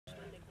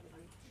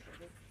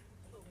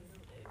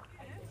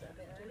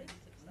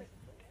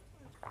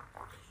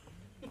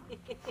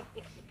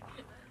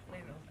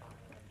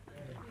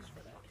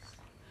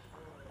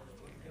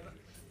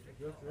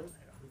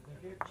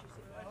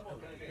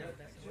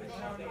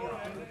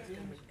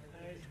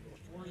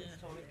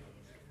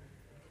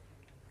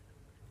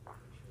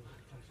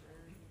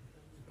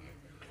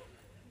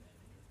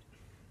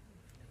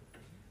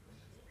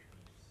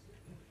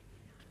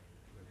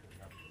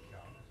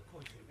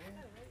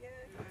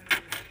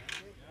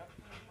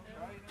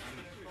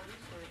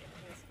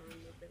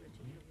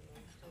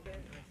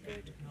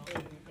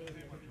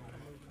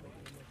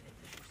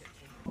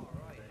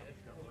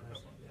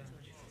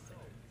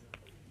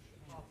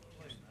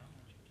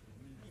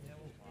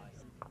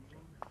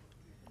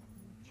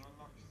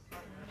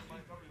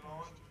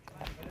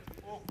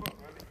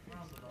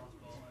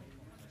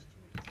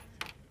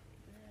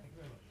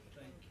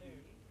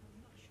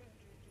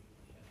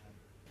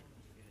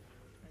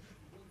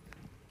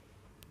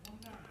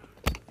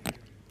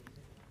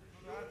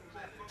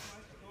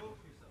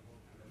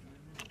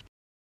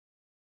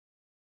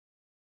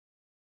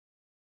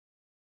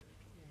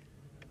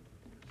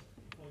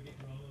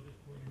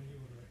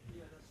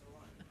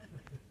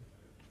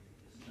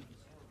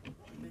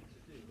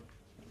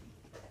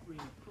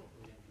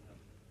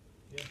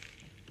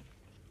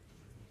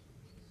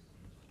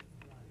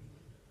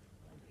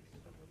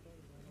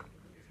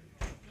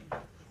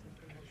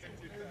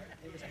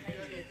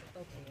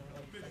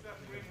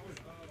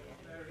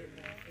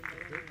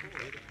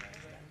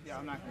Yeah,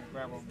 I'm not going to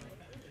grab them.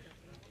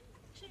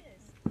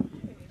 Cheers.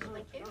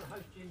 Thank you.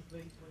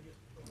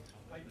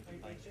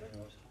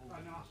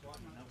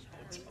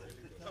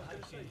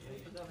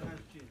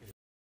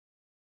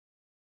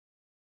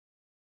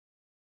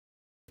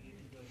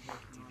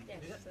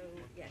 Yes, so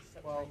yes,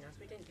 that's Well, very nice.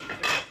 We didn't do yeah,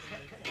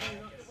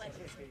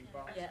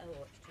 I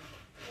watched it.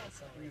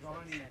 because I've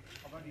only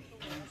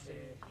used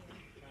it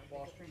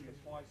whilst fingers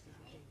twice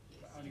now,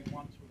 but only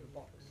once with the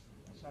box.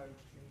 So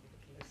it's going to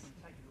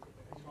take a little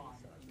bit of time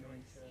for me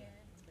to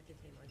I did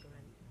hear my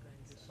grandson.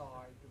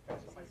 decide the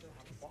best way to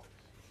have a box.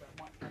 So it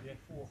might take me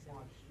 4 or 5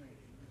 strings.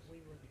 We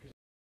were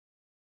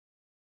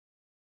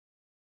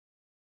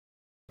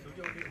Yes,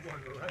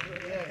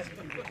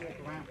 if you would walk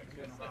around for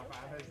 2.5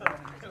 hours, then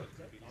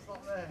it's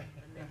not there.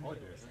 I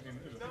do.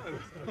 No.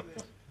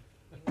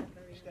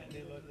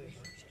 Standing like this.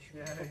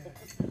 Yeah.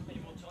 Any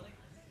more tonic?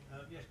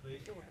 Yes,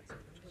 please.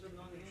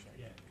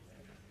 Yeah.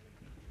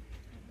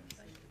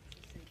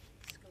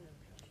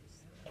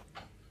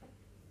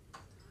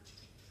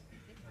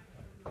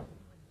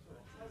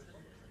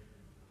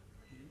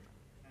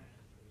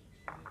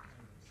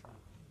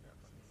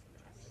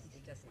 He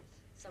doesn't.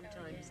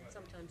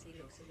 Sometimes he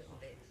looks a little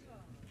bit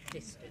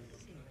distant,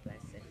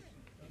 bless him.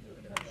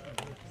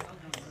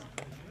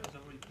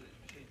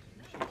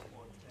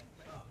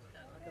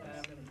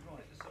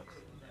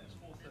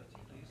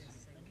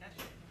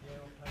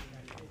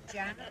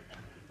 Janet?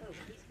 Oh,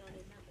 he's gone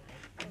in that way.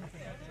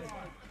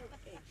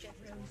 Okay, Jeff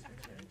Rose.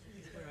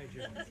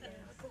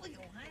 Oh,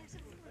 your hands are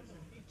full.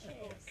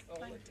 Cheers.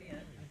 Thank you.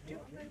 Do you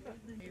want to move up?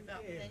 Move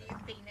up, then you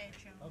can be no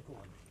charge. Oh, go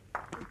on.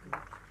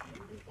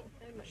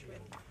 Very much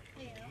ready.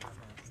 Yeah.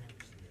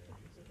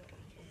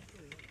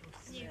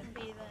 You can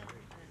be there.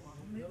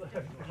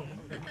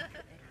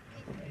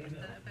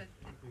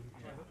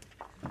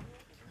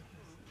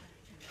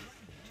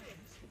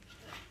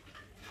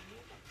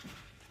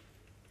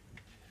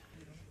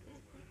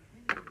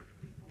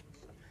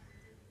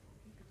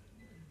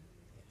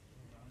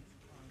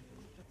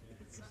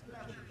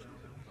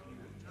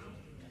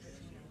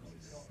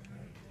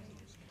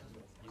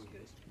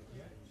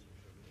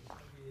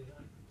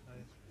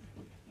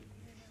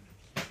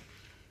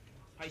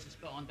 Pace the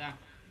spot on down.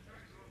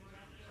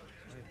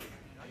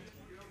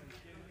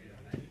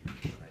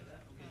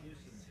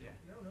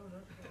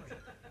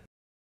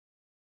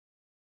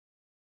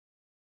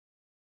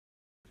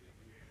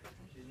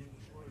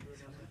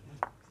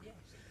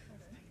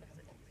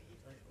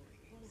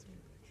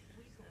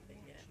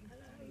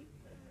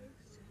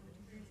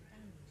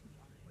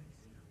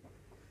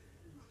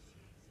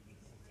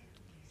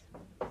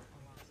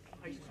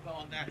 Pace the spot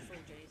on down. Full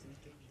Jason's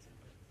doing his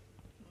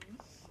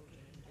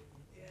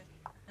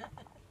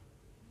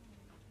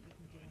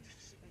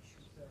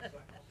I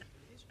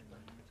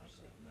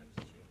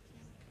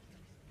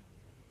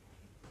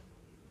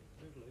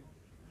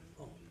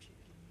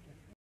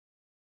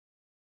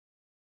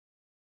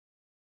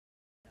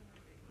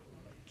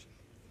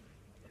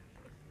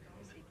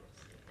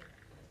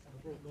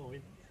brought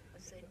mine. I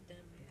said, You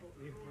brought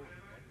mine.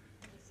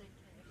 I said,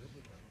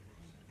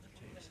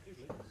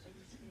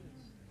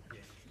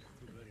 Yes,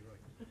 you're very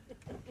right.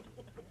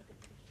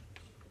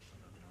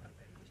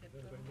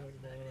 There's been 9 mile an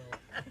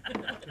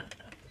hour.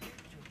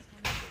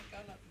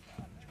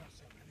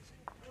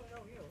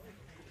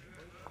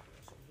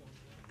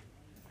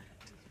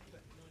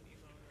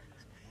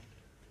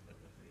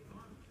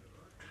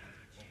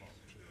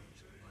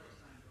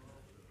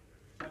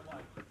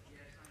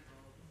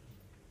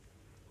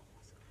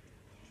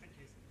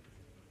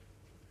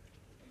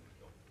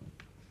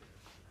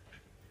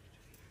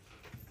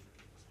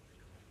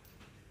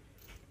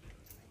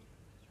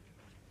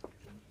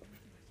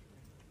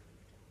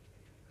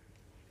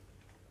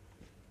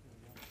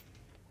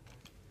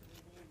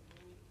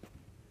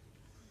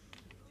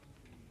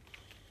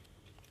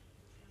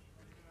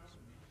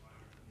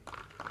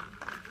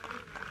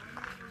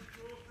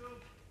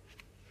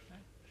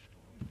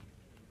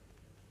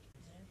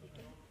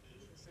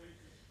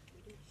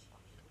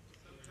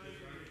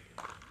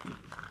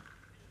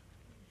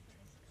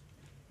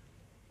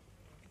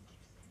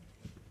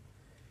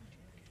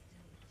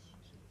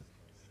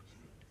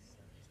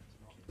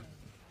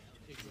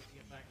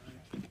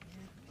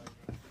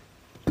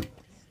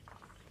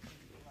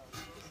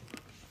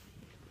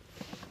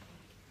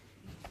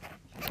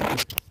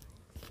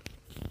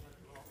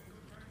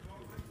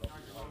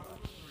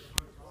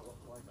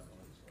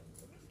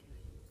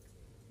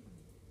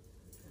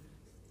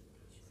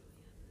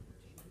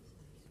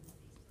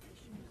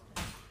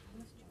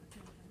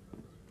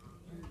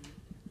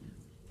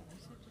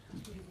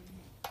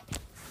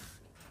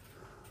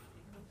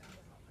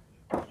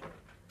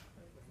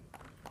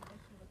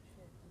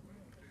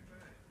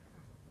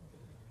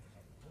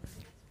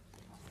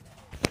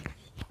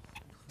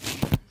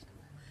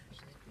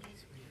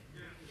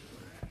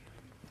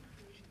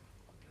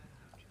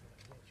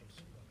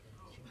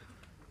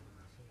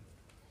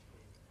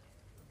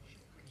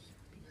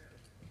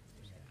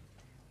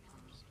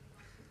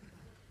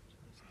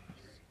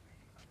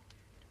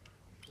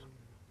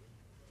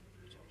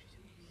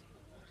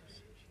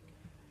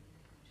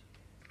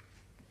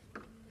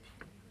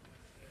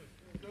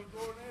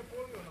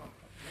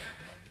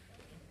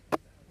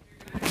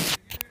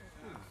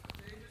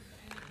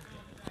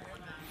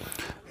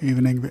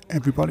 evening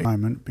everybody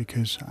moment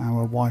because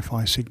our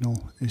Wi-Fi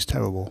signal is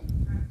terrible.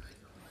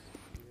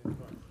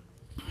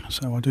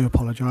 So I do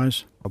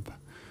apologise.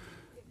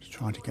 Just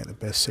trying to get the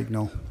best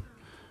signal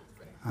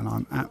and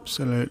I'm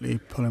absolutely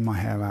pulling my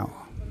hair out.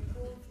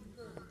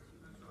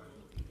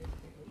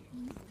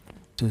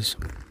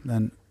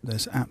 Then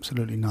there's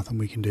absolutely nothing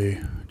we can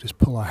do. Just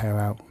pull our hair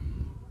out.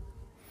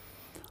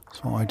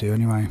 That's what I do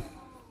anyway.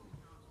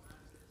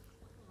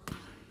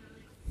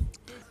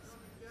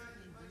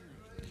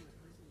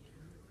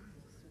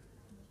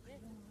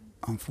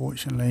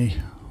 Unfortunately,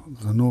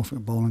 the Norfolk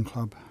Bowling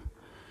Club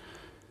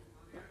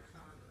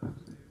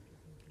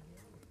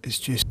is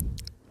just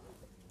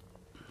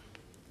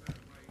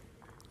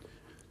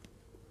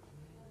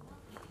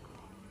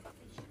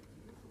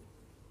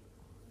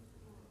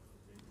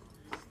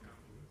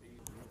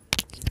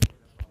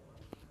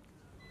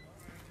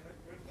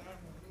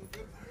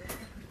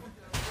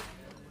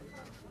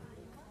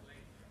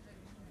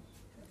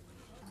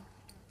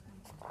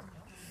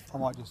I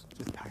might just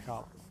pack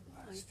up.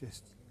 It's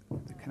just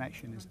the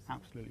connection is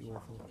absolutely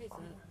awful. Is it? Or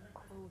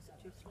was it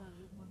too slow?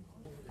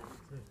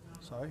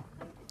 Sorry?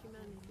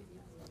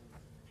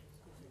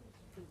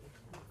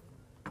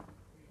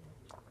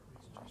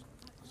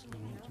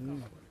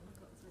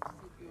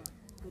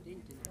 Good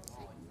internet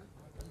signal.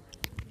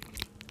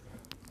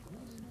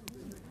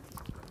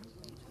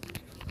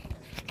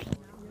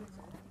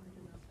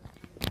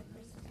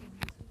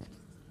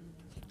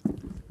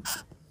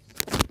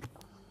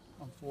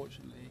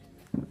 Unfortunately,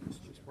 it's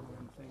just one of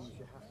them things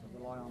you have to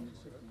rely on the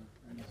signal.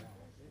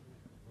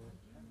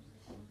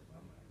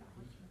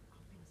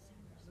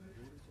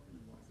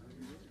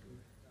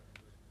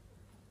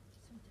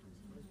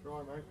 Try,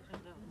 mate.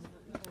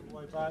 All the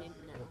way back.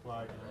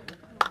 Apply.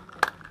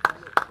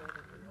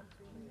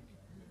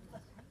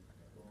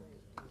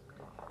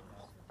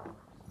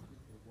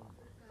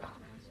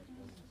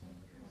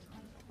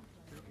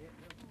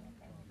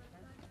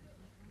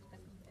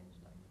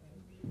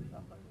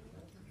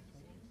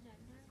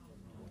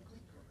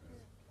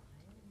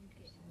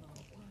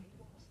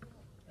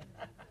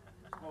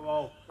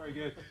 Oh, very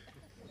good.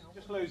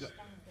 Just lose it.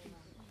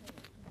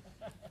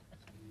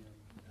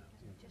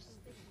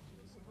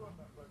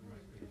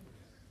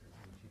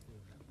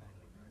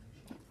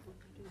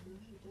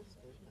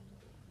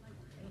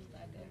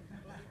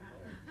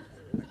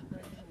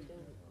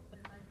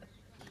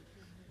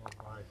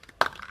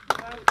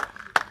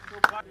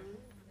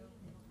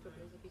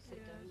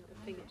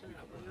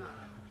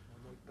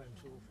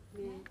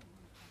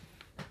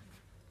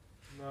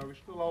 No, we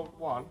still hold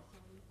one.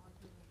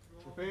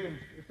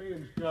 If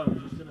Ian's goes,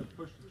 he's going to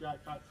push the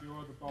jack back to your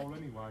other bowl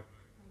anyway.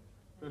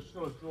 There's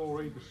still a draw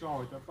either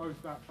side. They're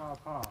both that far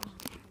apart.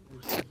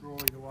 There's still a draw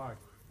either way.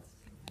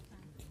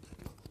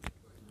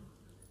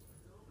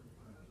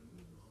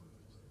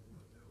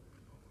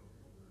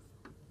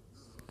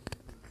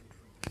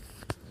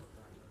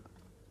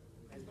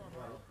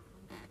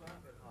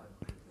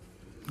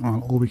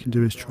 Well, all we can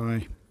do is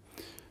try.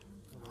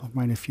 I've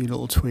made a few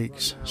little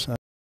tweaks. So.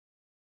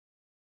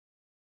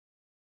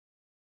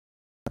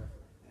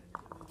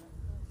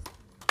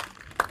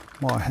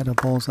 What a header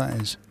balls that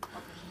is.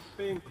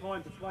 Be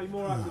inclined to play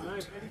more after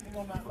that. Anything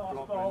on that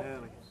last ball,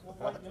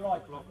 what you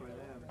like.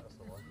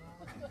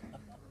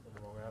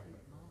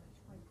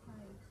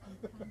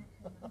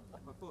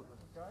 I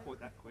thought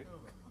that quick.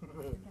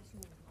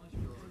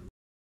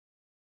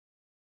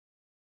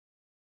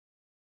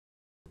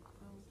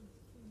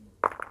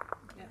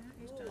 Yeah,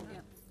 he's done,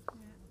 yeah.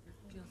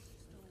 Just,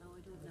 oh, I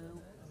don't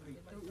know.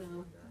 I don't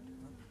know.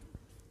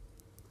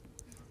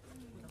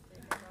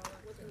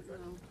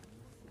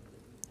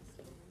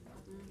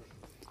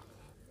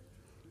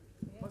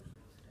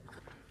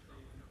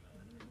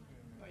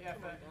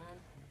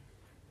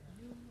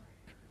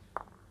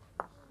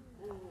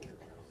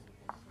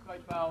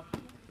 Great foul.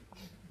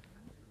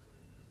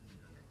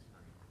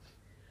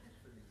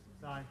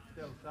 Sign,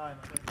 still sign,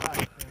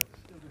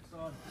 still good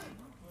sign.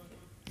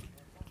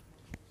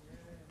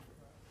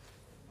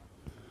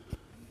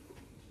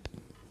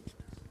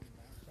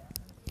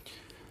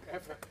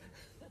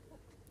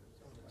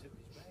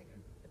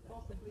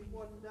 Possibly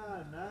one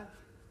down there.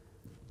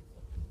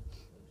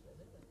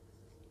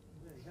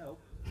 Really help.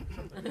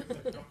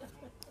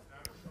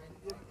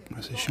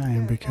 That's a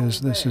shame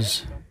because this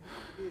is.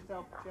 Give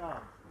yourself a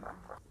chance.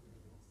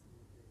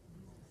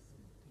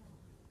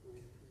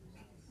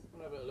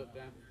 We'll have a look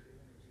down.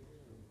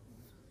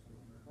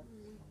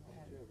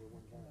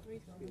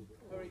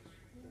 Hurry.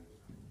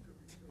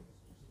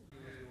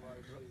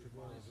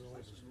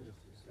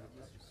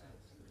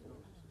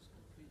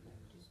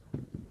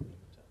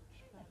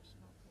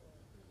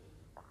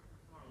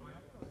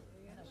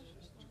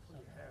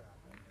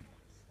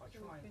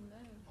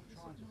 I'm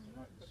trying to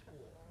promote the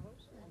sport. I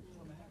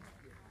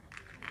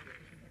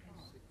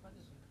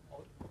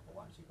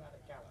wasn't too bad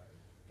at Gallo.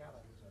 Gallo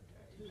was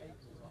okay. Eight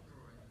was up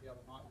the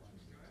other night.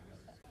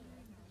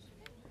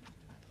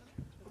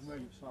 I'm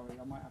really sorry.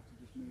 I might have to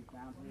just move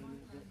down here a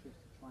little bit just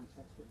to try and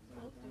test it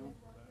further down.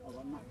 I've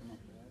got nothing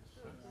up there.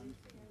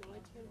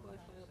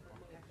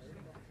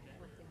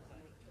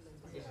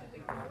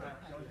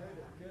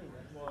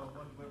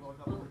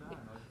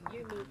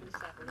 You move the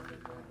saddle and then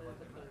we'll move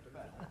the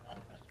feeder.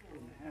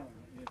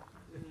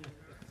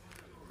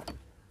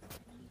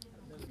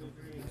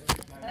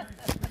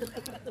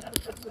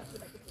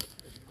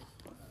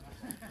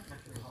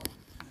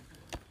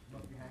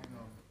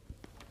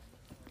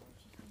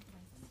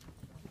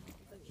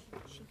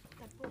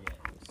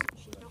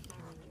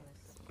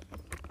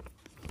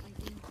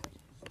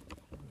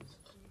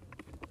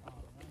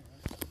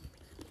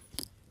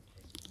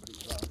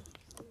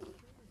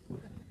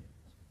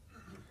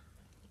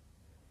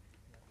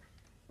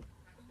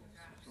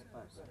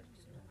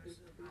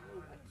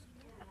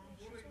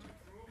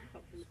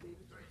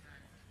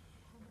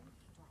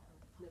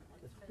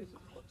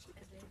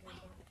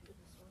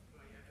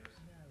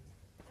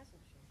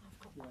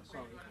 Yeah,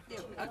 sorry.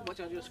 Yeah, watch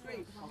on your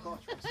screen. I've got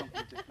to try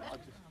something different. I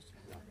just...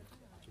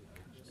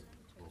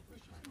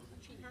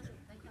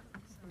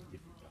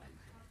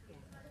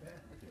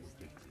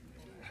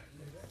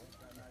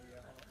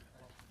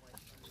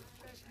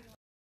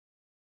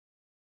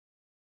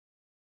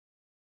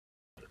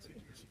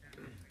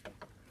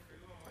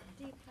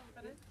 Do you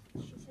play?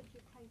 She said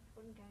you played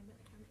one game at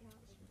the county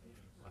arts.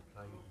 I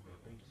played for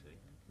BT.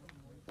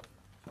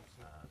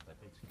 They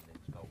beat me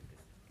next goal.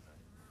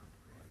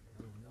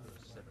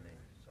 7 in,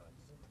 so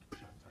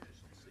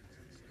touches on 6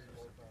 and 6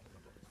 or 7.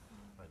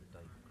 Played with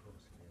David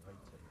Cross in the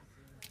 18.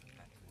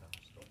 Actually, no,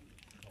 stop.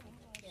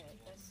 Yeah,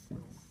 that's.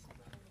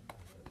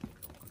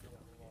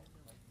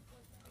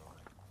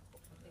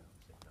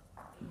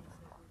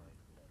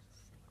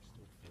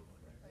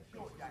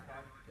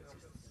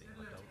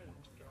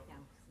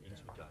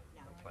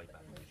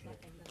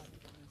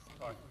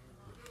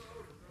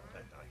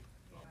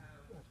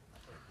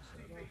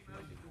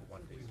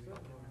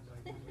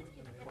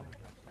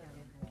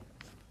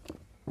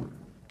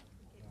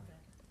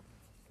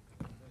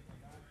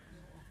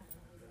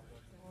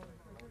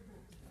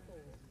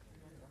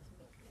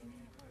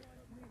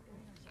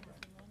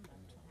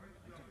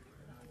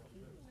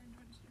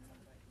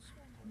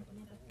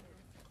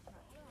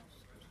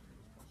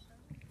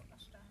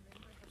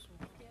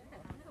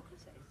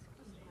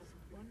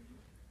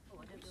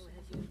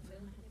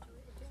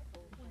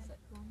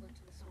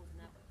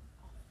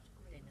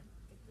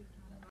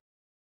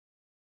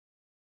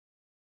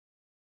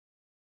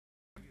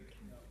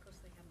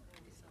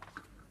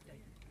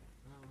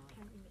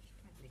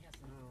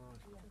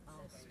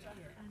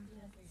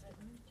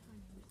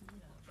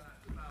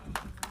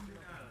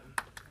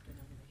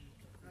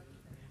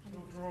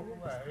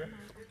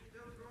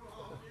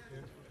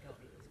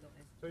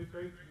 Two,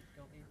 three.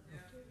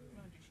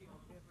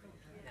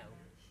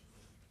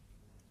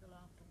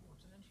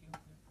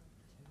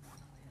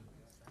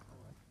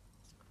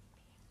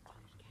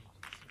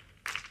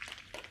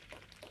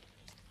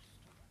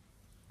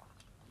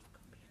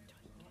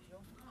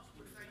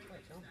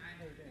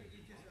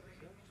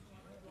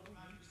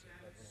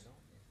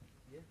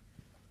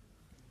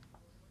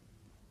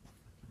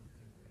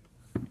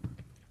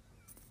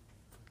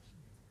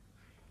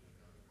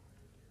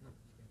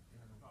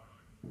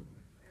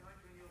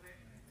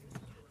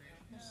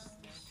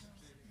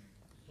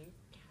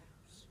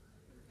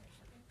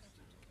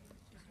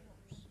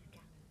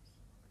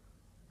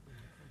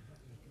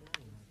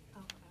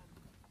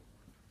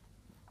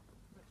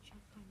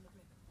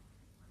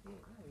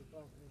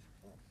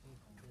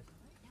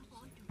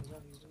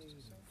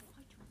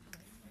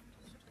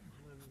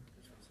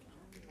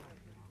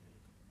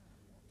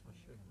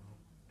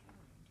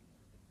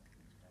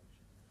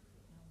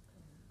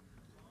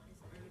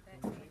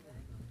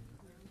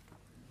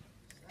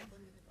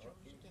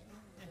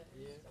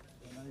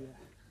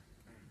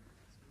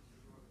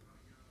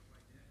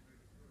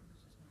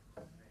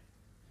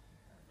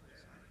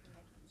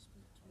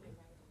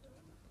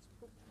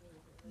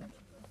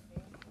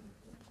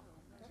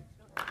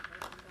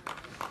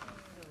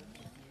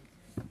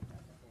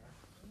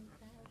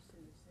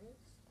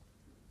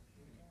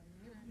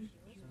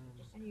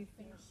 And you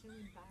feel so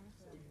embarrassed.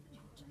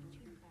 Too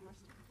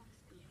embarrassed to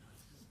ask.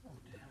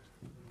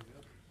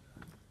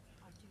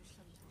 I do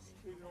sometimes.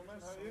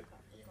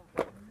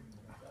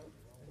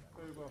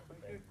 Very well,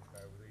 thank you.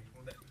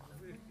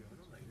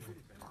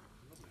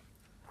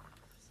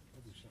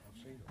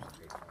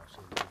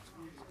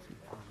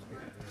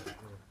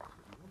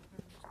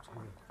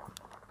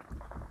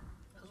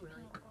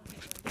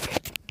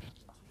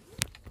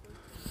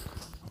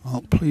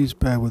 Well, please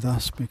bear with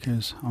us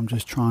because I'm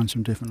just trying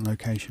some different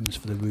locations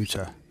for the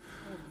router.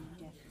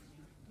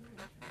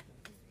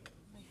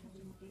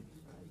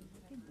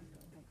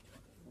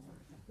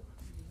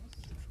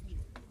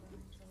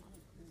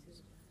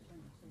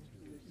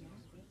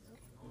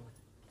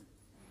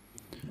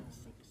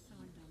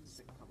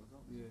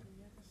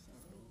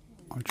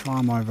 I'll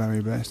try my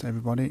very best,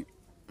 everybody.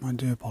 I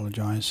do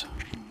apologise,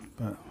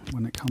 but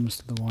when it comes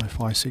to the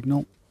Wi-Fi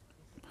signal,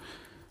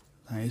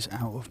 that is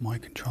out of my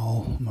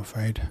control, I'm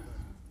afraid.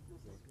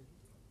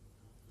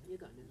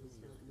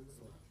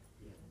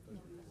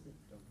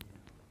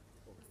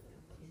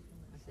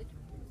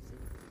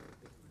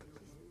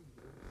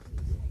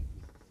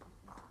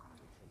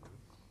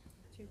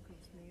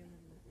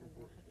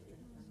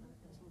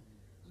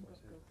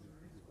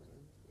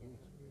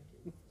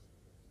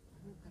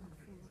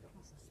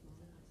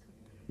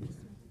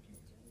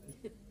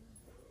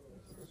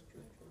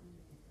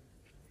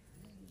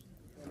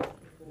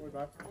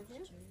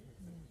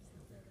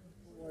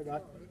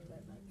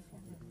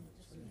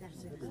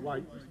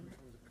 wait.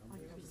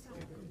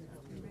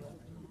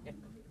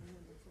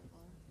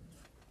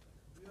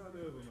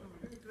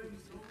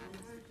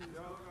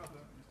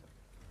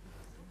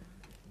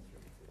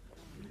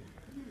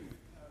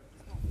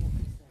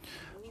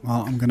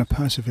 Well, I'm going to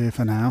persevere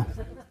for now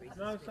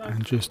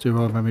and just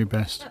do our very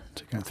best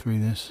to get through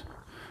this.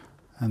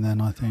 And then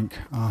I think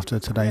after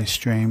today's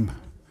stream,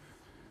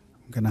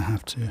 I'm going to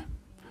have to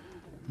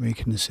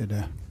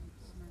reconsider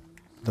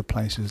the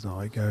places that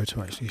I go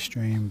to actually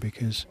stream,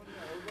 because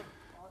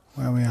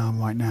where we are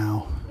right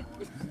now,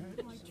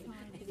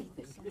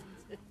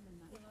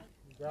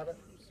 Grab it.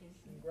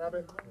 Grab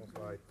it.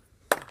 Okay.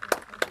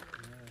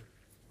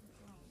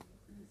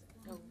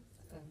 Oh, 19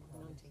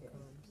 crimes.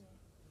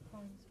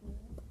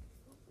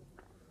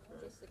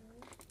 Just the,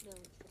 no,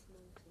 it's just 19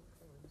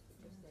 crimes,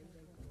 but just they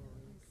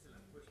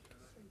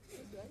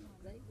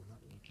rate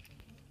wise.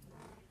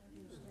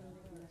 Just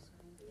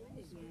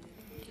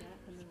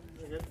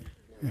rate.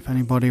 if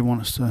anybody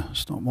wants to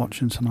stop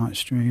watching tonight's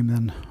stream,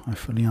 then I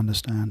fully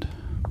understand. I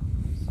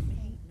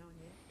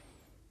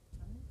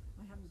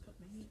haven't put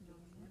my heating on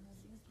yet.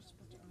 Just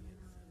put it on.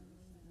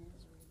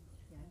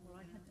 Yeah, well,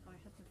 I had the fire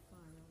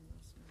on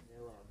last night.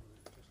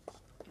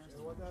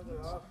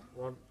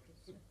 One.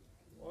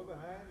 Other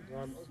hand.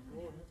 One.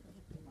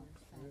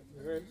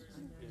 You're in. And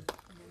then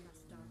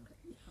that's dark at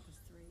 3:30.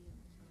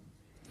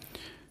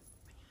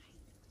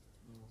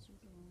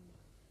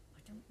 I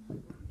don't know.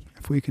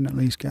 If we can at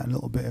least get a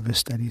little bit of a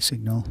steady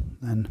signal,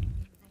 then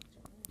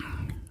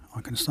I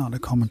can start to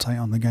commentate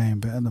on the game.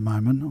 But at the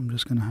moment, I'm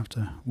just going to have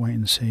to wait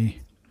and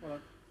see.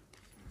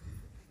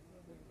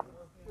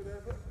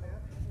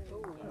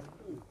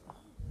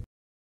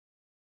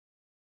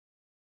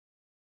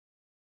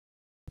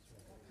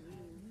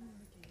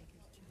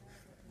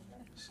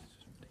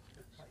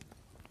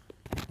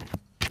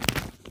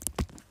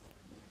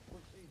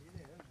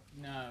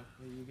 No,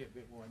 you get a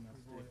bit more in the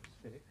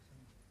stick.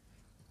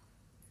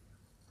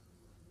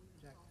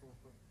 Jack 4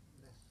 foot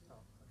less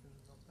top. I think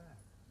it's not bad.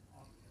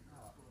 I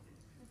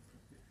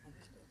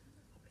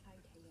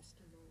played here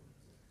yesterday morning.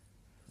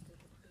 Still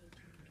got the beach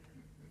on the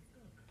against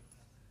Deer.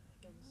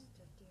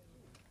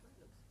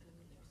 Looks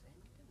blooming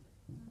interesting.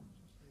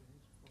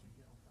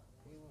 Yeah.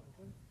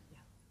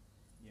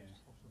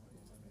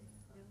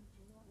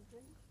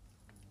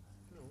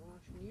 No, well,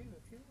 I should you a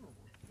funeral.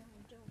 No,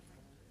 I don't.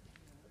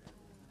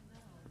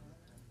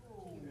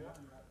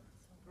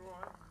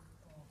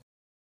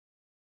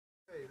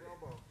 Hey,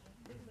 Robbo.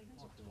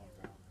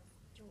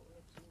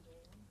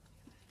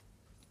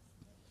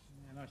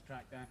 Yeah, nice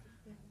track down.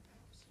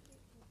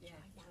 Yeah,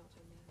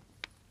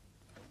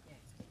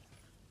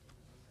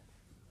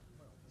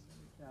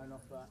 Down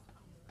off that.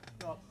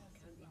 Stop.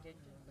 can't be dead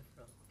on the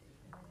front.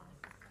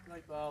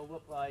 Great ball, well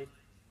played.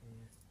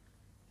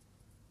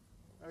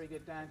 Very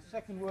good, Dan.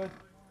 Second word,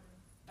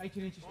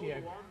 18 inches to you.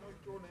 One, no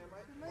draw there,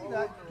 mate. Leave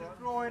that, just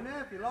draw in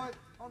there if you like.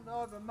 On the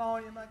other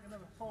mine, you make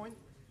another point.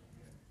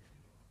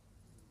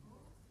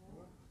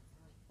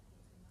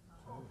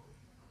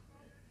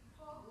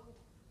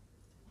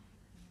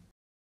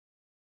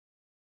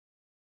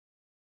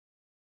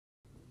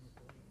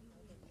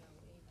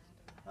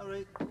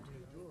 Hurry.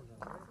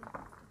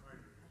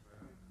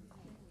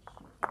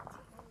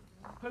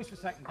 Close for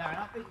second down.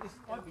 I think this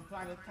might be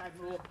playing a tag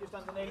more just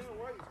underneath.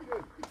 No, wait, it's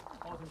good.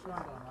 I was in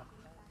front on that.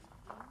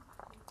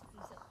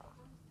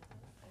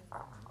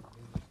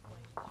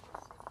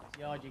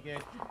 Yard, you're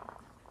good.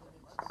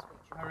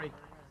 Hurry.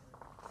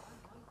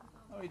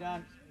 Hurry,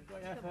 Dan.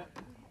 Great effort.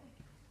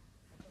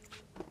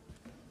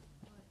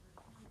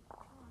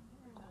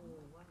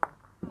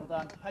 Well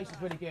done. Pace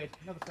is really good.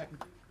 Another second.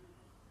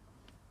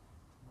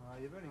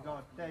 You've only got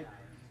a dead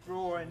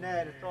draw in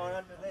there to try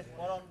under this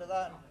one, under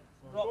that,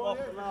 and drop off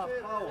the last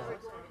hole.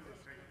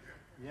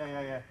 Yeah. I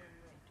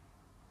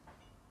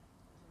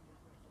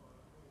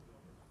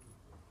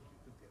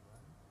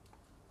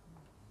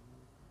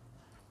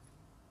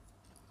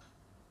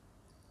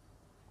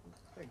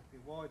think it'd be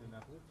wide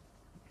enough.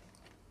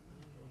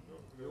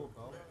 Your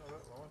goal.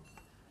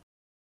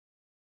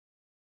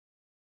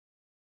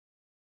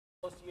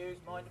 What's to use?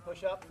 Mind to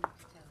push up.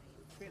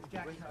 Fit the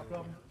jack, no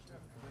problem.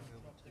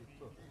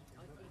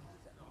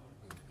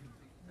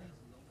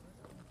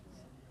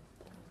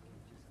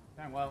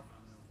 Down well.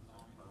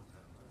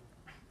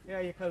 Yeah,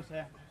 you're close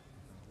there.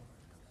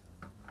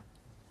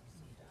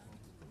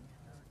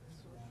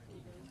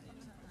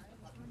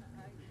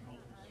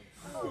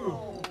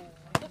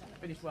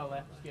 Finished well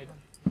there, it's good.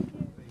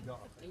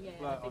 Yeah,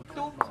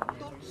 Don't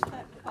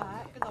step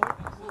back. No.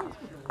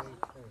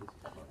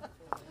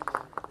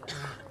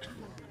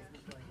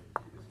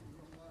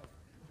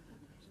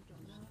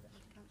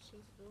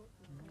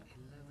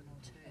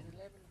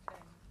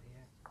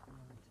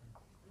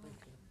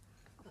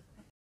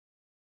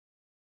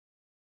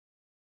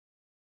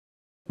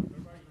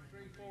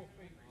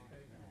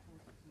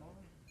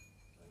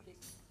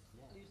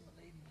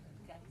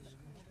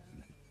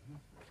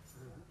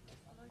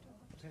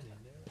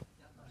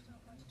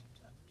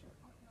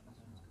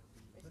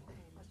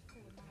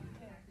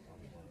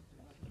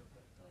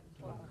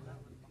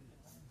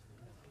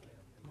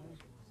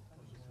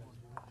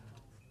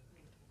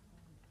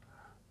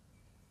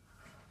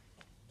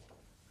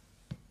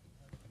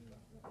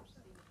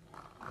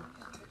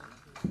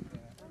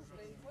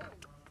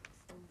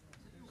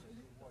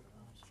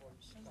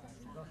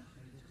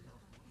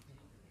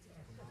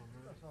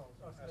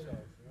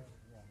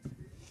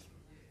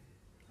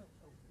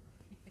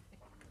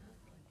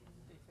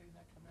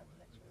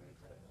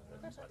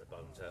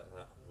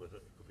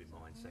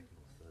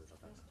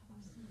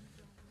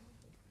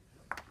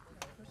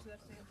 Oh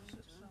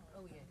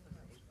yes.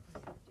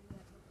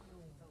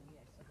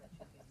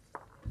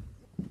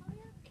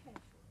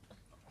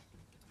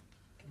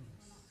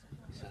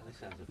 This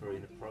sounds a very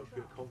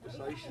inappropriate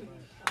conversation.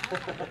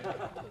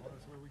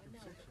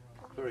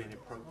 Very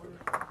inappropriate.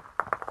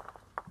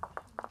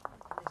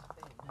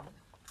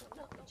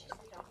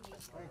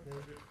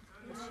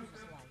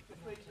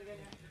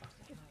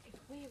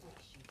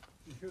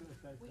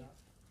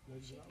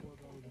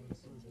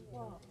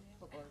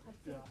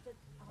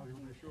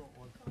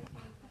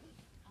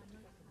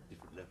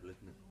 Different level,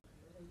 isn't it?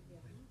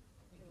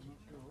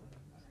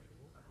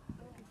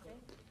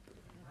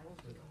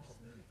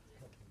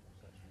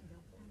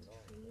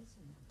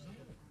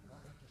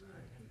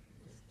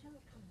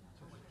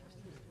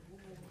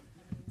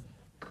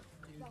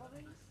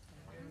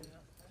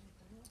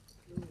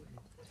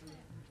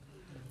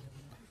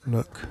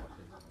 Look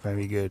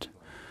very good.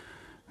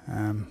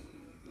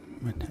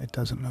 It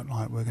doesn't look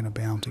like we're going to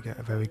be able to get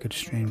a very good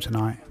stream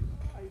tonight.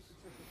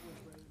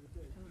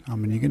 I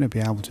mean, you're going to be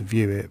able to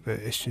view it, but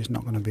it's just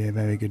not going to be a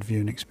very good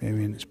viewing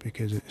experience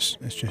because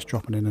it's just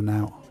dropping in and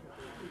out.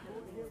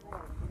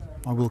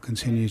 I will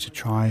continue to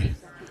try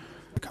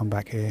to come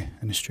back here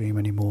and stream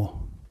anymore,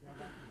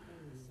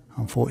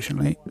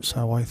 unfortunately.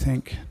 So I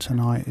think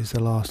tonight is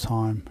the last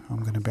time I'm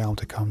going to be able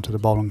to come to the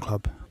bowling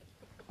club.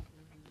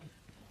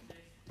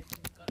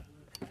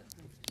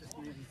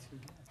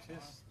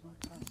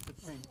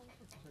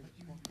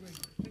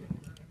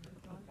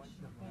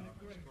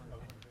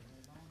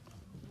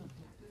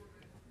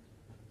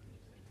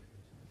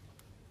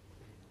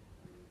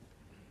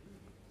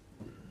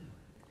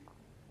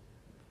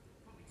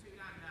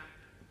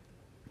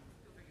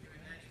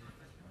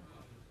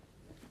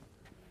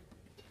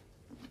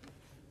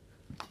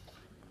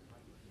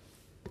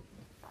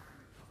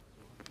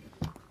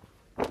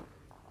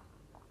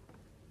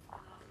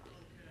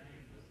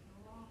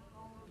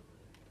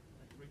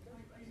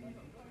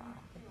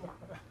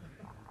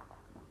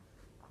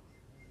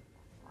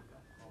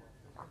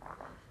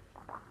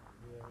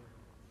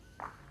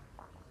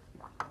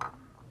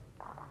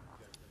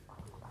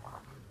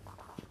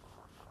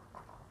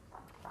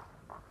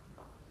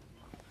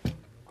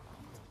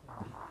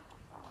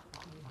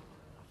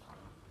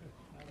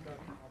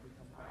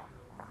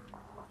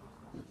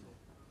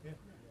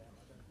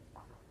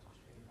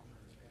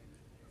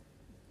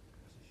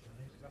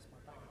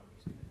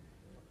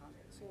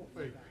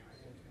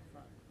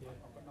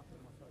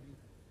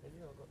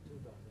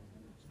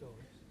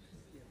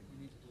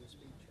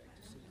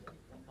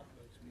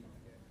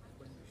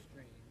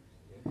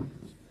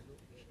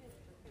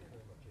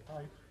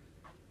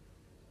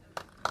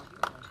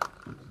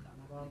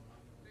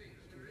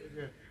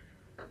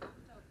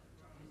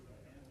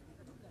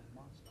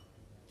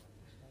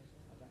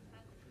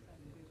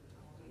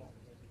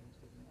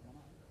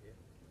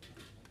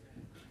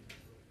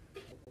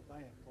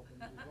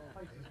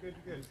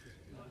 Good.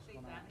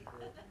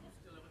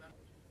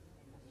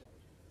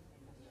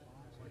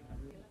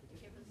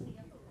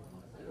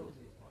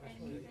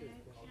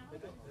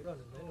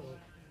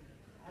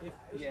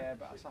 Yeah,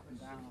 but it's up and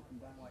down, up and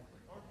down.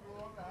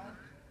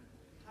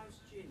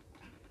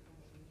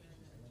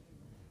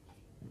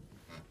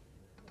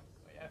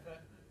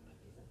 Effort.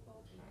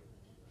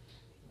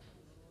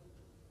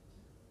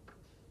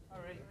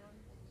 Hurry.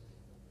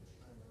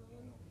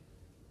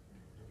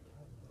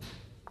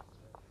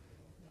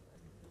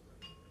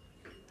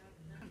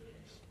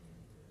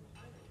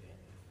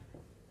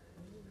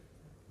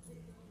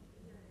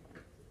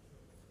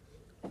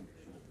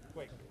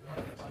 Quick.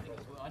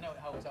 I know it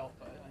holds off,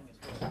 but I think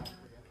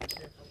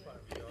it's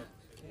worth it.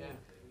 Yeah.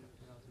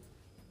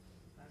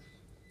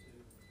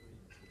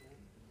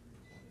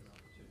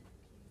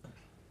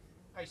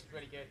 Pace is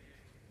really good.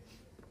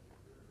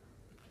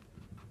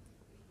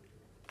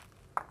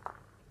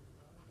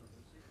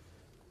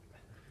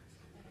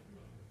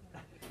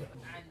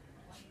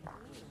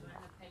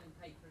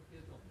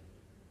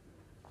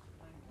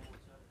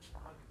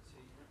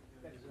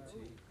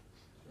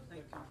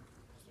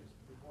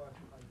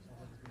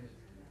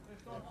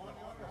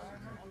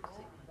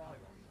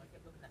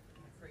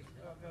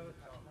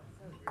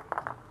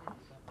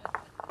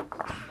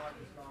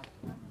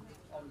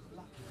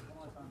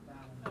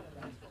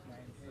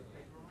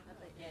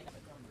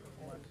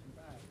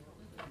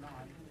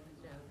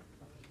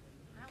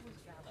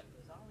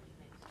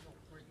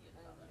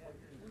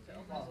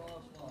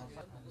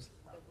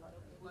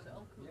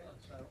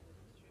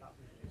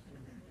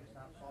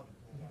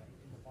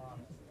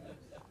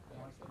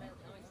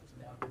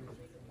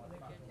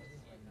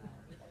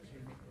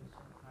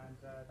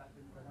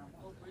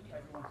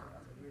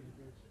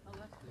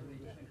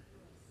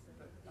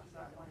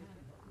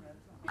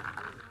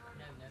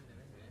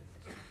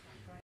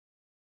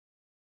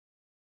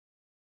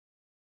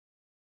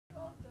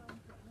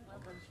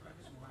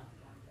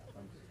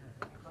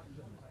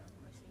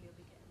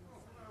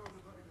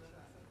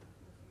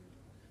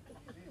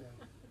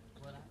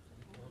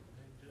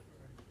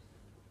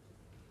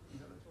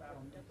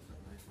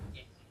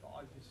 But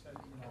I just said,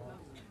 you know,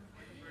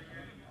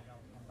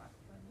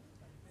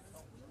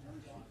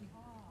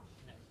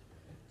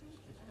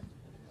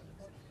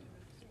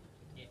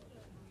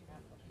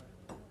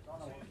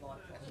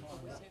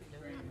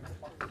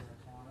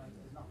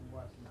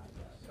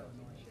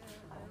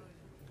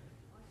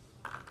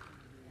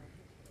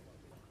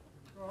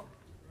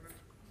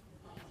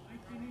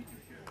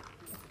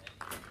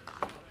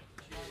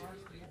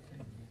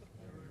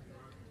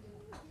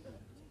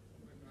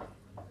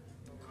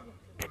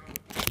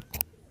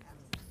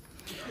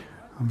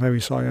 I'm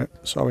very sorry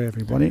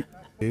everybody.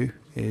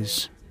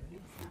 Is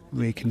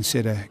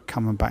reconsider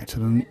coming back to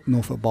the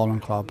Norfolk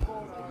Bowling Club.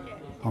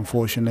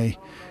 Unfortunately,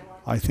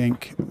 I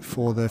think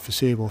for the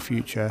foreseeable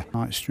future,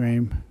 night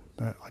stream,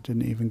 but I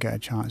didn't even get a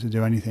chance to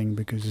do anything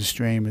because the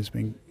stream has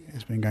been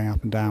going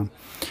up and down.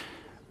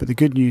 But the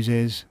good news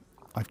is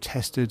I've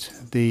tested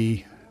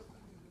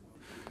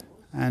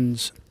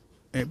and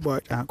it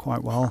worked out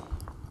quite well.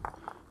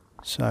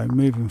 So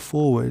moving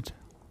forward,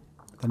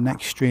 the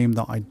next stream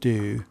that I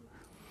do,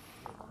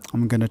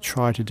 I'm going to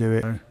try to do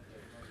it.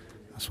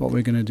 That's what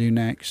we're going to do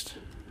next.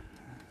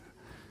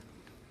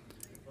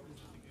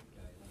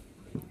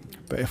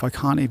 But if I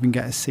can't even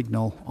get a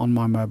signal on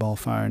my mobile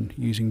phone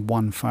using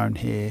one phone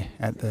here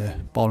at the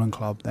bowling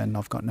club, then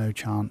I've got no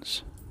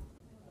chance.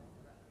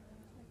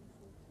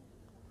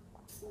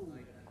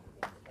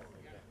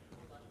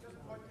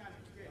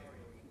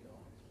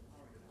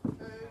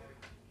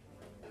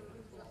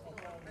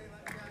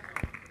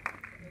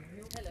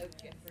 Hello,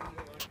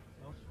 Jeffrey.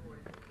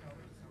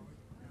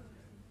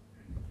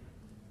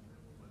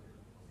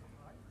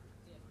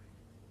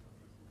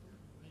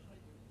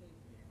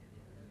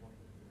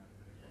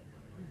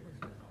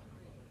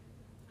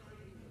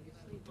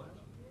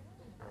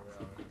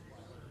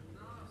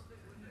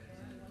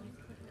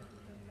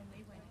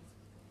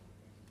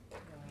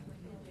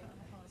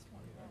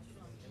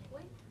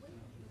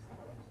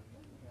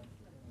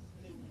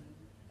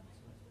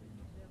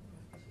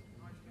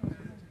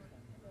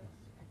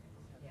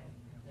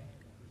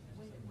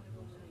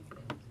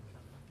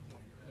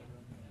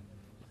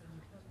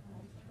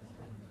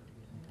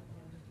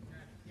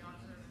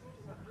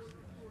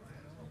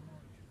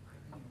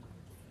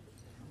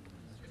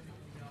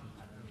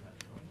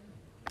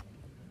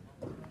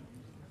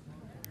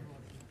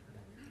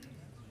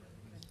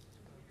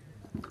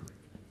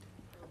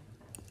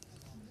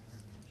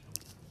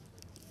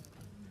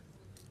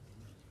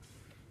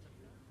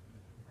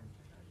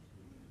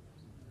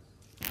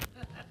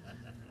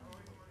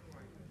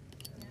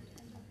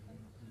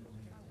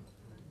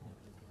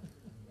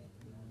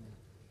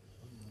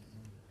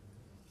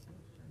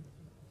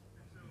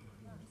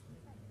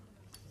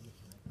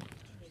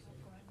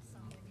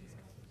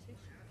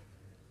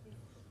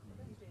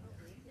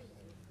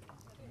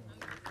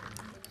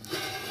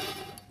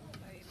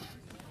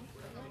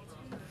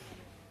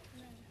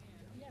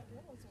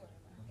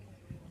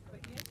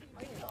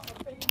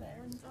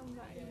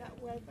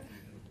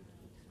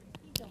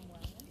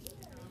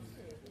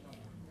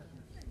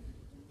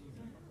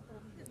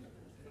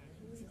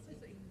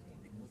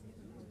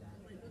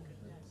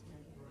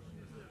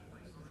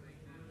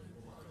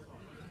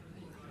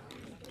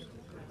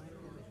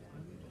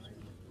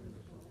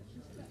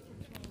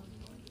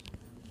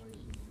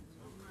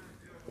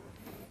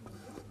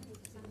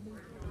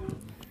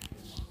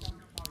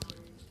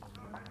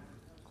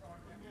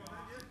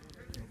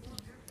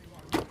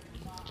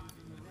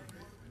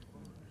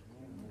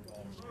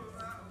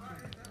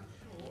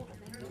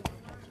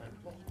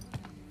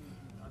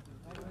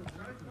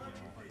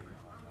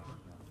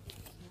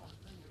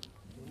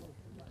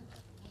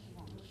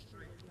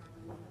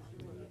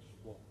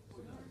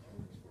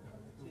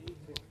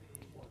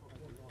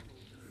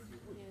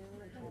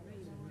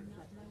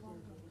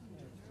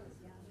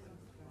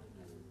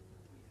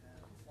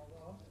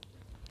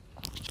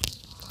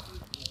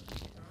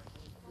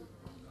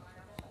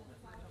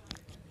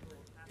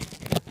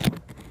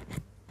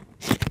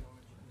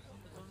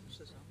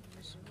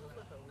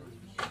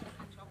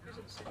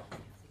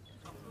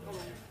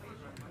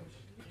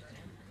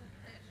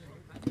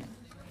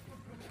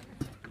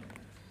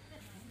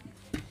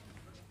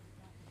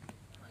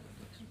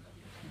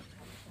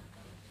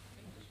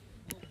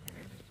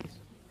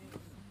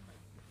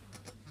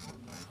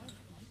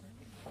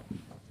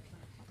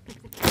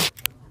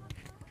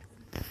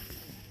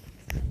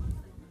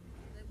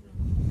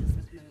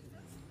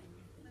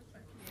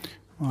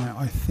 Right,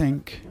 I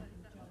think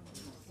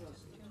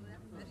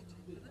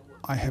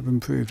I have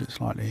improved it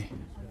slightly.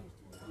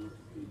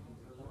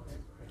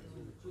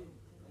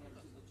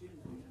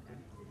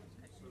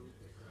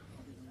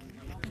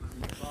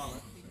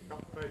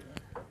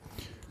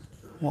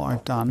 What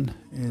I've done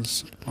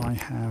is I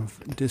have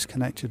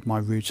disconnected my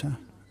router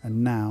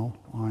and now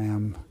I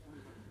am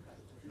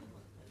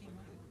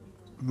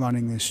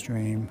running this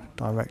stream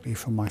directly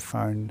from my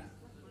phone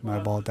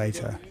mobile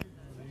data.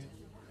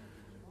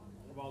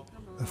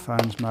 The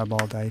phone's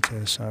mobile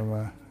data,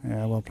 so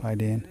yeah, well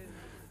played, Ian.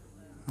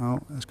 Oh,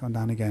 it's gone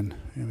down again.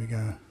 Here we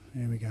go.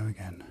 Here we go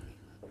again.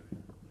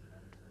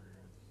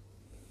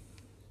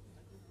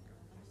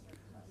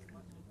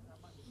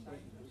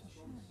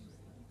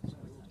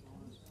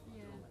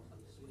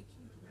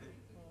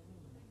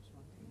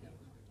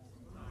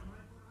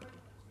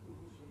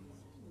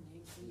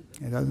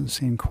 It doesn't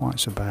seem quite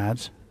so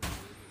bad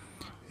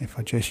if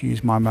I just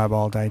use my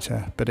mobile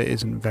data, but it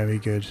isn't very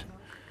good.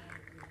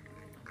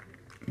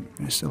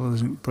 It still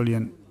isn't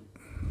brilliant.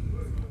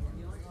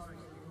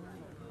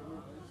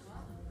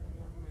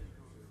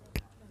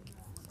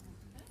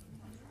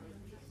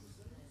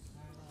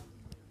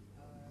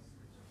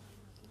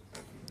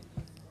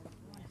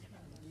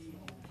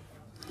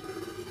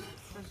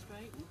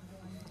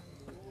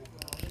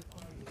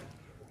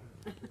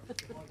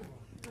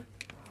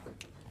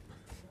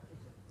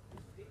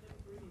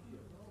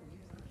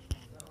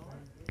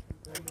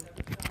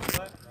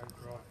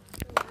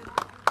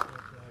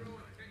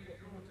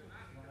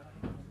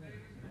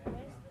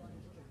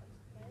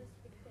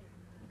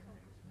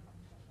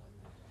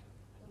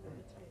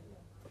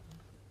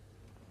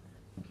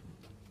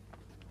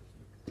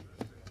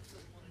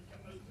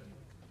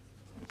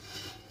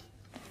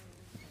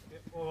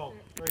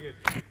 Very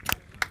good.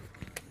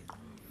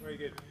 Very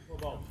good. Well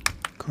ball.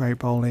 Great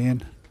bowl,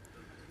 Ian.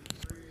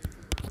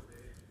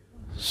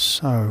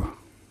 So,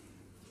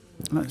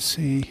 let's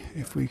see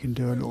if we can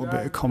do a little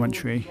bit of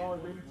commentary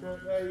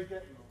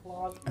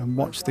and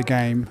watch the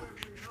game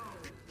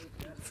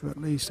for at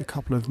least a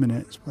couple of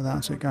minutes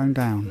without it going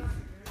down.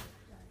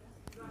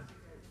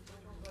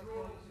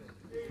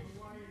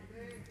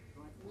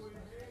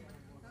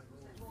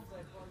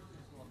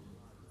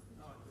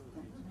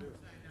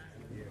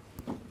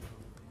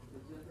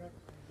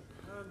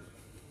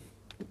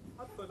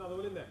 I've put another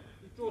one in there.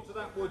 You draw to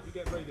that wood, you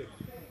get very good.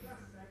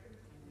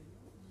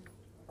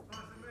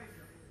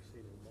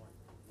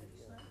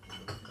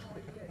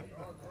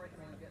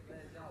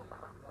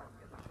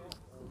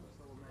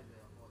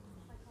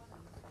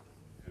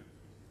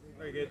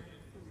 Very good.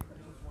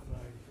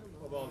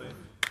 Well ball there.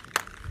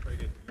 Very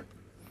good.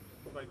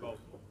 Great ball.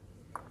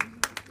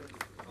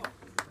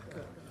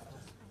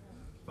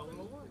 Fell a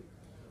long way.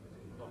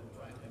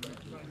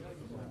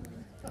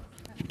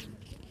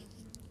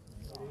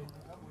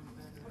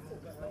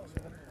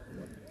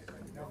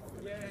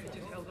 Yeah, it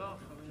just held off.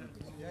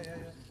 Yeah.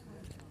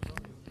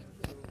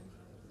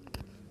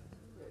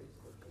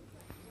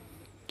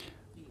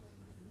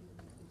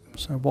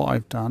 So what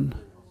I've done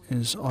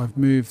is I've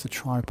moved the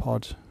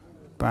tripod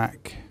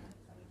back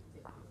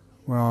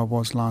where I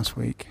was last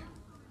week,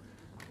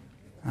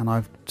 and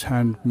I've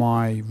turned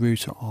my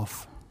router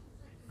off.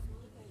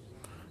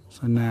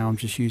 So now I'm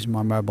just using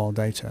my mobile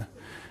data.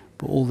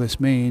 But all this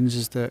means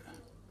is that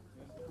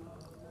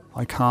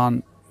I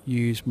can't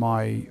use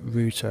my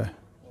router.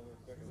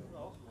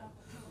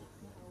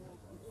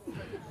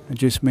 It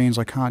just means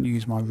I can't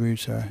use my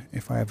router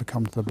if I ever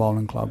come to the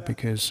bowling club,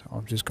 because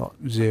I've just got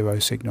zero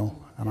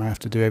signal and I have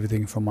to do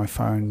everything from my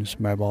phone's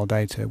mobile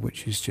data,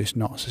 which is just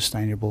not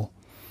sustainable.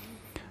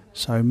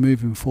 So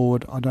moving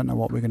forward, I don't know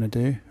what we're going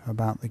to do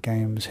about the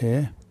games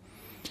here.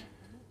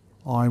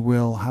 I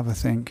will have a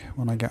think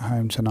when I get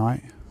home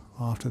tonight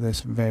after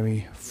this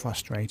very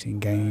frustrating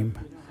game,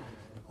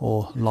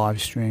 or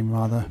live stream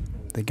rather.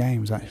 The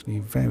game's actually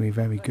very,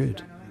 very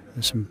good.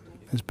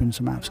 There's been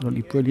some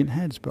absolutely brilliant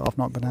heads, but I've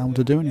not been able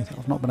to do anything.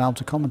 I've not been able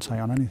to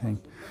commentate on anything.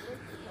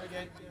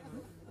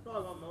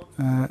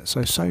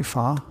 So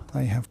far,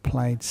 they have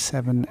played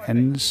 7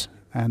 ends,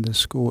 and the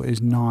score is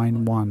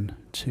 9-1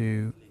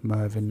 to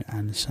Mervyn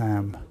and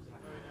Sam.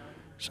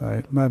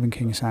 So Mervyn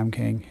King, Sam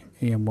King,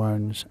 Ian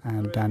Wones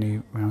and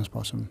Danny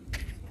Ramsbottom.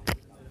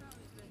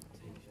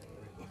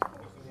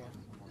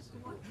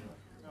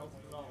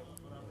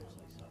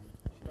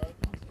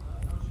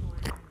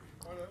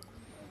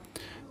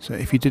 So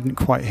if you didn't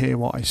quite hear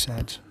what I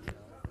said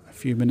a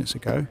few minutes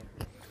ago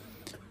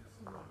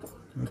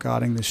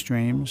regarding the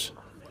streams,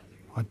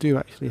 I do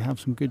actually have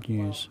some good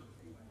news.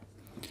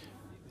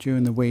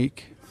 During the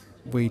week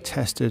we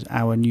tested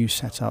our new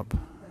setup.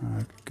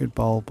 Good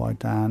bowl by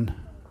Dan.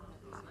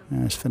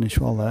 It's finished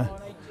well there.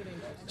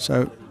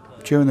 So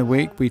during the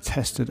week we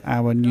tested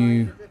our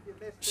new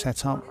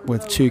setup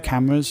with 2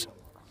 cameras.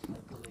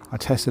 I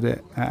tested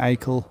it at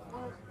Akel,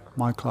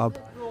 my club,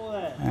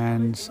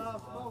 and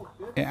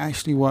it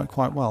actually worked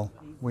quite well.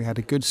 We had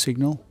a good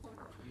signal,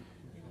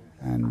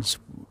 and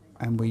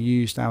we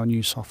used our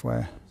new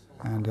software,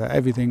 and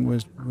everything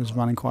was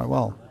running quite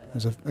well.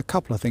 There's a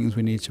couple of things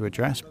we need to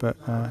address, but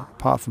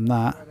apart from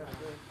that,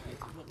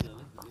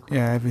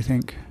 yeah,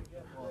 everything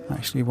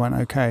actually went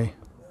okay.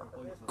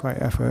 Great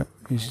effort.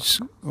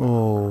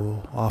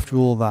 After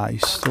all that,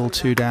 he's still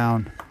 2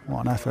 down.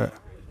 What an effort.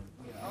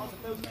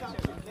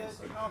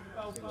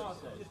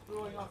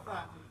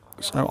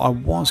 So I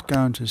was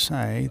going to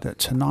say that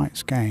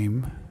tonight's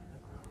game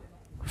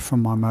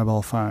from my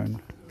mobile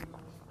phone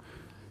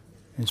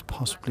is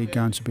possibly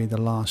going to be the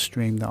last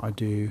stream that I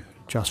do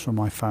just from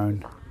my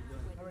phone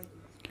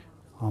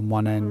on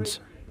one end.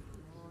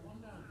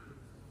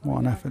 What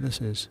an effort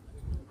this is.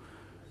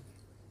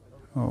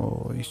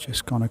 Oh, he's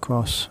just gone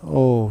across.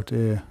 Oh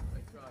dear.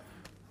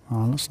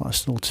 Oh, looks like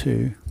still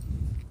 2.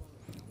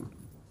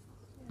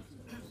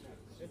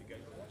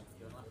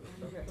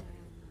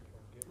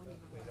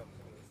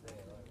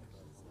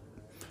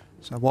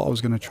 So what I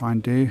was going to try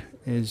and do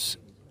is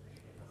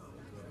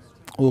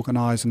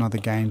organise another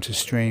game to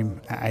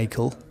stream at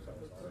Akel,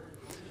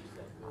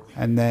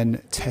 and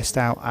then test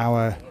out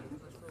our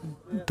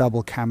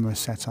double camera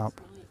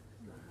setup,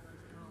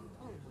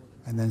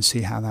 and then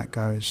see how that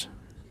goes.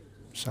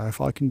 So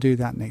if I can do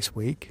that next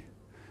week,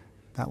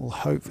 that will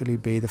hopefully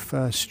be the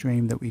first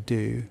stream that we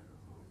do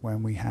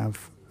when we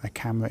have a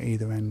camera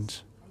either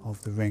end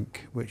of the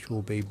rink, which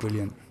will be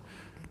brilliant.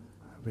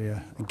 It'll be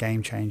a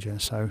game changer.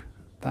 So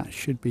that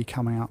should be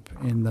coming up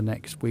in the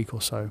next week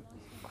or so.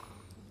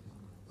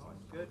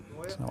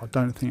 So I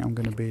don't think I'm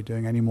going to be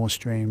doing any more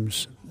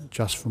streams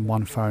just from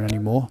one phone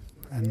anymore.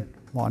 And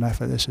what an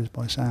effort this is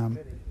by Sam.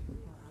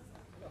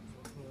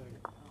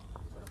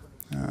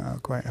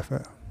 Great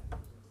effort.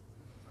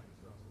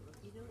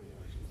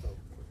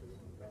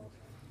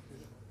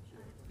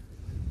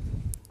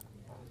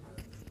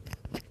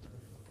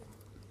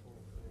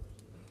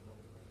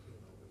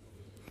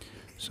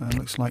 So it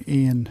looks like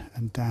Ian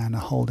and Dan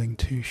are holding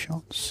 2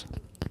 shots,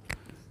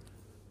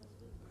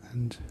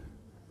 and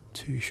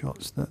 2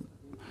 shots that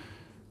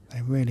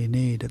they really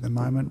need at the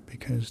moment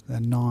because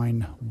they're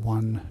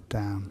 9-1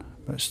 down.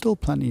 But still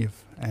plenty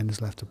of ends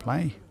left to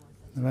play.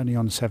 They're only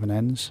on 7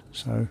 ends,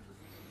 so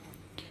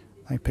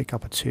they pick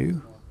up a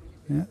 2,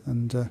 yeah,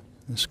 and the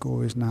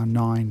score is now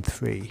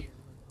 9-3.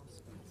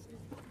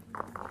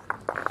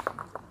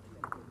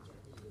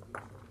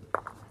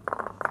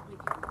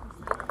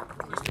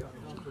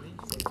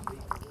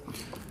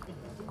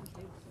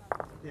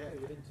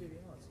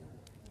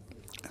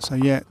 So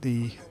yeah,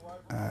 the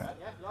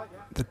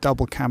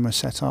double camera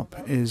setup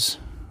is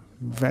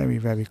very,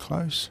 very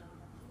close.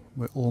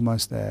 We're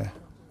almost there.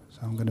 So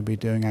I'm going to be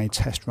doing a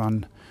test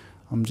run.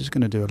 I'm just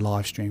going to do a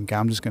live stream game.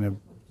 I'm just going to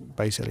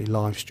basically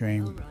live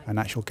stream an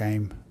actual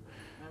game,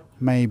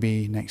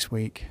 maybe next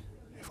week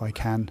if I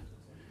can,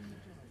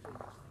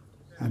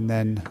 and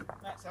then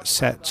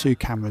set 2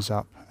 cameras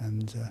up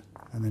and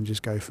then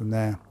just go from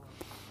there.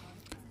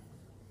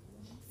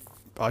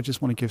 But I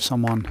just want to give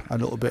someone a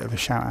little bit of a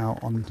shout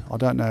out on, I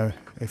don't know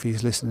if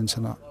he's listening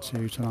to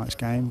tonight's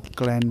game,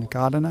 Glenn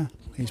Gardiner.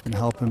 He's been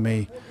helping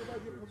me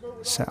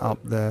set up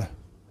the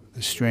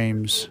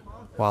streams.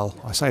 Well,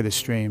 I say the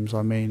streams,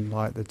 I mean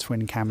like the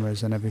twin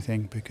cameras and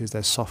everything, because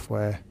there's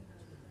software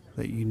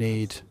that you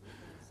need,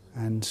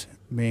 and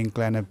me and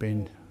Glenn have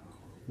been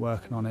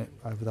working on it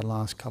over the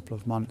last couple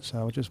of months.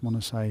 So I just want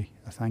to say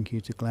a thank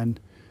you to Glenn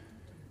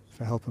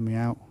for helping me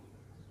out.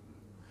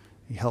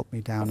 He helped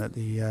me down at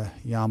the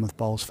Yarmouth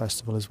Bowls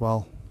Festival as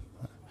well.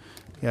 But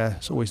yeah,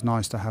 it's always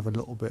nice to have a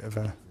little bit of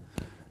a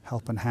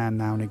helping hand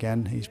now and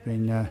again.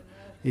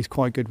 He's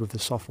quite good with the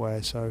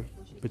software, so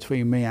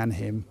between me and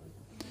him,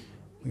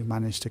 we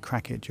managed to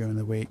crack it during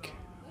the week.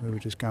 We were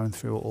just going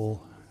through it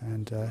all,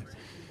 and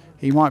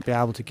he might be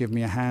able to give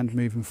me a hand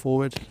moving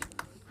forward,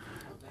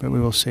 but we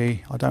will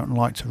see. I don't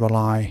like to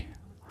rely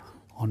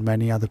on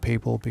many other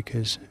people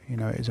because, you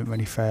know, it isn't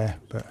really fair,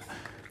 but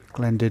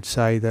Glenn did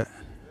say that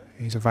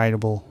he's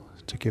available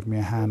to give me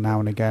a hand now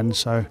and again,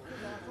 so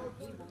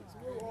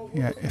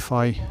yeah, if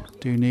I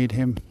do need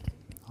him,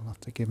 I'll have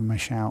to give him a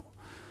shout.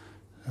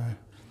 I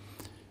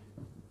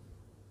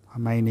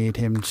may need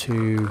him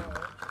to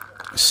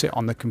sit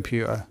on the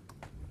computer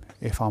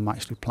if I'm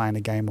actually playing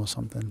a game or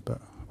something, but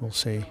we'll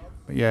see.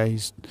 But yeah,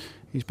 he's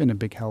been a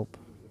big help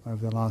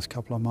over the last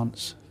couple of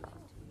months.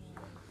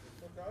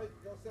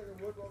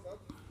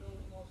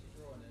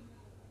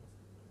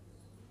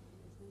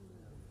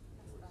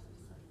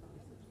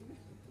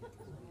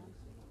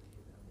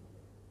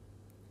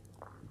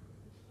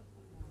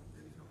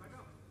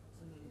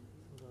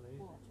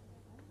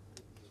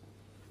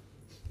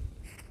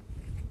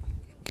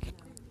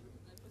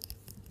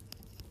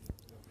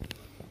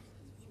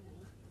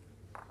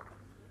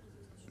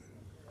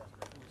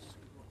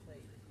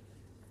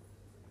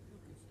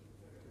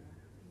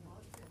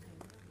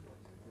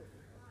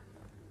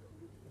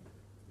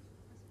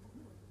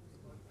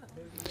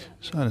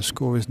 So the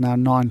score is now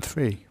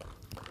 9-3.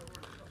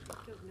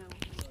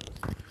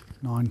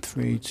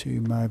 9-3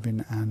 to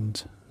Mervyn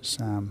and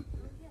Sam.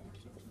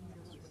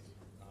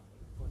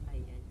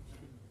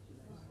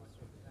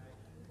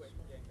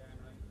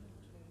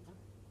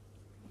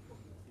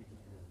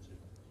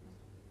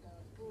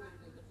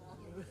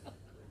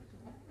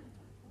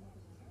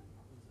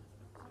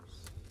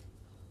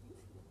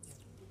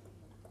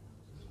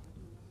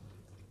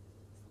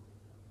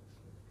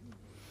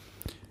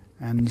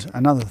 And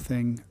another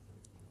thing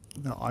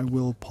that I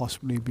will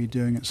possibly be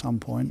doing at some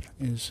point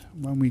is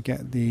when we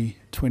get the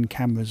twin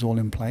cameras all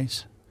in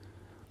place,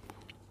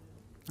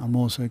 I'm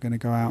also going to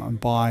go out and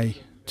buy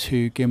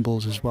 2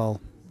 gimbals as well.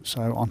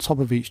 So on top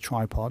of each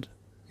tripod,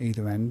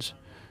 either ends,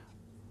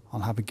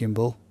 I'll have a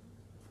gimbal,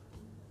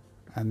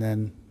 and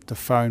then the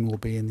phone will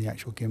be in the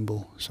actual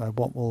gimbal. So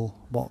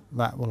what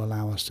that will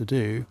allow us to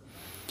do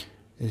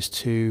is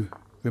to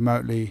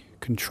remotely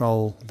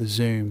control the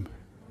zoom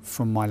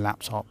from my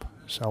laptop.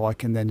 So I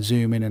can then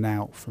zoom in and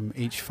out from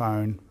each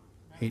phone,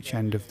 each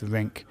end of the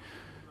rink.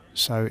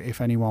 So if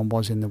anyone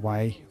was in the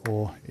way,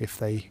 or if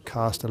they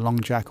cast a long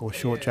jack or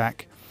short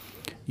jack,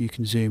 you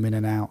can zoom in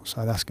and out.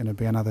 So that's going to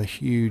be another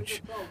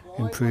huge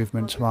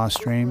improvement to our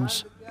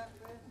streams.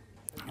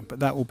 But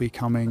that will be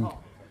coming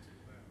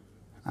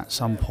at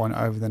some point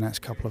over the next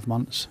couple of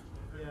months.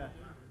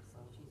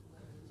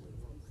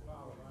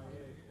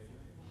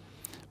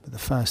 But the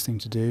first thing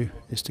to do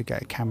is to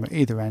get a camera at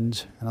either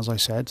end, and as I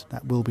said,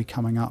 that will be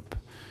coming up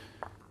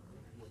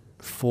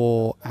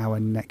for our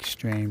next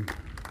stream.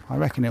 I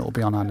reckon it will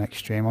be on our next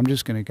stream. I'm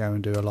just going to go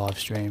and do a live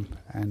stream,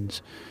 and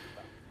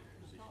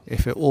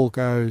if it all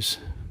goes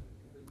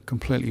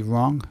completely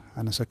wrong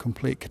and it's a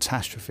complete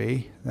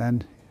catastrophe,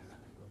 then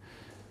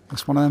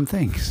it's one of them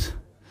things.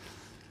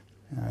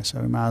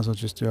 So we might as well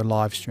just do a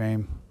live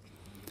stream.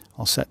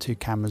 I'll set 2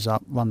 cameras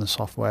up, run the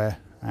software,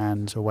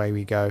 and away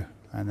we go.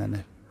 And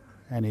then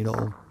any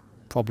little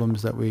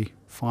problems that we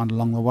find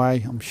along the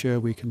way, I'm sure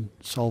we can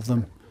solve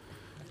them.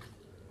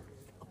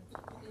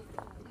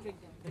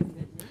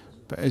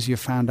 But as you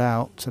found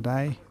out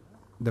today,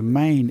 the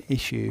main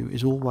issue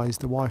is always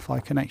the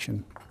Wi-Fi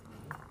connection.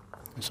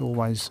 It's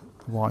always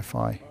the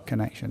Wi-Fi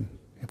connection.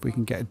 If we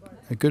can get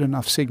a good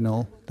enough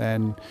signal,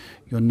 then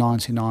you're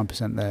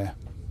 99% there.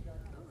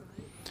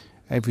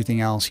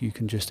 Everything else you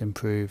can just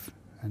improve,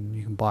 and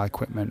you can buy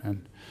equipment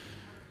and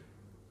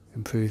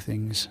improve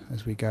things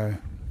as we go.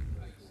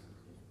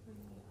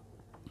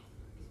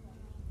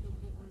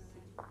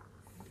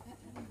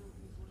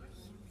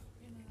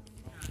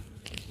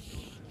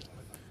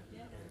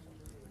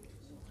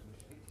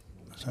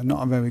 So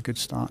not a very good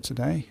start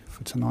today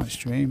for tonight's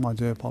stream. I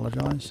do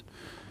apologise.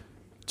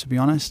 To be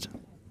honest,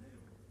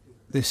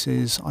 this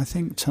is, I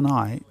think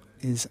tonight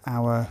is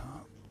our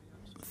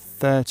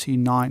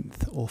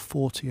 39th or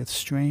 40th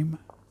stream,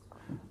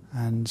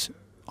 and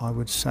I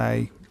would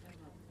say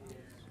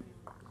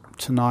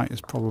tonight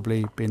has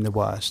probably been the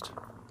worst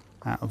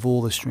out of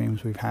all the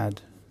streams we've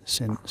had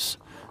since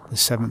the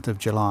 7th of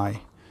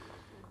July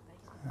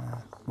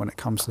when it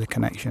comes to the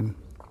connection.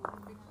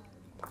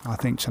 I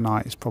think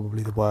tonight is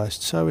probably the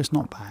worst, so it's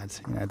not bad.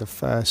 You know, the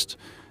first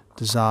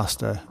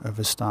disaster of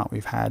a start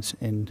we've had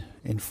in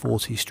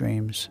 40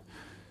 streams.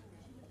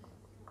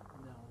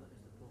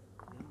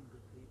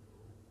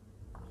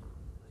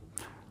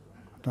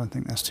 I don't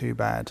think that's too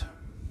bad.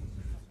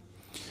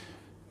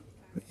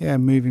 But yeah,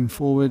 moving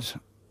forward,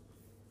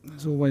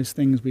 there's always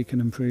things we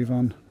can improve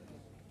on.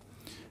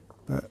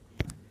 But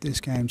this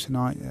game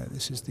tonight,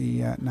 this is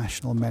the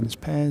National Men's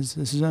Pairs.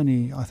 This is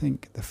only, I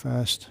think, the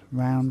first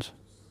round.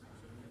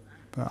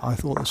 But I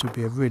thought this would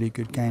be a really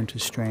good game to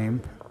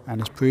stream, and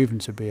it's proven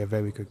to be a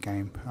very good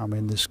game. I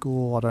mean, the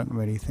score, I don't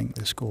really think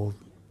the score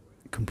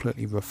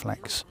completely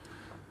reflects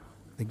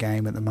the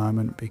game at the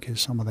moment, because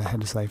some of the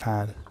headers they've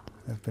had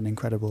have been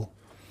incredible.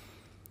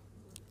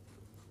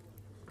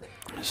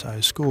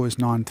 So score is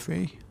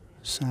 9-3.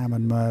 Sam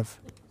and Merv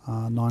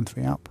are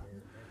 9-3 up.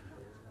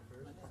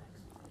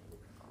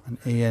 And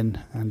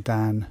Ian and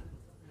Dan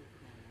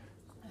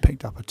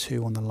picked up a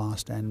 2 on the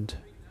last end.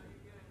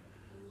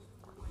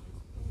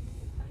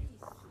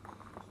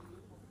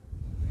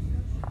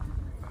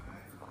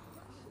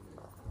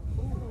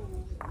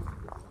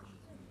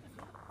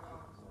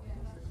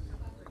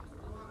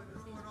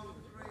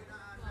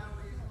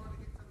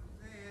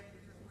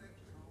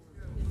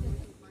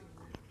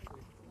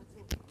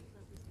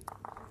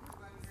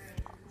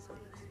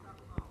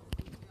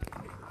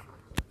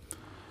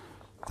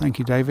 Thank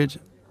you, David.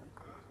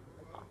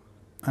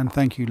 And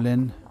thank you,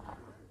 Lynn.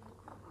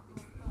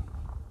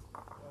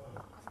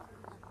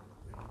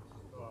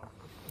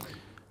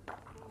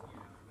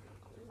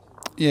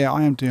 Yeah,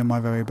 I am doing my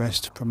very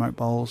best to promote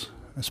bowls,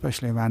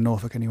 especially around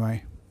Norfolk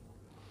anyway.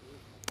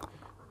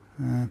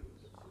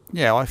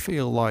 Yeah, I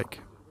feel like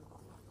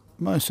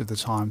most of the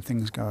time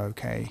things go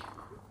okay.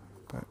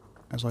 But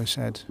as I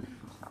said,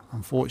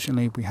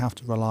 unfortunately we have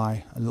to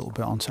rely a little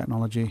bit on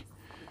technology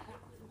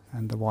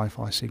and the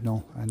Wi-Fi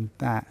signal, and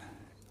that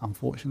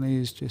unfortunately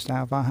is just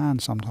out of our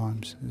hands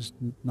sometimes. There's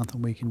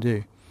nothing we can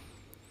do.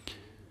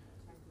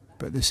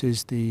 But this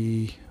is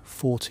the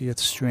 40th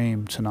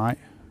stream tonight.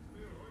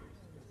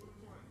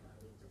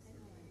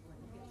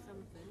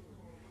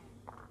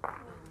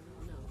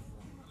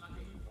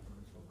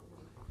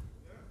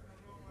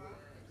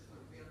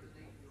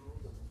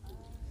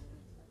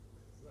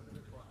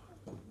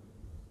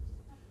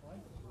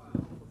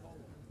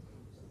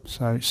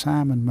 So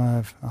Sam and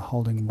Merv are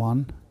holding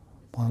 1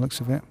 by the looks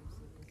of it.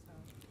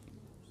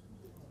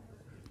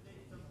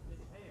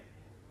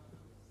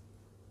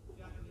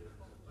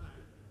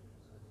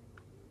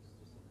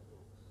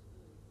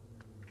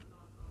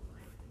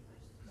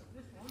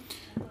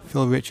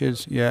 Phil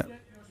Richards, yeah.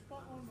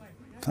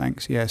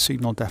 Thanks. Yeah,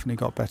 signal definitely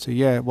got better.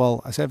 Yeah,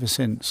 well, as ever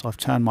since I've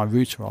turned my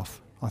router off.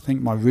 I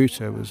think my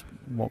router was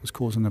what was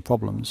causing the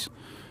problems.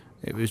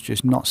 It was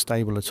just not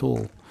stable at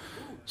all.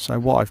 So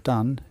what I've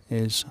done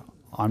is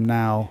I'm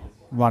now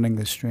running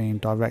the stream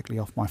directly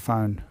off my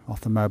phone,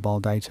 off the mobile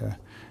data,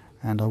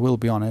 and I will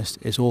be honest,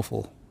 it's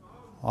awful.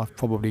 I've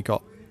probably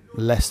got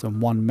less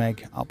than 1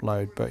 meg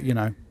upload, but you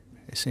know,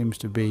 it seems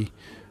to be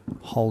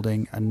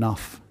holding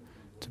enough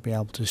to be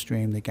able to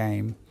stream the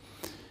game.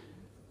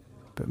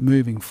 But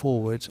moving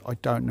forward, I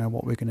don't know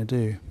what we're going to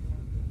do.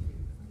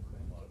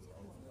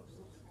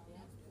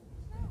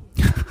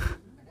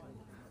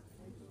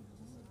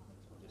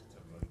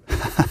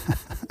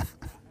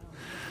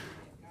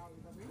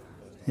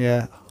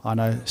 Yeah, I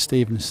know,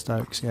 Stephen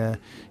Stokes, yeah.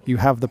 You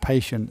have the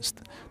patience.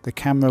 The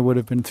camera would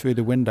have been through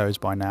the windows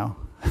by now.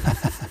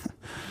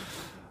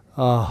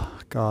 Oh,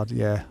 God,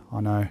 yeah, I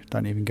know.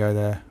 Don't even go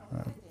there.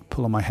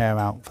 Pulling my hair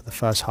out for the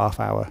first half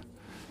hour.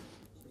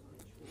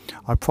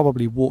 I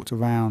probably walked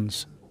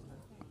around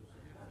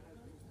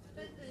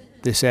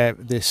this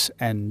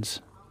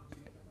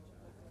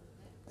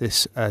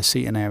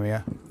seating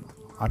area.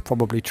 I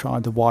probably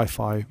tried the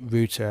Wi-Fi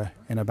router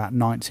in about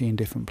 19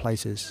 different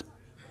places,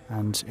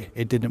 and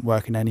it didn't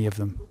work in any of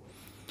them.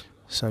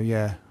 So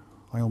yeah,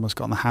 I almost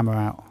got the hammer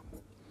out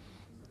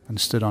and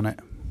stood on it.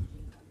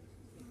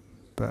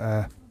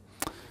 But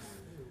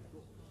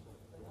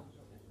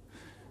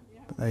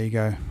there you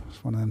go.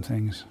 It's one of them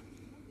things.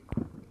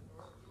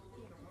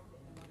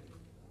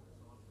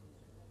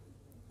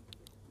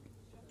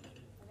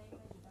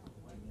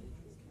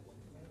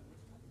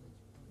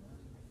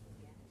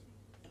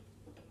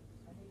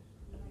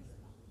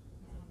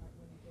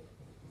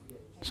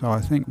 So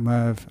I think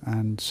Merv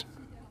and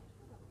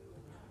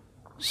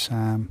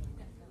Sam,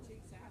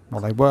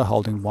 well, they were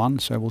holding one,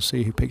 so we'll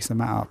see who picks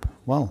them up.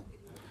 Well,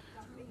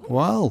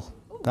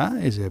 that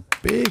is a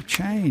big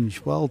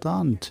change. Well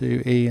done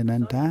to Ian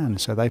and Dan.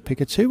 So they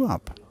pick a 2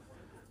 up.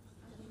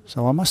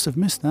 So I must have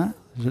missed that.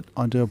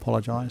 I do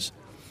apologise.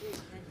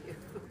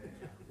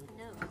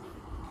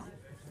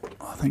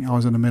 I think I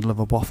was in the middle of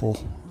a waffle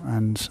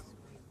and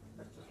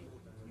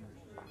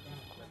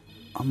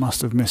I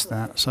must have missed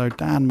that. So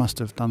Dan must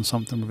have done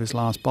something with his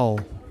last bowl.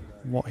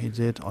 What he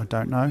did, I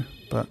don't know,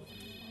 but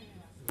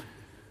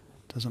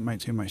doesn't make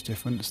too much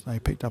difference. They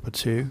picked up a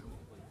 2,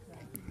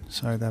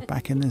 so they're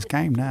back in this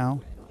game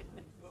now.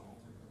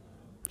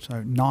 So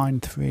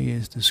 9-3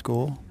 is the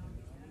score.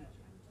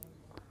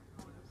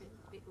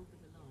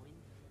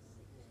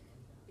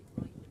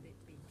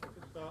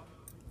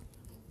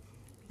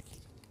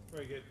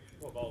 Very good.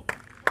 What ball?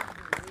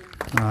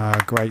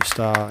 Great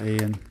start,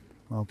 Ian.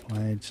 Well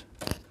played.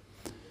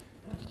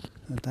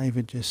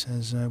 David just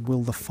says,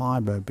 will the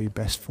fibre be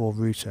best for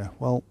router?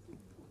 Well,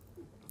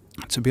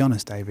 to be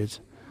honest, David,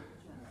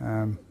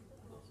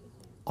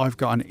 I've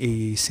got an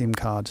EE SIM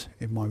card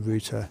in my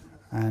router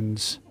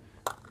and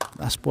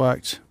that's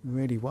worked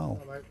really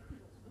well.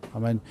 I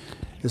mean,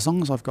 as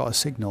long as I've got a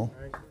signal.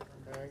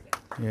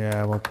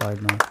 Yeah, well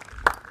played, mate.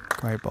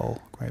 Great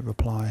ball, great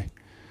reply.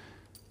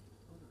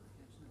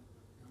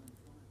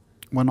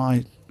 When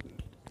I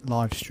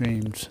live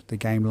streamed the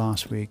game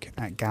last week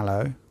at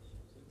Gallo,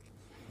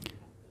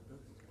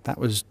 that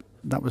was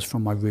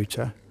from my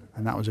router,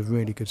 and that was a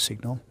really good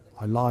signal.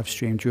 I live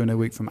streamed during the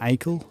week from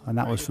Akel, and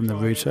that was from the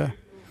router.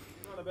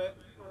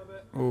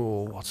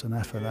 Oh, what an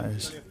effort that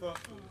is.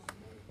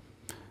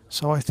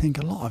 So I think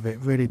a lot of it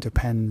really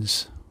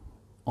depends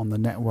on the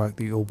network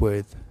that you're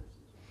with,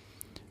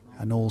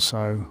 and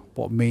also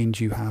what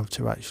means you have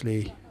to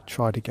actually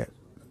try to get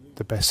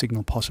the best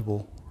signal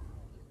possible.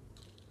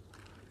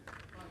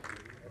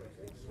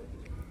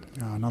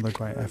 Oh, another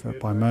great effort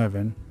by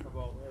Mervyn.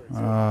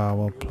 Ah,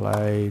 well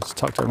played.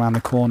 Tucked it around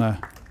the corner.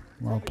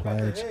 Well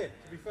played. To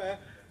be fair,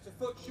 it's a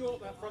foot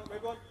short that front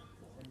red one.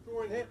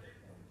 Draw in here.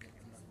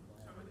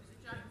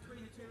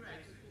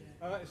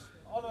 It's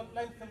on the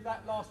length of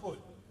that last wood.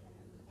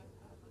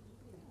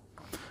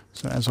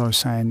 So as I was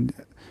saying,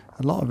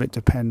 a lot of it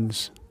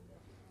depends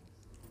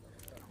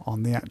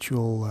on the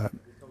actual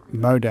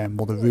modem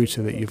or the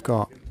router that you've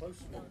got.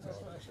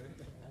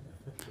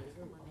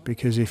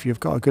 Because if you've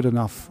got a good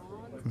enough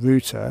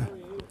router,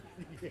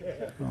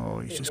 oh,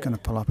 he's just going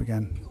to pull up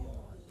again.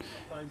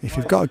 If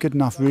you've got a good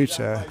enough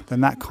router,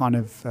 then that kind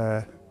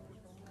of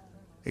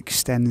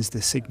extends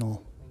the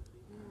signal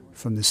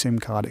from the SIM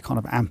card. It kind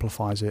of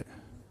amplifies it.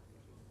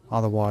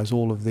 Otherwise,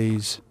 all of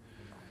these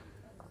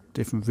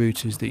different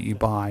routers that you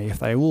buy, if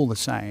they're all the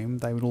same,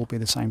 they would all be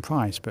the same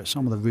price. But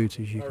some of the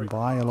routers you can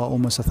buy are like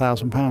almost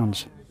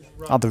 £1,000.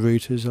 Other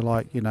routers are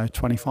like, you know,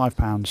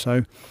 £25.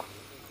 So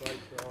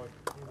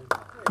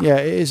yeah,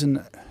 it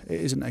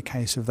isn't a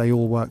case of they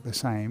all work the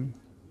same.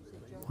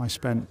 I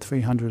spent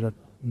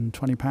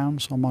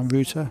 £320 on my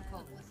router,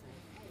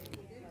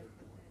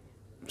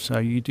 so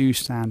you do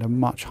stand a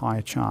much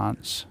higher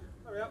chance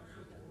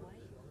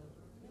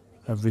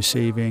of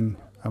receiving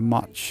a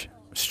much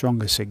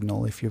stronger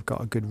signal if you've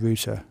got a good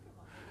router,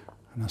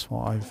 and that's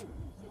what I've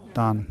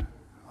done.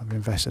 I've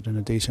invested in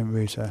a decent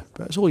router,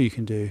 but it's all you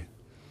can do.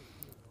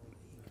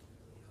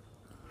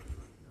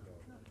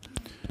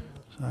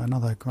 So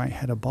another great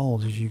head of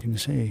bowls, as you can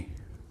see.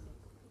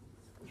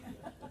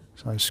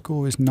 So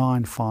score is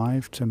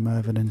 9-5 to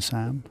Mervyn and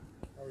Sam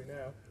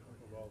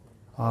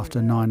after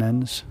 9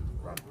 ends.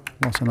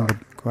 What's another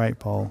great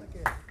bowl?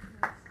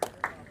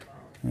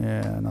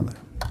 Yeah, another.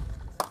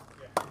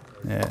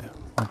 Yeah,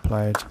 well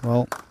played.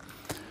 Well,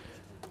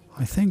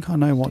 I think I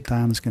know what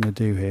Dan's going to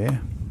do here.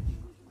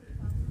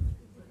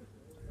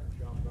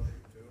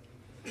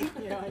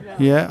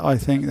 Yeah, I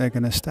think they're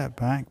going to step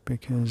back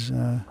because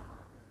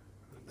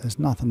there's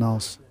nothing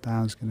else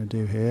Dan's going to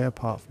do here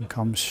apart from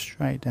come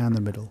straight down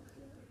the middle.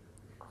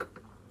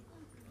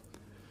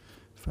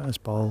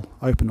 First bowl,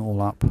 open it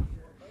all up.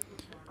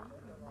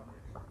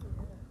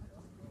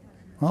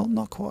 Well,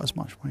 not quite as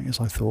much weight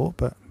as I thought,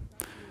 but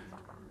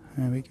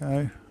there we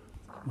go.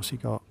 What's he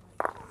got?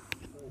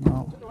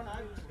 Well,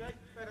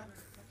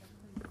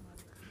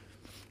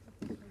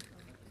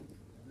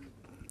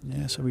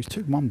 yeah, so he's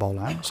took one bowl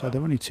out, so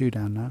they're only 2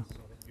 down now.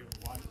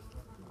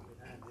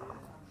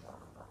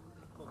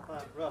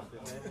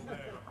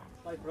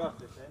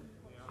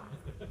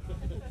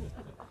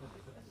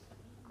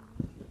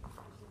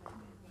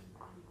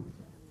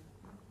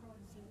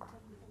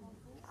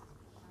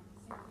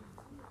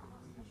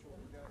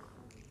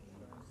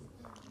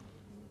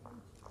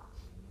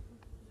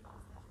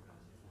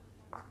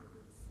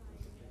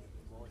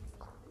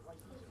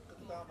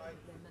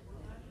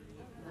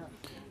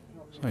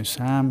 So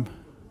Sam,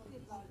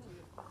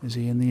 is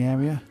he in the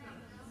area?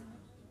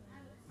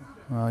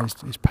 Well,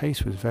 his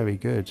pace was very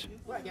good.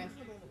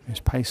 His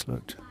pace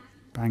looked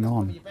bang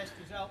on. Your best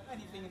result,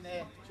 anything in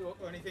there, short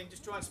or anything,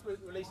 just try and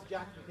release the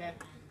jack if you can.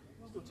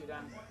 Still 2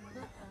 down.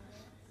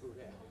 Ooh,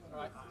 yeah.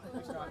 Right,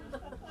 we start.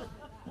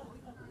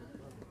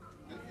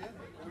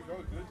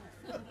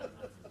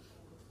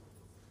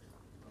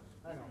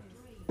 Hang on.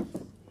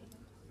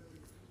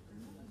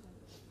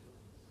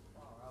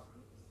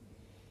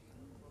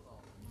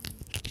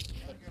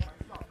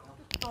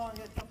 Try and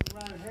get something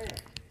around here.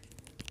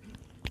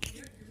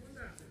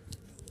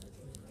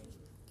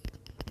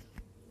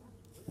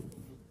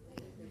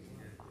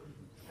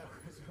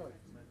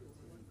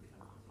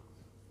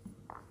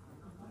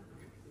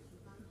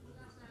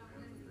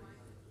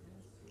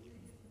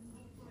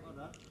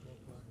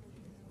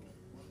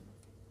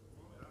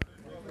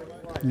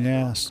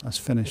 Yeah, that's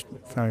finished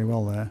very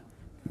well there.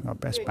 Got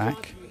best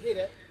back.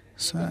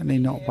 Certainly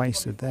not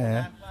wasted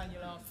there.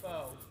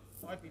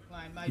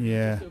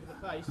 Yeah,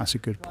 that's a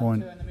good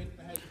point.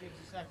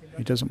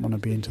 He doesn't want to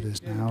be into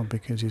this now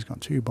because he's got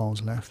 2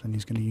 bowls left and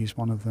he's going to use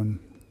one of them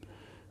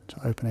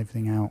to open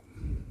everything out.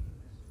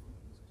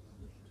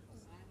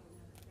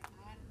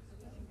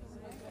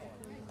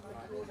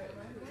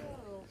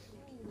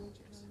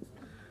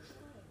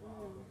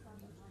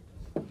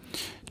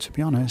 To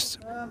be honest,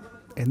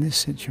 in this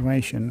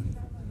situation,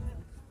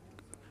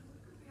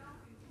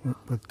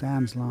 with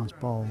Dan's last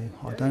bowl,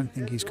 I don't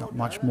think he's got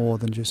much more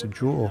than just a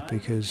draw,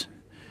 because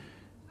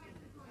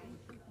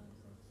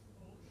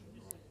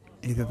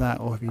either that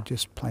or if he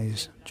just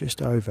plays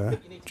just over,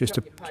 just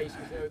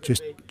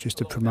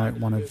to promote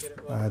one of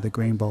the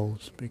green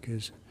bowls,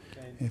 because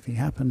if he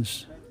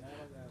happens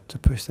to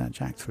push that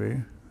jack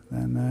through,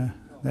 then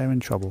they're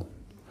in trouble.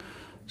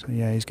 So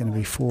yeah, he's going to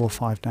be 4 or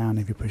 5 down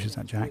if he pushes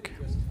that jack.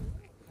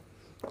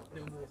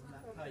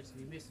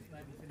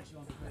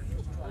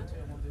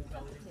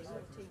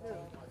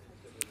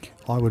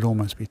 I would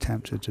almost be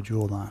tempted to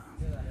draw that,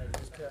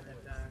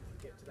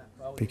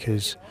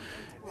 because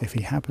if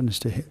he happens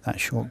to hit that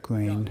short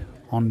green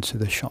onto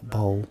the shot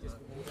bowl,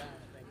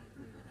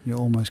 you're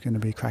almost going to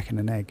be cracking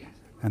an egg,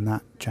 and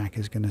that jack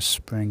is going to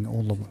spring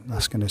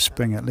that's going to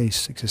spring at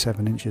least 6 or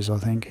 7 inches, I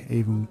think,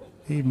 even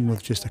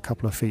with just a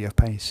couple of feet of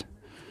pace,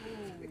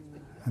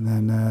 and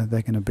then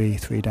they're going to be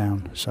 3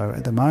 down. So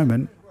at the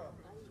moment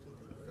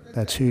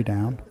they're 2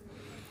 down.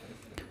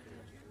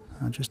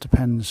 It just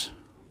depends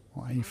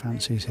what he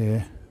fancies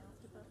here.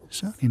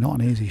 Certainly not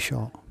an easy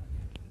shot.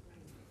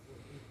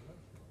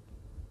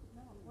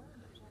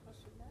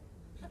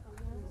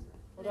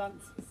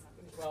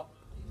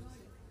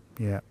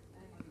 Yeah.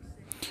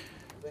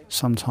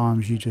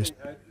 Sometimes you just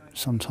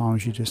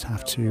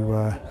have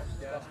to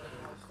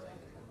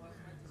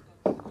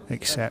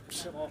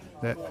accept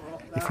that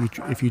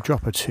if you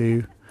drop a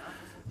 2,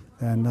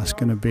 then that's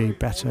going to be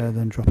better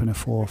than dropping a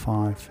 4 or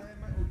 5.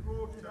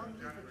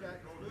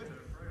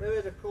 There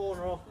is a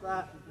corner off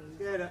that.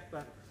 Get it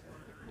back.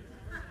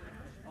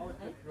 I would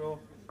pick draw.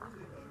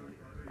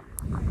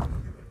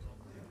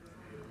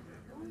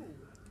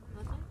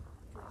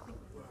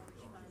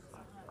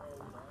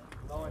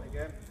 Line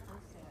again.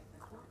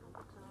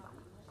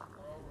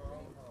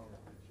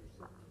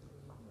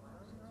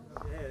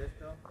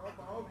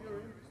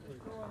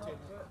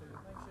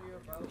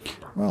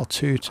 Well,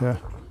 2 to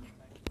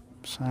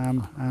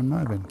Sam and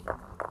Mervyn.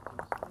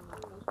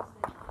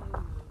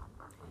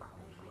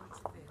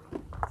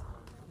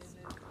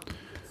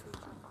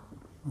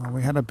 Well,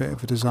 we had a bit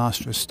of a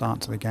disastrous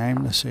start to the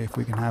game. Let's see if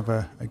we can have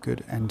a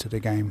good end to the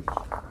game.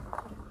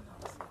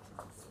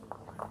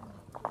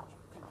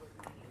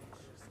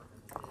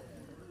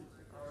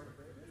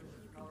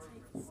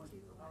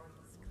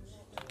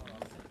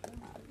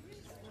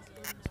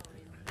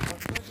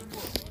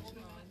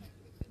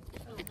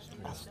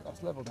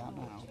 That's levelled out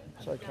now.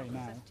 It's okay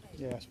now.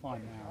 Yeah, it's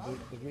fine now.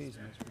 The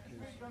reason is because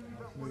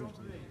I've moved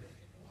him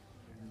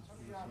and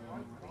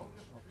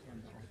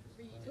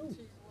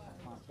he's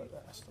but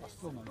I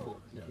still not do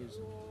it, because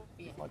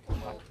if I come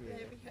back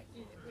here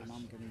and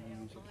I'm going to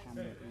use a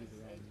camera at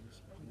either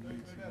ends, I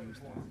need to use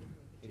that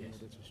in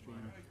order to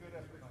stream it,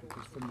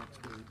 because from next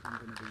week I'm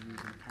going to be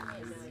using a camera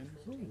at either ends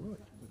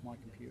with my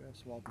computer,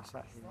 so I'll be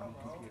sat here on my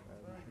computer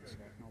and my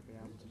headset and I'll be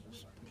able to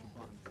just push a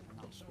button and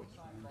I'll switch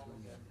from end to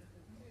end.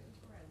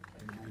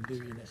 And do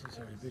your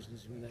necessary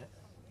business with that.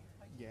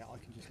 Yeah, I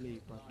can just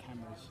leave both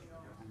cameras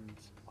and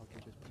I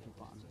can just push a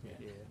button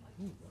here.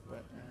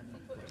 But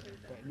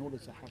in order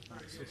to have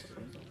that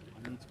system, I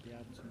need to be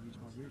able to use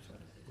my router,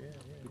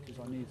 because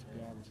I need to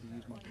be able to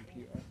use my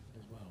computer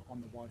as well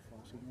on the Wi-Fi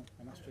signal,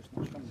 and that's just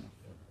not strong enough.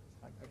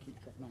 I keep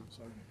dropping out.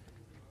 So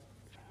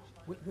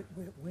where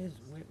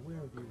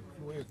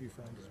have you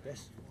found is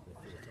best for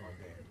the time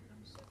being?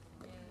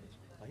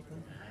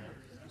 April?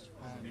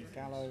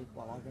 Gallo,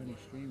 well, I've only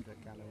streamed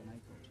at Gallo and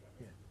April.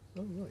 Yeah.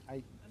 Oh,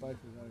 right.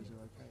 Both of those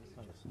are okay.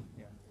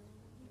 Yeah,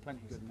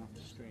 plenty good enough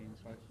to stream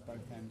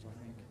both ends, I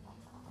think.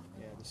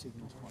 Yeah, the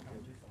signal's quite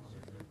good.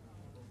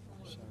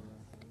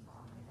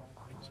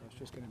 So it's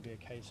just going to be a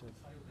case of,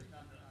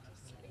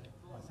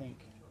 I think,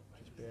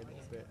 just be a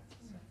little bit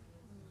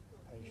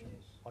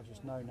patient. I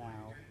just know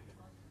now.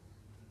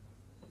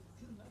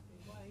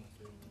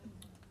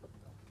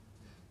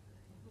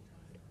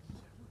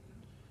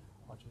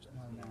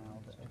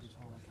 That every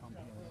time I come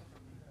here,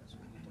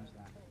 someone does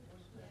that,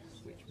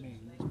 which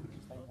means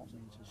because they want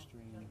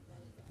stream the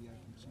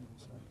Open Single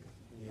Circuit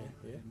Yeah,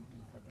 yeah.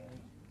 in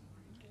February.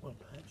 Well,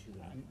 perhaps you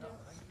And I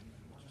just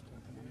don't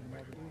think I'm going to be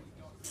able to do it.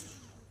 I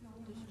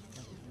don't think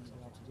I'm going to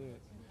be able to do it.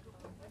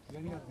 The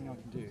only other thing I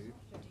can do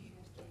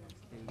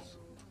is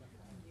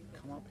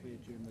come up here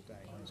during the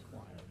day when it's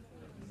quiet and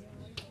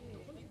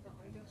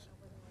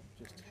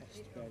just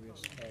test various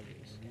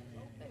areas,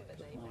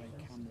 put my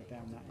camera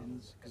down that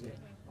end, because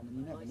I mean,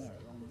 you never know.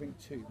 I mean, Ring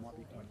 2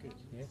 might be quite good.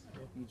 Yeah,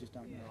 You just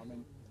don't know. I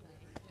mean,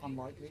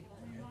 unlikely,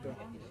 but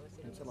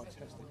until I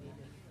test it.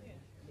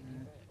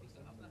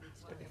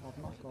 But if I've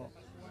not got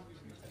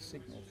a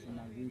signal from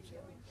my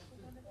router,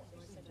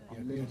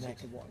 I'm limited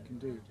to what I can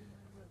do.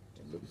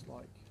 It looks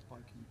like I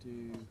can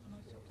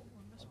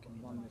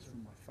run this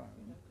from my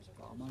phone,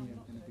 but I'm only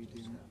going to be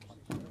doing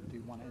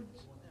one end.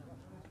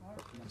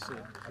 And that's it.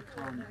 I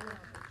can't do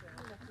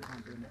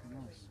anything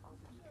else.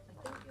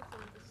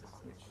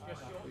 Which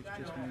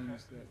just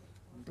means that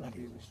I'm going to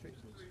be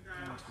restricted.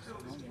 That's just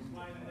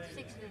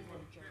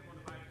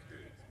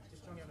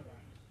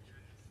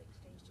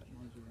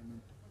technology, I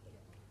mean.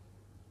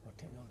 well,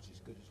 technology is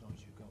good as long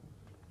as you've got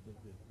the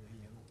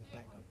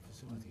backup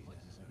facilities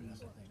necessary.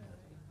 That's the thing.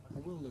 I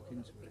will look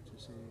into it to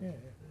see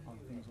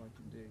other things I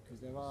can do, because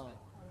there are, I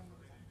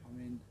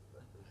mean,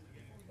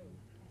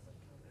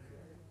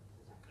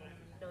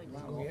 there are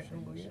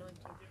options.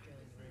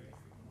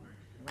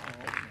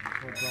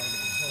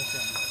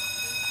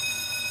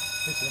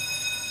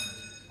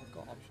 I've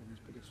got options,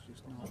 but it's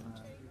just not.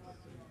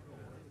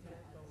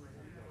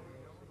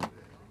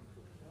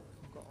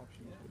 I've got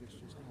options, but it's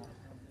just not.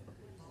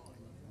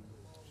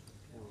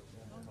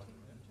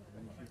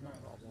 And if you've not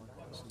got a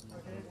Wi-Fi signal,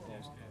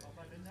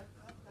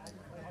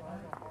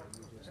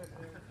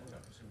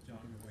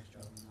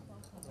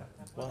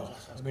 Well,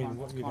 I mean,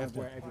 what you'd have to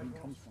where everything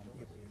comes from.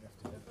 maybe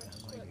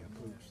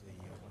approach the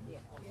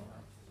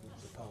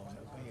powers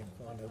that be and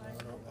find out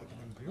whether or not they can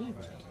improve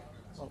it.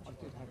 Well, I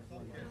did have a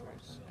very good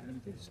address, and he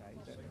did say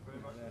that they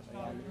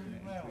are looking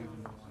at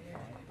improving the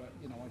Wi-Fi, but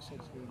I said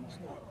to him,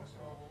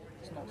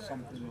 it's not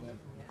something that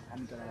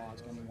I'm going to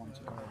ask anyone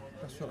to go.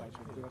 That's right.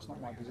 That's not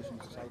my position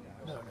to say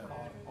that. No.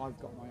 I've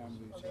got my own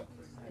router,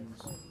 and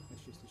it's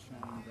just a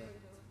shame that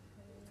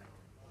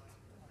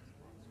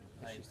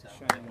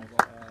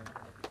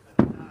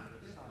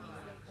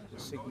the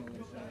signal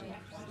is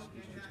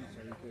just not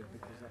very good,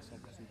 because that's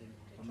obviously the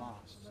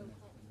masts and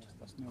everything.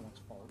 That's no one's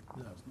fault.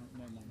 No. That's no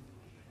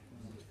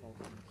one's fault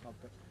in the club.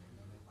 But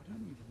I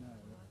don't even know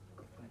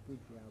if I would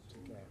be able to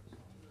get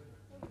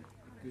a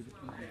good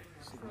internet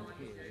signal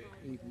here,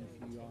 even if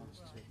you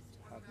asked to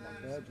have like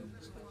Virgin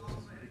installed or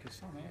something, because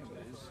some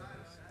areas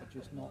are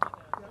just not.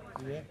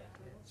 Yeah.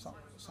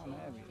 Some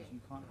areas you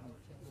can't have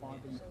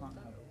fibre, you can't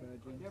have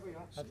Virgin.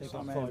 Have they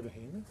got Some fibre areas,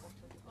 here?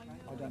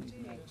 I don't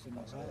even know if it's in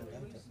my area.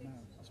 No,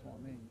 that's what I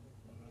mean.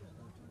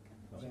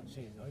 I haven't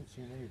seen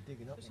any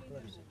digging up the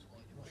place.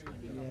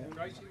 Yeah,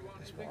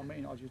 that's what I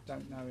mean. I just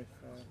don't know if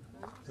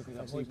Because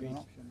that's that might even be, an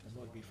option. there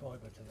might be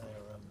fibre to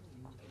their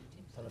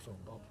telephone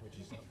box, which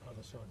is the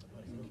other side of the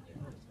place,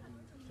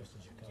 just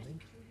as you come in.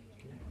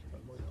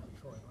 But it might not be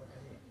fibre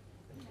anyway.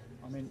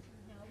 I mean,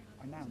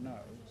 I now know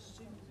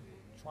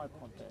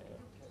tripod data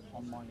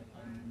on my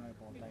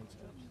mobile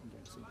data and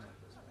get signal.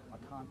 I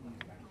can't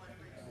use that.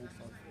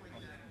 Also, I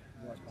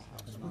work the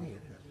house, but it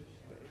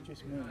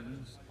just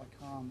means I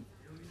can't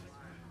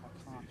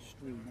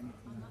stream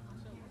anything. I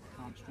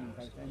can't stream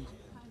both ends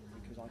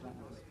because I don't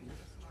have a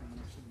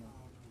streaming signal.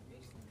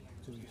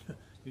 So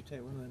you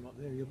take one of them up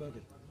there, you're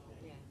buggered.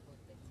 Yeah.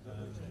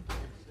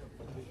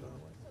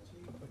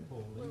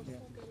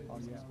 Oh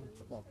yeah.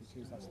 Well,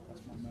 because that's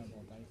my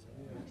mobile data.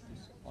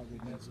 I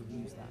would need to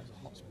use that as a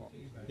hotspot.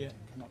 Yeah.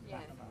 Connect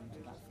that phone to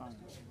that phone. I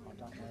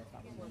don't know if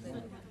that would be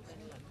good.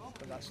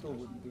 But that still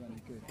wouldn't be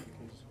any good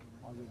because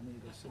I would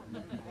need a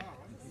signal.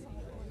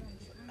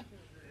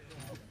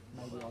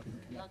 Maybe I can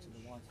connect to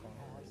the Wi-Fi.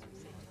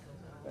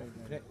 There you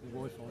go. Connect the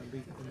Wi-Fi and be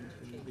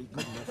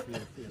good enough for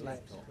your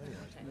laptop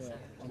anyway. Yeah,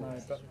 I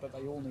know, but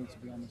they all need to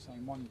be on the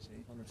same one, you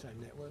see. On the same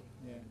network.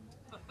 Yeah.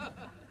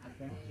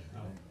 Okay.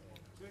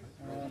 I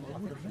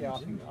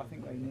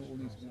think they all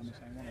need to be on the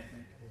same one, I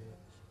think.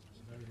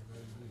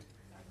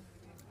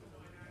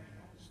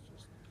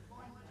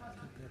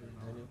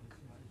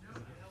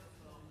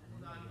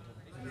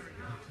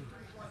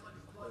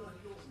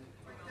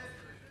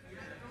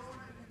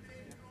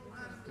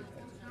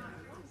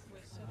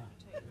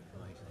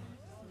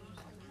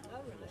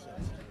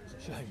 It's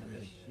a shame,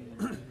 really. They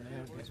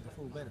haven't got the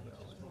full benefit of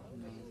it.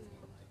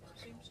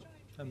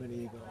 How many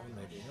you got on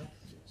there, do you know?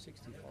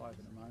 65 at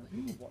the moment.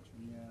 People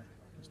watching,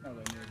 it's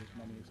nowhere near as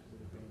many as it would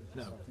have been.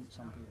 No. So I think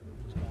some people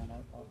have just gone. I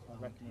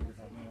reckon we'd have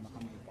had more than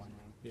 100 by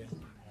now. Yeah. If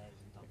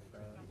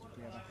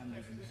we had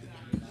 160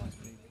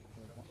 last week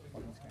for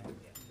Bobby's game.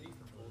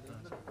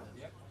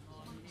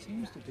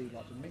 Seems to be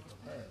like the mixed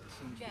pair.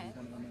 Seems to be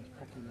one of the most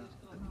popular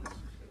things.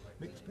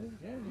 Mixed pair?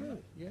 Yeah,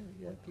 really?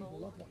 Yeah.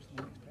 People love watching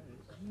the mixed pairs.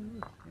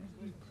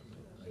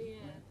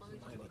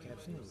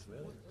 Handicap singles,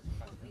 really.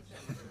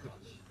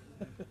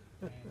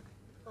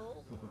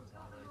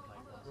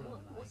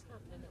 What's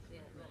happening up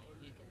there at that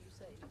end? Can you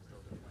see?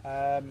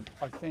 I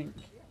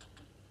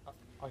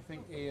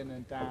think Ian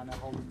and Dan are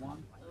holding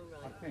one. Oh,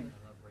 I right. think,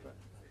 but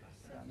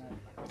I don't know.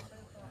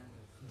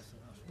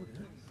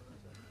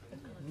 The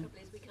trouble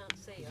is we can't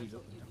see. I thought you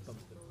were more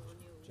on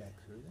yours. Jack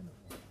through then.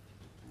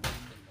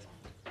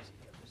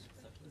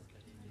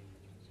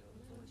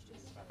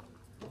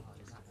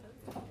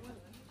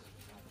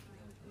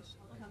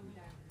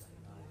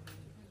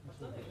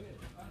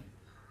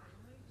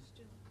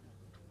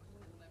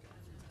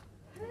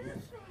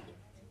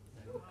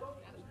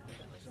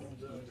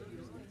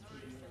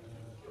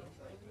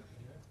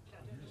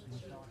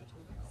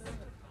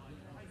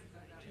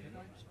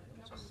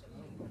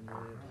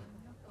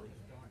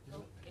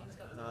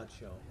 Hard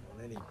shot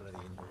on any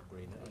bloody indoor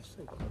green. It's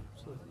still got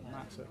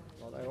That's it.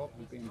 Well, they ought to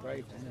be being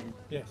brave and then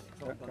yes.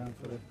 going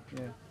for the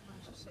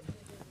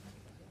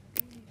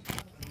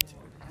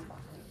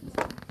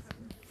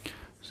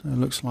So it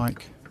looks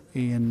like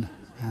Ian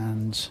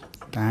and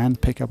Dan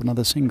pick up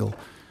another single.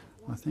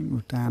 I think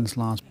with Dan's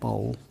last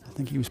bowl, I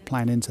think he was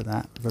playing into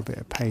that with a bit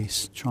of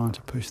pace, trying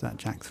to push that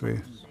jack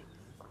through.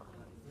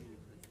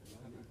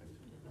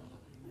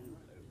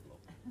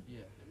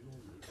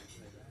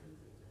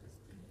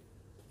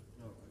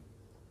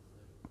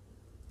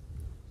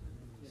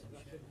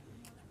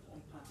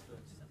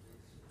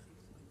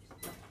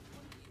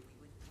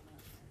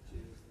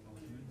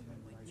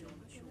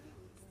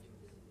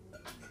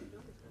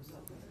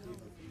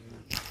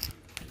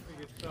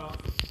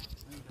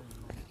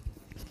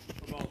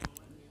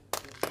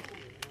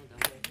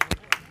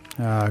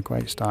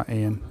 Great start,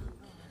 Ian.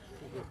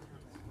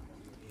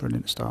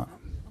 Brilliant start.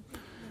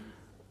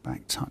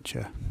 Back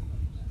toucher.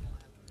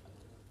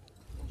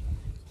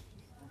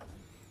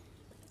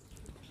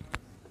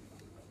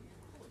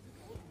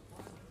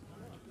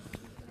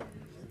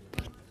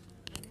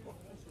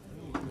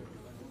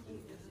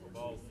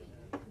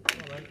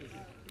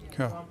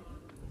 Cool.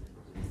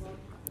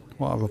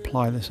 What a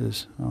reply this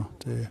is. Oh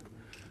dear.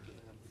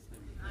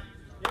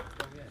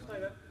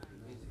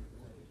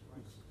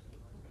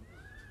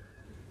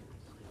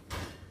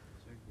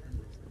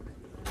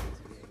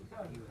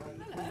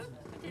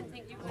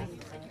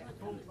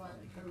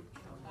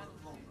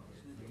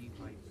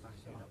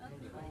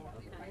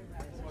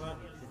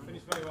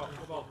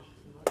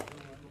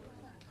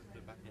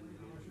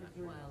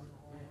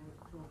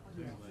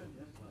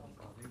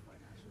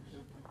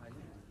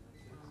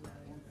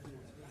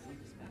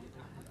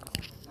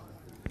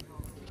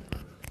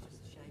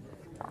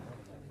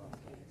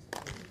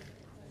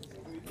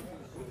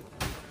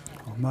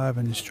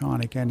 Mervyn's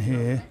trying again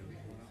here.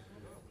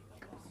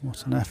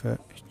 What an effort.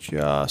 He's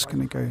just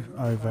going to go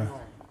over.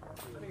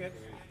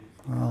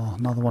 Oh,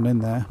 another one in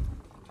there.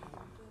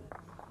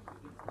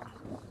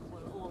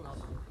 Well, all of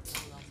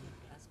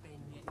has been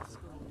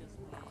scored,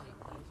 doesn't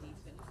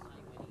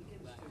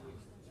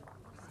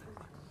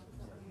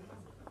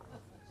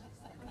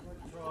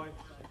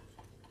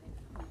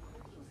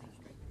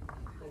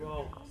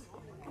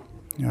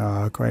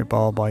Oh, great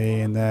ball by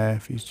Ian there.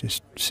 If he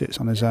just sits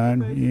on his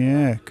own,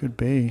 yeah, could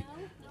be.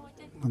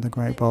 Another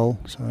great bowl.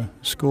 So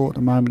score at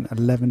the moment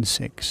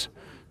 11-6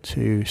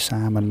 to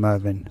Sam and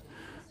Mervyn.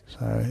 So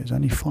there's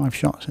only 5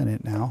 shots in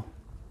it now.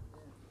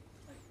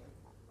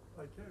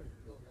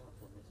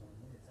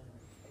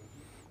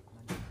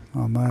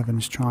 Oh,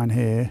 Mervyn's trying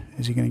here.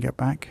 Is he going to get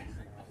back?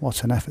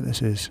 What an effort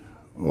this is.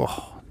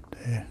 Oh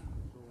dear.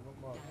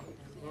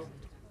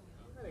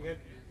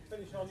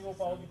 Finish on your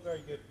bowl, you're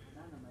very good.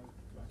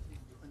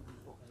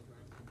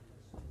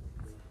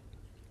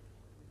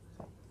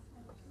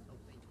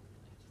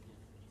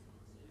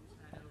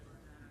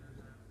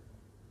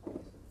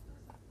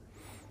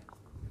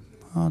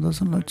 Oh,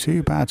 doesn't look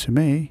too bad to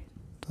me.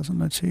 Doesn't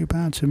look too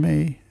bad to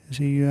me. Is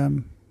he?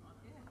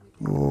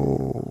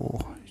 Oh,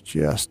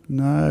 just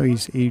no.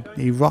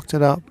 He rocked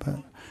it up, but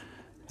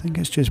I think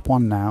it's just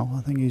one now.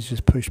 I think he's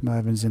just pushed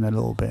Mervyn's in a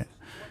little bit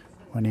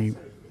when he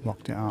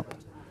rocked it up.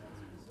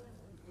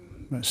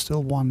 But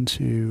still 1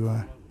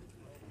 to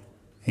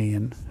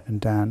Ian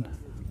and Dan.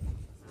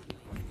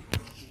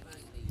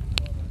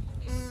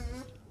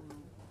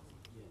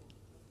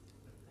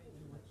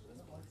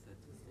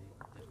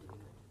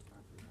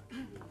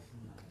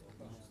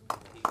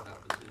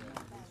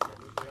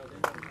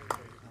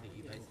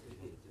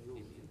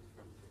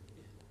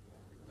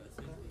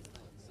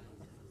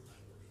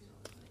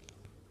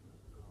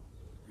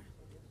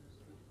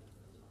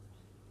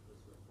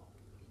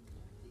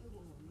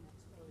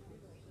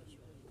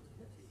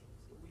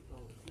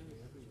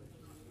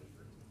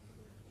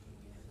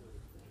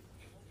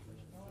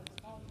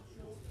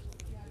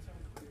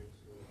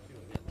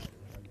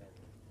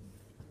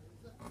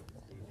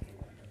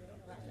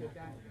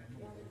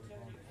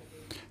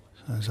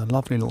 So there's a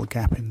lovely little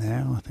gap in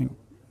there. I think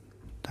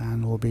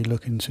Dan will be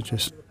looking to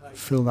just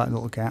fill that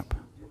little gap.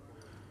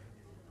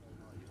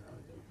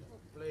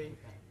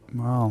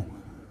 Well,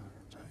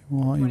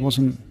 well, he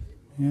wasn't.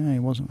 Yeah, he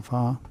wasn't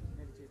far.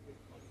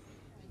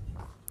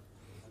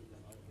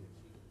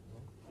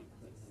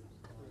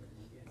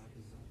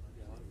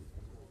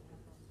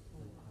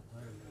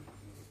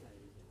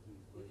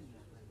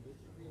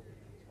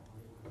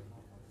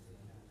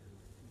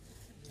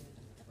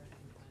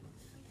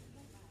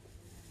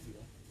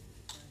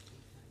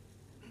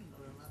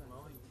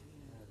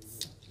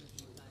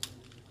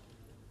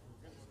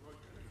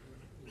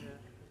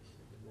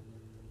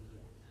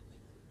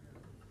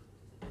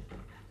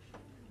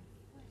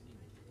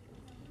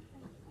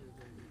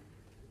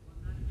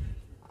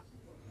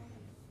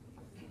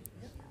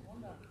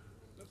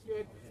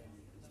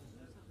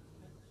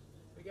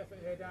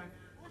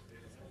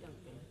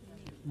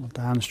 Well,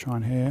 Dan's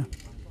trying here.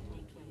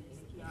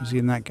 Is he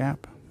in that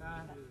gap?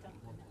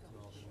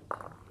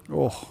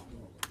 Oh,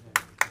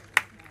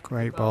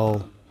 great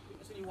bowl.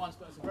 It's only once,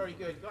 but it's very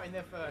good. Got in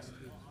there first.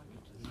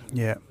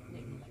 Yeah.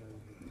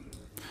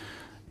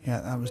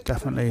 Yeah, that was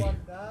definitely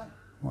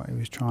what he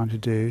was trying to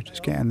do.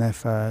 Just get in there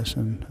first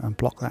and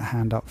block that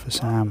hand up for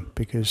Sam,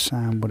 because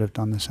Sam would have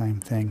done the same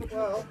thing.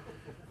 Well,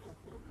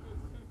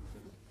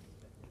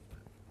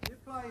 you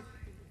play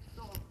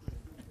sort of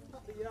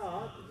top of the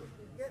yard,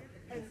 you get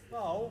the 10th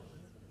bowl,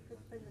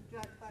 just pin the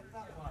jack back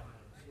that way.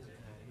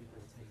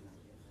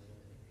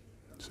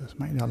 So it's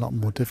making it a lot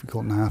more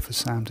difficult now for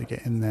Sam to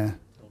get in there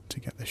to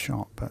get the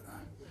shot, but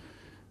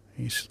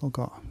he's still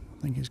got,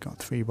 I think he's got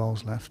 3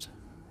 bowls left.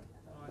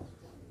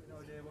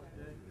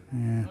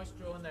 Yeah. Nice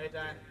draw in there,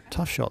 Dan.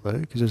 Tough shot though,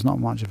 because there's not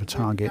much of a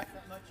target.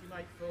 That much you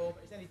make 4,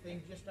 but it's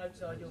anything just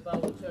outside your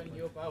bowl, turning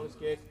your bowl is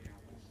good.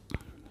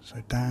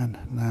 So Dan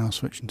now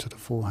switching to the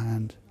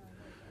forehand,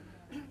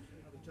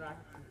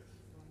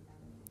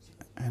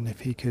 and if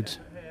he could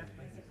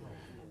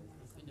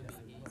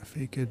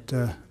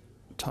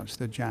touch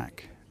the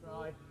jack.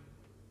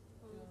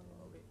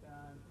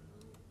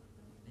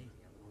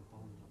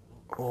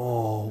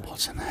 Oh,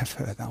 what an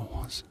effort that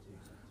was.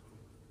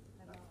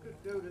 Good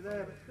go to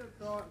there, but still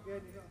try it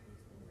again.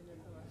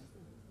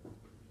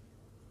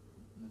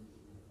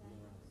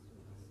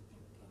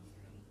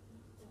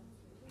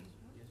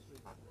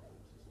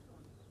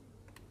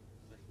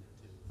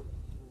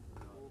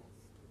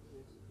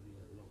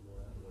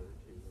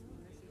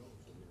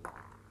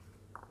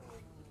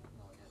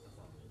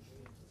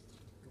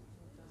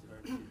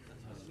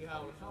 See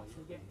how the tops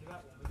will get to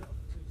that. We got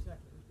 2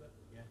 seconds, but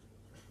yeah.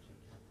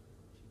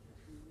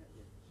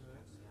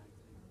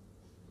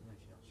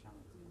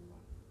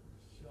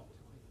 Shot,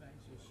 if you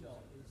fancy a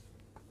shot, is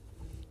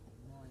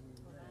mine in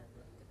there,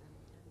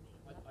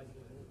 but I do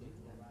it all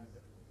around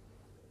it.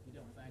 If you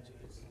don't fancy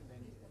it,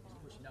 then it's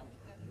pushing up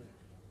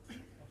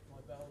off my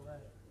barrel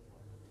there.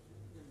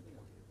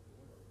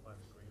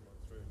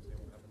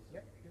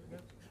 Yep, here we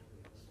go.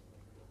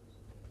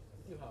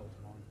 You hold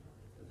mine.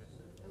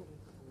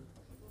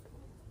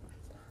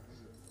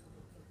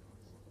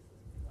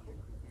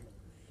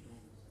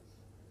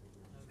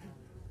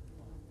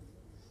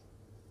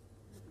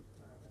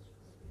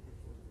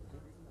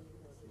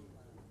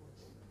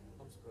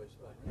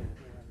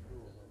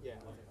 Yeah, I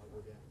think I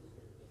would, yeah.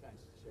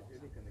 Thanks.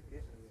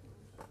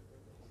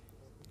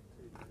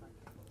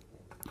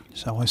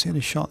 So I see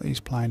the shot that he's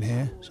playing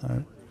here,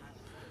 so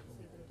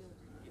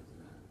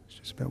it's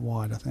just a bit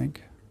wide, I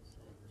think.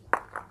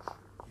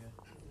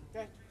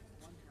 Okay.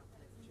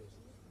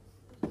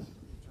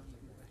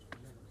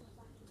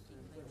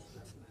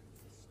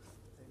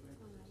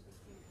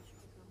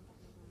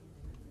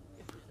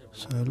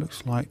 So it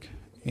looks like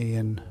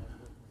Ian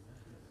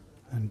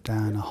and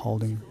Dan are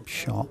holding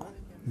shot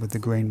with the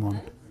green one.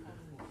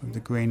 With the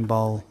green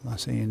bowl,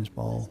 that's Ian's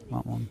bowl,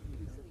 that one.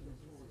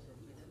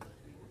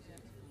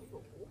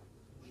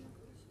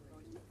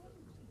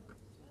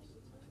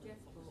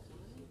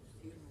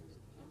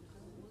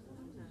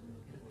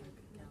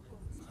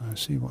 So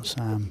see what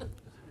Sam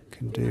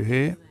can do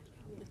here.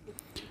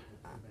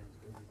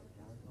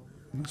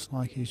 Looks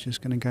like he's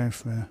just going to go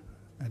for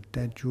a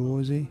dead draw,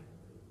 is he?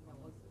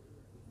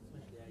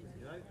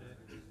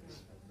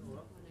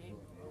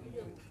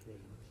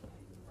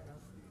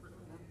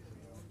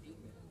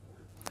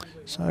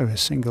 So a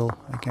single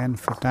again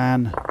for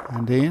Dan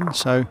and Ian.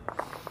 So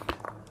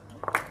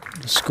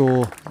the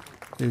score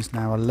is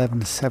now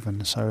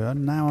 11-7. So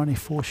now only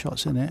 4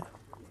 shots in it.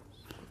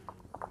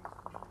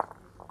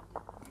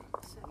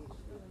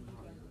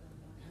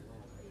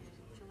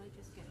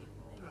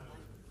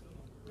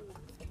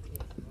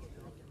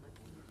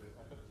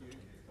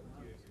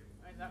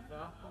 Ain't that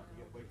far.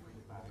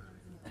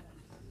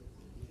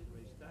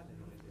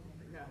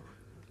 No.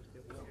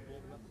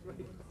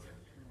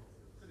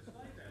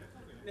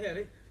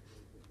 Nearly.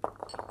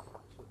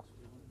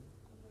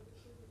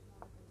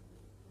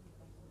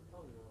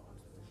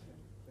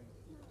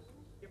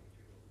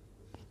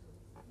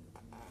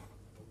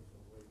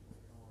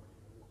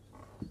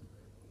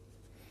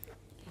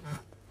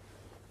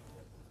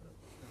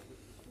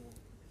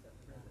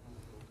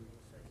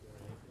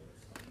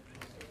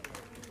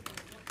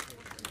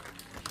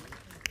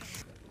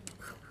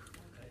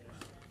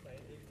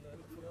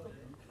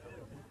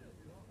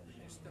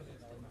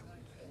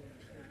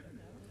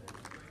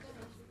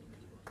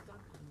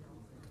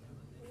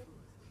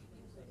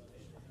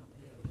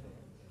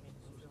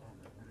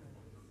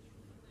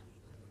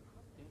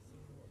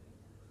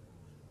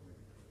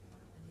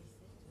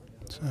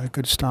 So a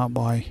good start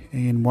by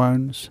Ian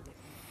Wones.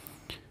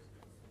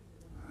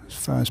 His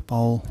first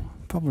bowl,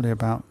 probably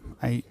about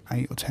 8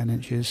 or 10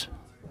 inches.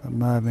 But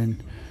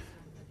Mervyn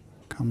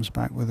comes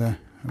back with a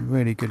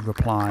really good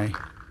reply.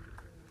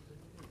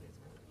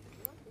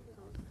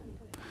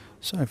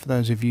 So for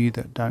those of you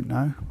that don't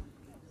know,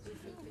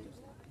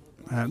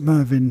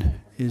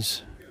 Mervyn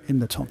is in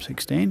the top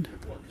 16.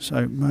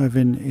 So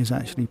Mervyn is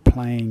actually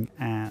playing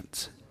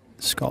at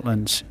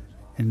Scotland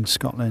in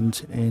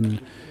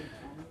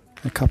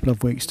a couple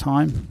of weeks'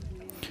 time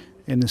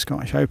in the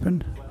Scottish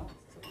Open.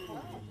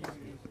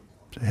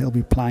 So he'll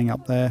be playing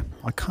up there.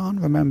 I can't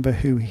remember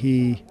who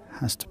he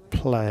has to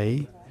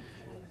play.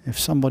 If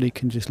somebody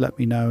can just let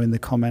me know in the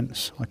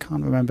comments. I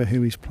can't remember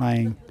who he's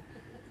playing,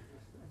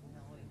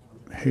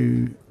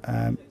 who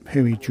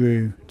he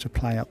drew to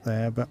play up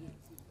there. But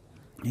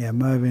yeah,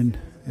 Mervyn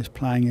is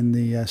playing in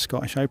the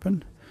Scottish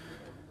Open.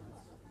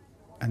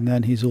 And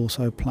then he's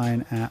also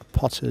playing at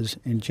Potters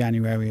in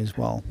January as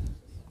well.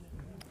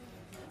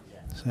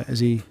 So as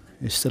he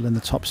is still in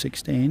the top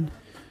 16,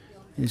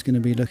 he's going to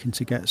be looking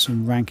to get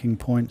some ranking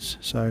points.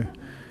 So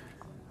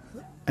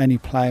any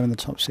player in the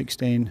top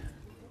 16,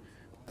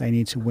 they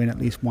need to win at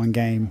least one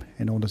game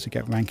in order to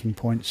get ranking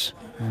points,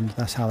 and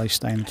that's how they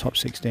stay in the top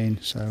 16.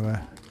 So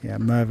yeah,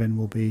 Mervyn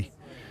will be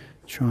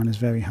trying his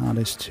very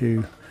hardest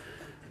to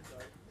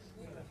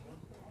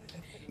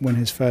win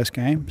his first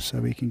game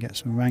so he can get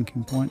some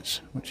ranking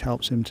points, which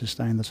helps him to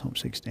stay in the top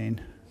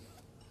 16.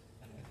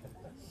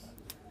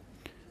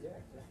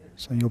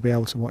 So you'll be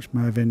able to watch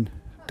Mervyn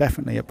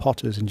definitely at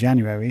Potters in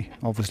January.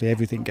 Obviously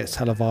everything gets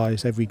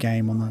televised, every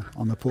game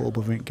on the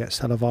portable rink gets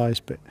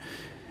televised, but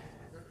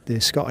the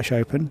Scottish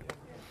Open,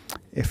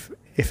 if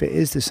it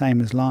is the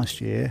same as last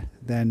year,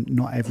 then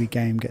not every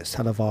game gets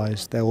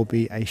televised. There will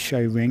be a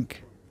show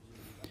rink,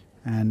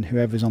 and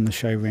whoever's on the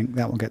show rink,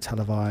 that will get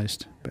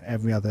televised, but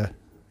every other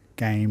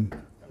game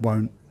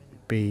won't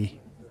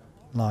be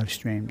live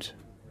streamed.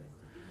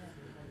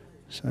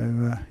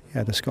 So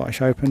yeah, the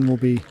Scottish Open will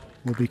be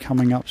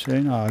coming up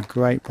soon. Oh, a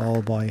great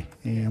bowl by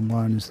Ian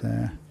Wones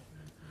there.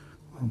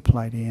 Well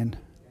played, Ian.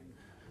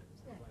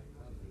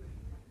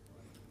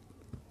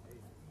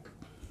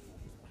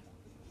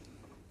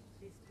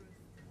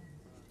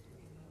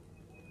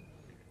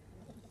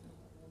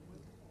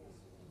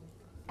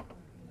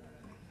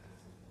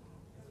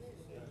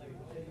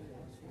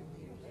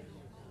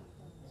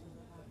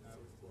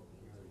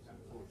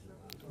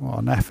 What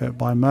an effort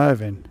by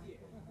Mervyn.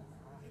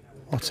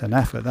 What an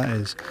effort that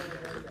is.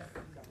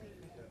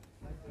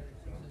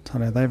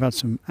 Tell you, they've had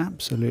some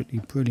absolutely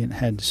brilliant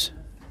heads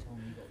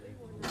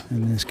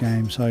in this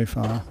game so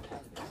far.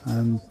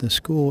 And the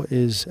score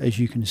is, as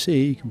you can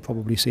see, you can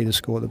probably see the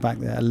score at the back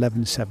there,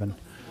 11-7.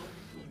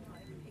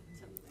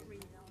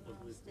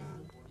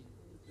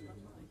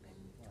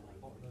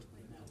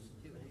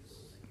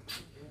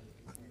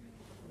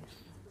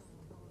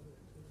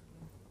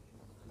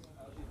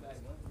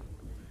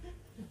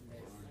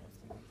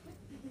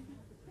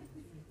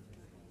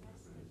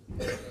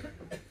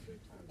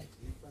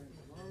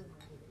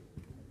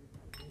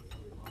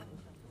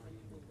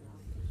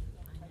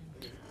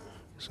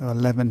 So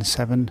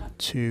 11-7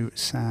 to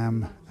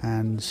Sam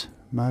and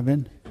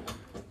Mervyn.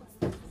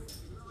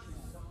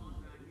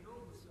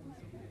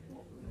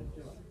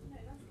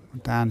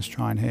 Dan's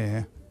trying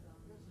here.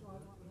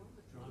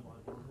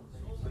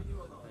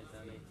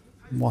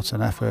 What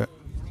an effort.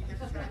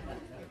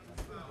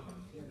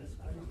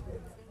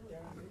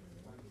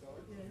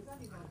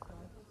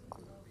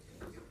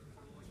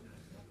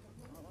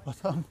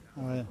 What's on?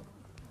 Oh, yeah.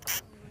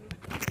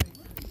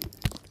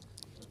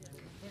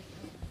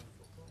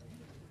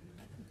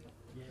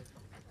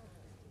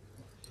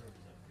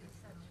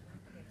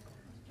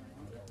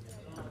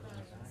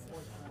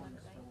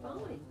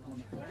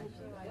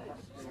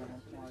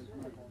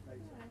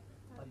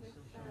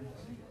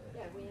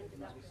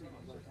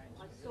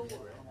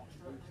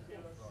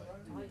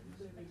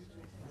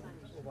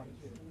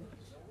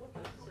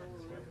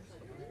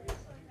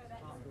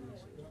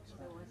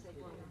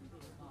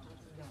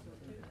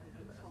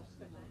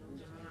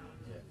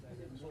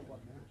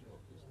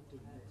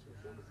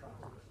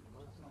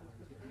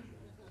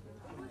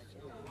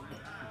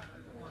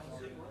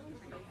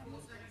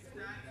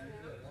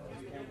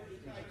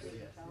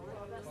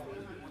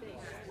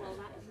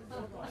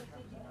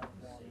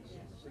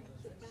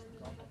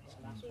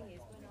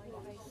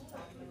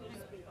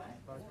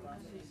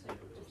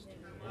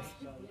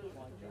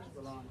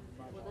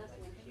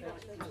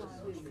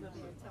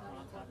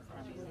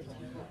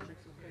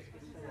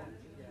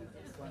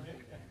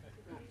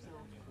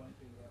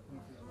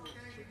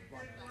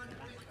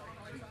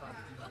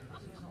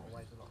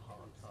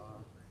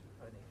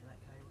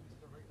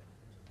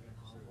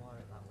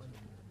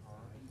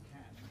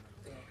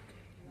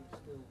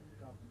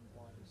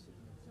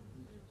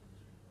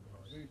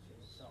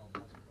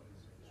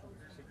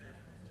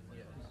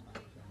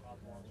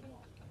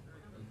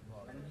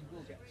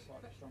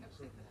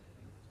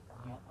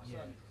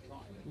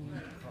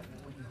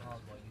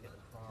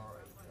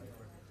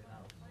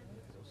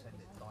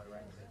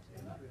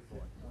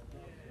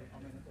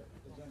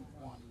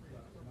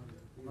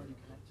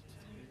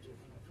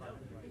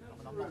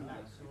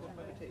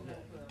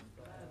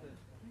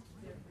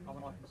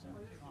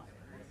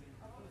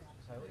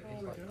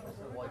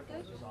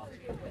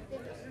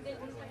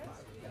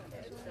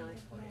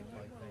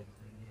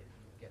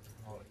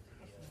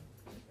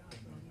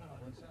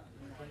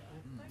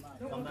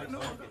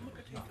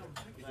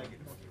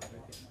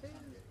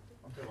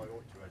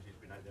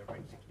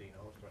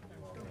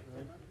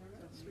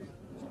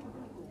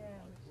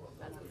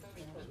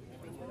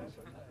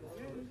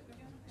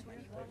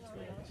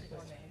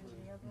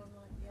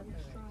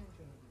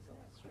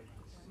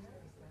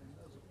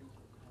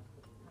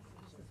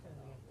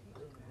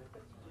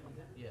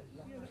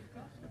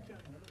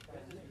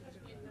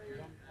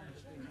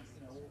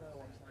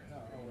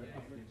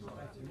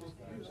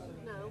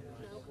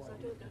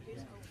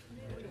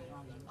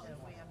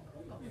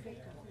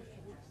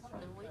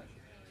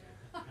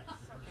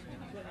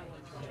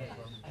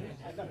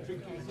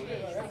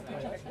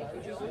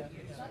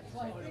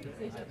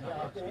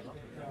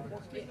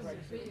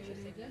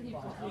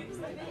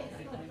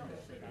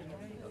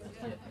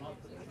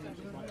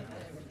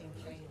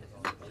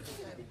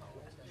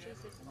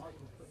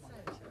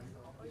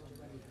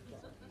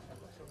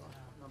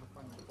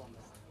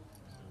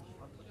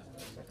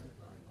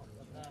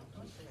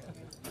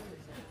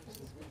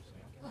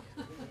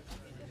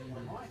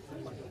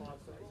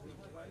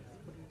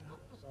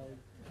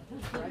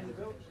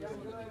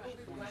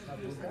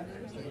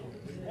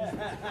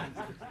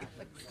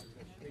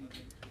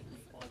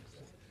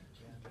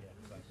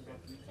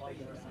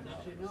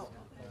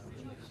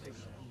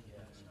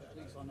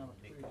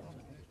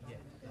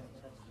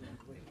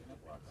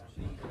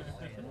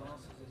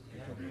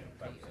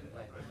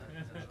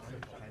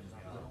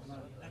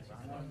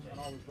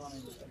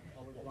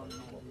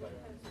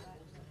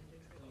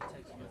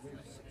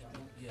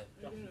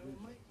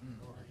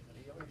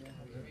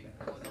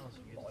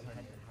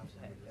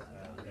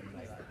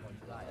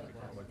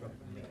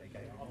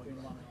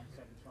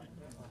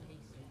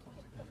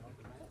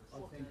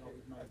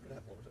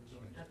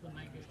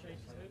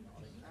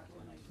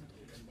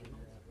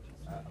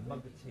 A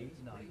mug of tea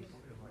tonight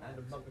and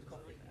a mug of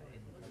coffee.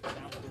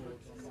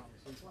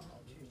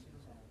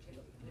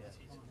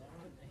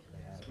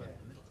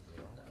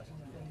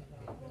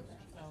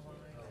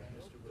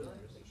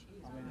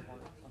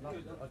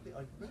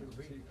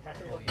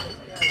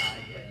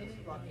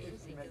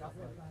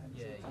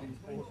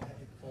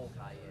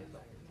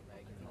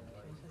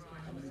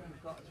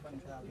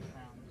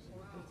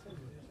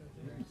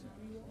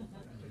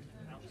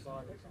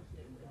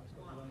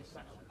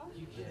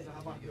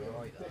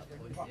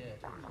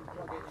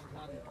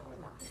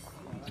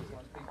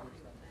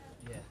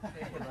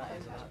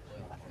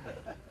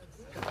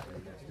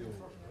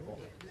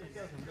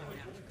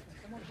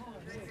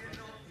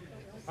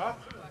 Huh?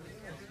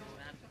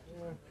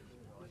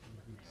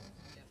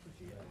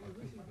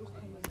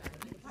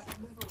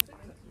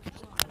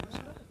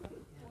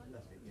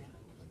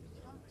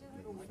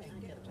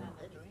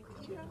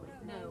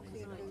 No,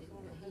 because I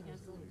didn't. He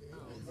hasn't.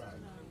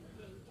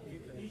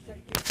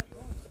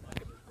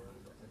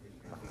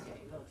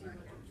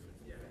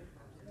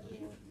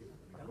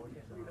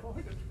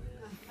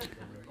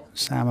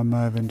 Sam and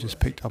Mervyn just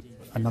picked up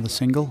another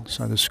single,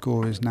 so the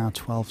score is now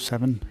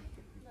 12-7.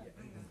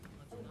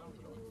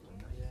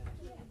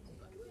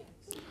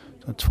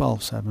 So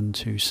 12-7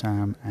 to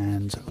Sam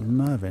and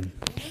Mervyn.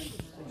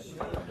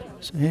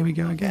 So here we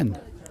go again.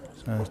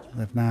 So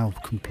they've now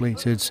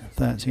completed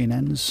 13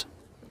 ends.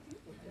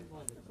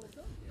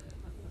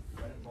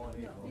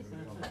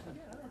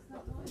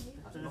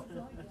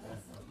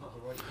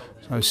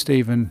 So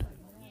Stephen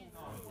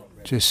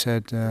just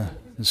said the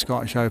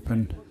Scottish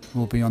Open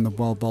will be on the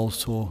World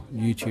Bowls Tour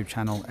YouTube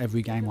channel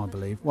every game, I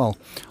believe. Well,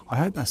 I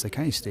hope that's the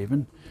case,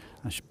 Stephen,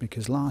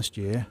 because last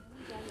year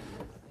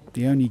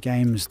the only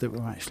games that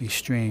were actually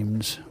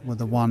streamed were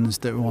the ones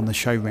that were on the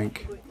show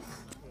rink,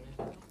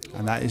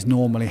 and that is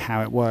normally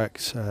how it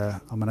works. I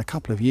mean, a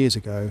couple of years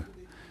ago,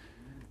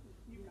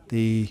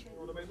 the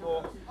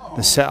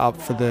setup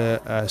for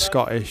the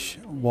Scottish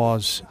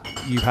was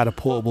you had a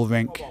portable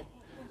rink,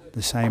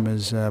 the same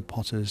as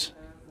Potters.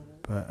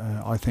 But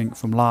I think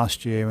from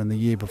last year and the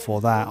year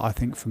before that, I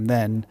think from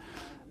then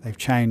they've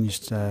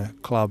changed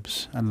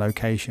clubs and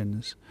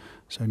locations.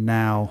 So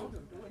now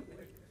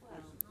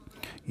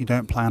you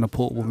don't play on a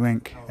portable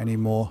rink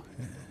anymore.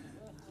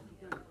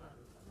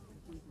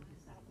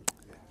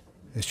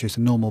 It's just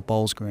a normal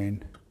bowls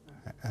green,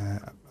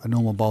 a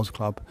normal bowls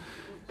club.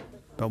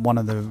 But one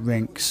of the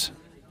rinks,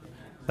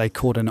 they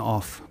cordon it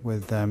off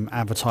with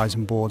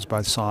advertising boards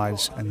both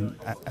sides, and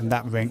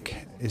that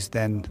rink is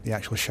then the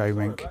actual show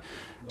rink.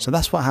 So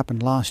that's what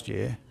happened last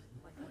year,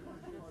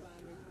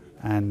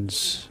 and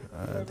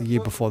the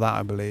year before that,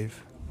 I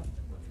believe.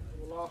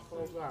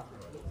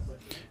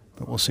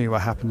 But we'll see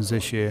what happens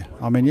this year.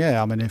 I mean,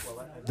 yeah, I mean, if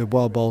the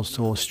World Bowls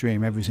Tour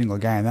stream every single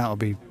game, that would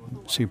be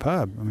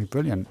superb. I mean,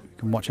 brilliant. You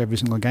can watch every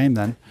single game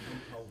then.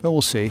 But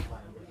we'll see.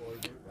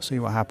 We'll see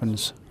what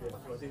happens.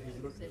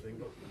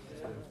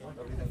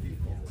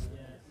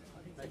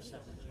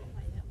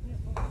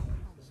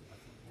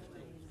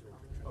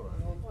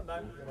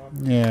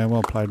 Yeah,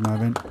 well played,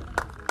 Mervyn.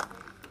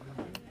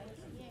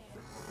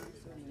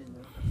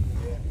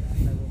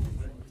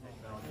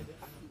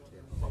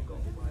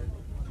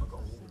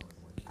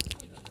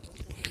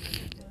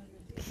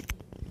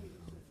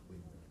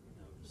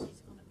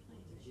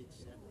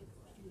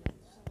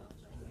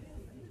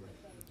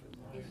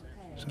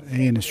 So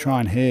Ian is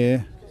trying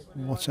here.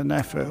 What an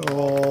effort.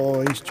 Oh,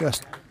 he's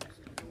just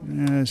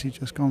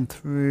gone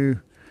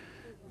through.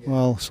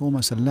 Well, it's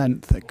almost a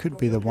length. That could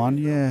be the one.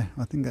 Yeah,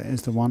 I think that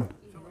is the one.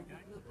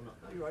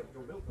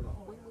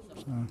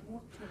 So,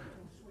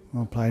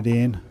 well played,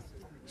 Ian.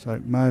 So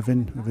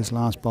Mervyn with his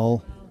last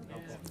bowl.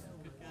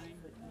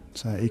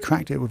 So he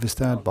cracked it with his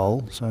third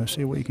bowl. So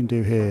see what you can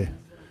do here.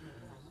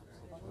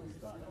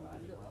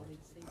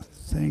 I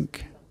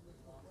think.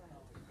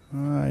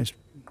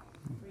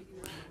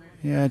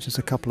 Yeah, just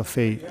a couple of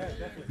feet.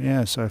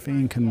 Yeah, so if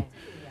Ian can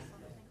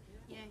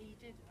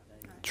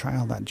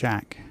trail that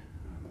jack,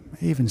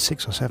 even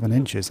 6 or 7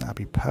 inches, that'd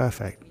be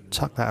perfect.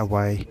 Tuck that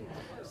away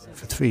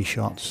for 3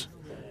 shots,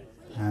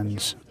 and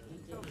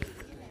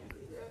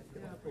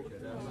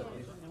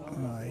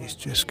he's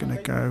just going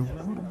to go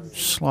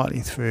slightly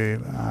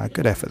through.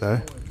 Good effort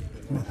though.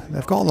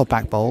 They've got all the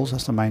back bowls,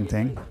 that's the main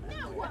thing.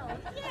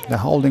 They're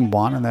holding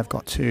 1 and they've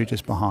got 2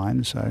 just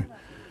behind, so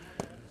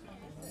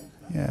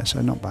yeah,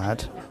 so not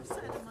bad.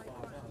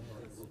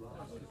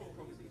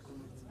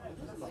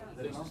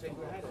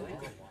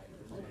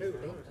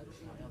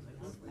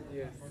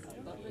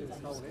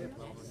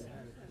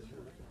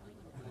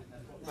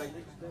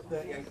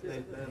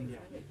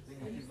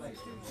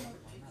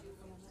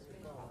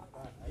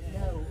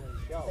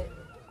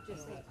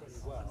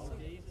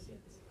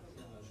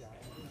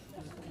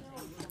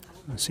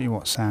 Let's see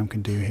what Sam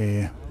can do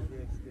here.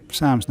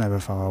 Sam's never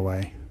far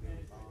away.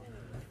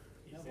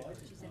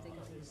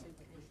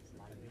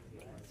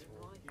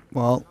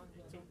 Well,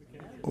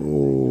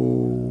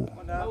 oh,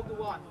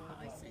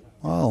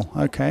 well,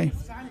 okay.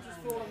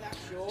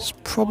 It's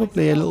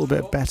probably a little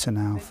bit better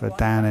now for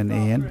Dan and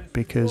Ian,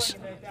 because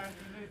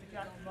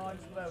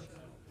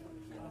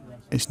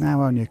it's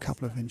now only a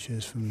couple of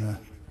inches from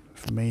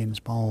Ian's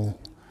bowl.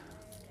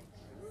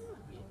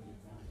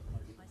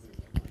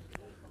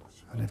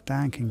 And if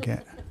Dan can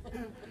get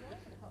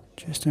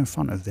just in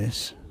front of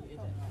this.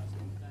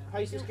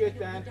 Pace is good,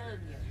 Dan.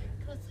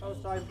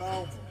 Outside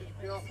bowl.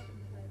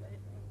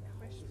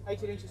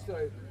 18 inches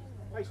through.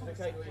 Pace is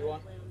okay, what you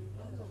want.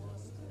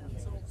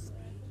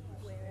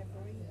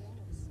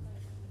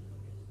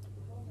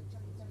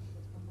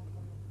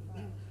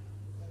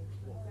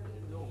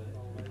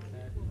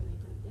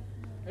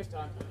 This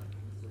time.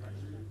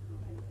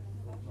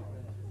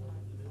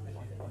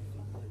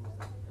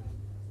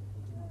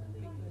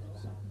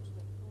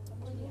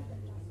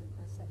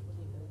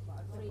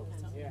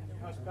 Yeah,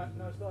 nice back,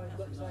 nice line,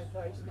 got the same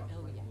pace.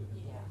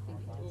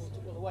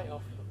 Took all the weight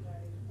off.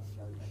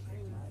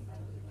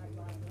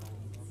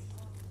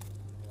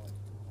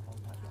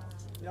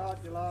 Yard,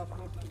 your last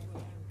one.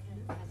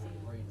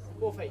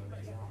 4 feet.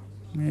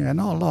 Yeah,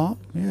 not a lot,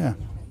 yeah.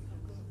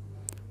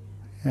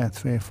 Yeah,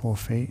 3 or 4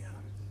 feet.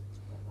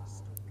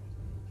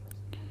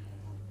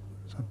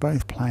 So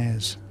both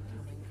players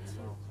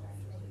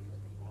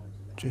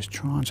just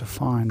trying to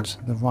find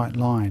the right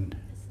line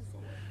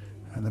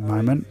at the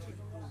moment.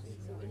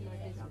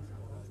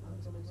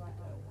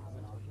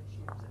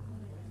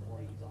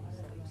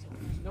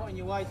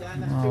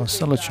 Well,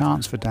 still a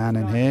chance for Dan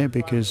in here,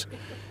 because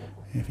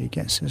if he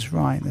gets this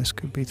right, this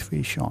could be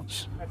 3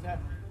 shots.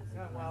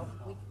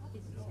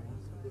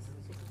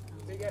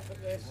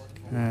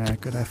 Yeah,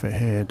 good effort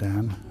here,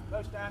 Dan.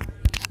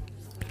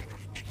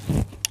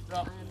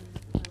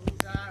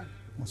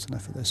 What an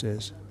effort this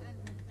is.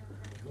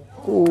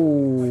 Oh,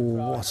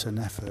 what an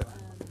effort.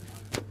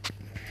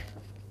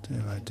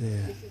 Dear oh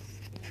dear.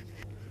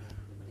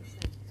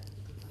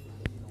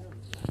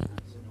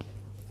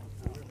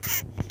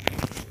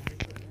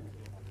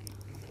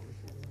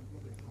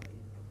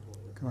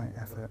 Great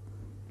effort.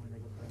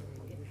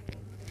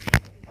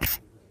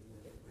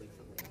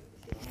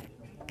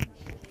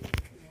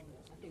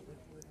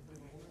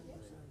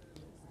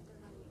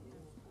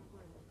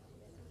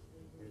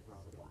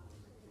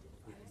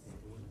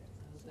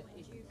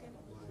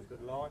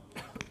 Good line.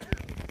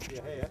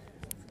 You're here.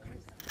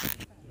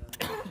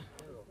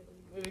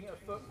 Moving it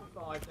a foot for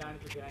 5 down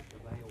if you can.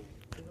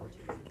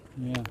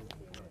 Yeah.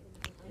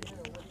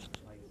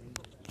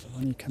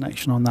 Only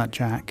connection on that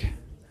jack,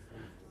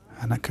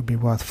 and that could be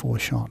worth 4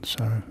 shots.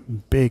 So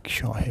big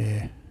shot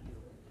here.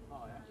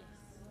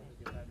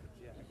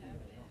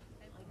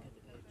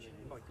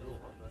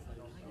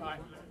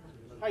 Right,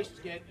 pace is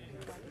good.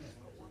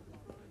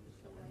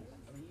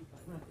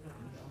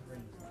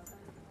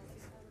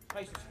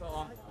 Pace is spot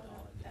on.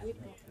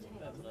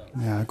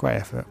 Yeah, great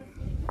effort.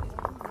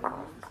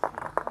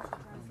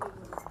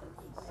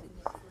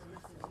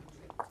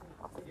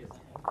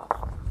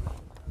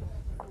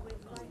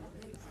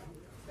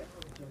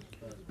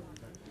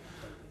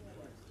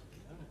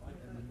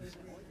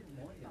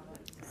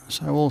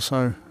 So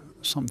also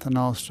something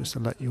else just to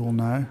let you all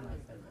know.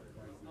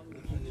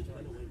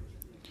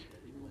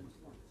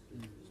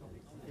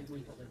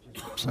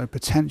 So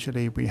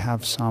potentially we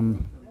have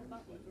some,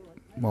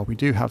 well, we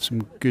do have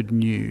some good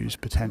news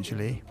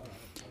potentially.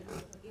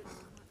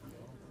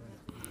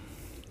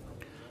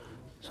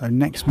 So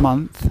next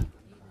month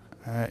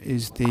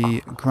is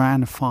the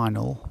grand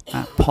final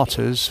at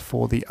Potters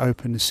for the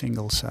Open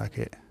Singles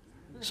Circuit.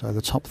 So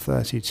the top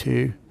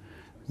 32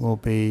 will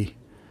be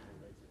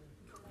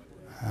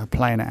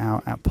playing it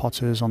out at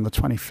Potters on the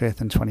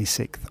 25th and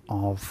 26th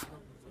of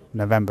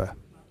November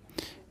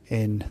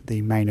in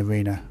the main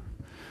arena.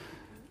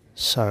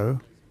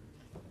 So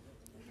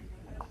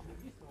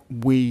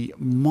we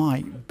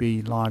might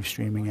be live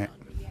streaming it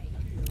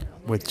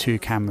with 2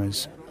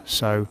 cameras.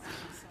 So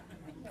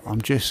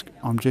I'm just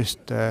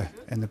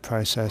in the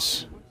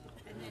process.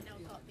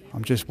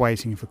 I'm just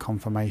waiting for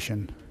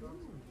confirmation.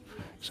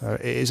 So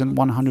it isn't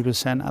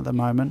 100% at the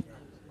moment,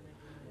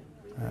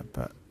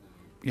 but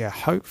yeah,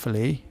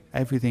 hopefully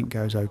everything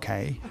goes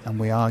okay and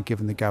we are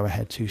given the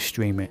go-ahead to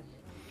stream it,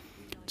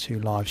 to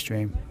live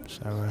stream.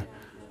 So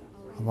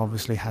I've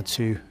obviously had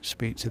to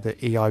speak to the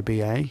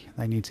EIBA.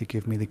 They need to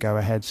give me the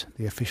go-ahead,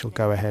 the official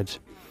go-ahead,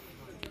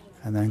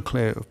 and then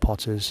clear it with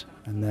Potters,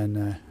 and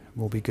then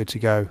we'll be good to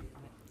go.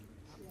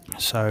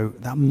 So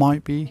that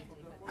might be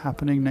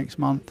happening next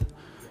month,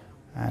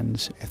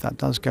 and if that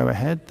does go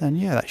ahead, then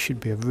yeah, that should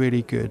be a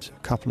really good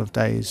couple of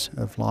days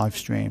of live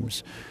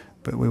streams,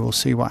 but we will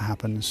see what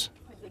happens.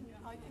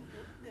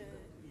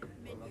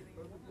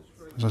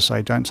 As I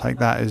say, don't take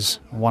that as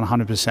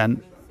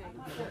 100%.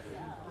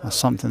 That's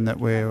something that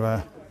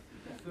we're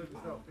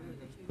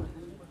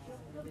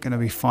going to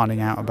be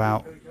finding out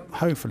about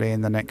hopefully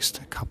in the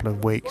next couple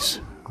of weeks,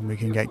 and we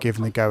can get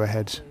given the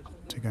go-ahead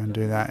to go and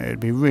do that.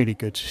 It'd be really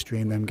good to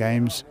stream them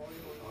games.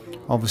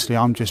 Obviously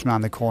I'm just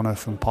round the corner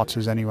from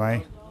Potters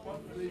anyway.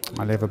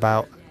 I live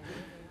about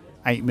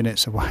 8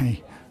 minutes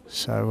away,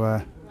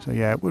 so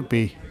yeah, it would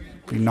be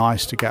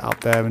nice to get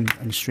up there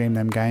and stream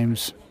them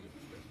games.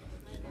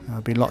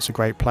 There'll be lots of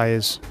great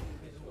players.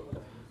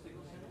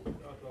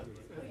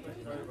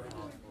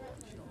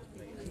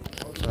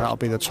 So that'll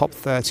be the top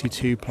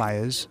 32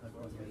 players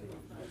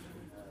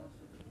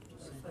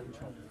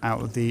out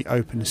of the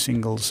Open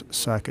Singles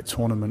Circuit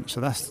tournament.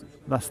 So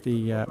that's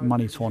the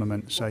money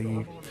tournament. So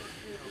you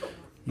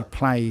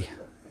play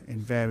in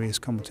various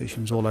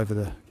competitions all over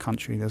the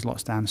country. There's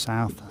lots down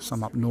south,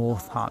 some up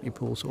north,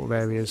 Hartlepool sort of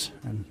areas,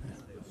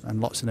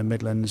 and lots in the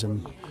Midlands,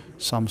 and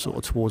some sort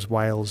of towards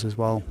Wales as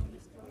well.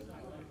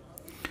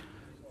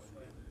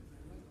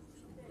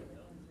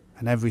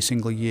 And every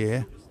single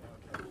year,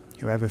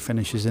 whoever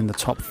finishes in the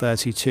top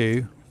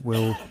 32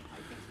 will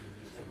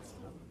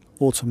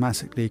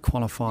automatically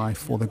qualify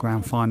for the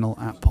grand final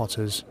at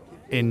Potters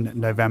in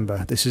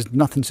November. This is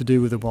nothing to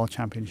do with the World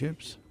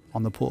Championships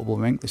on the portable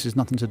rink. This is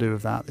nothing to do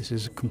with that. This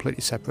is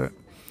completely separate,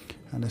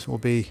 and this will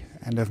be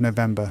end of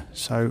November.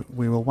 So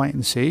we will wait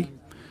and see,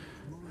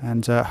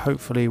 and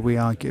hopefully we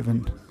are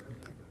going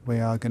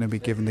to be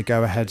given the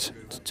go-ahead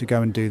to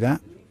go and do that.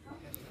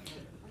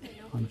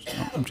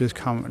 I'm just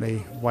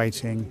currently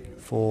waiting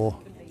for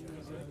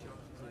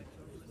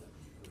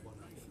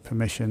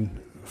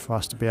permission for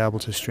us to be able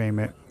to stream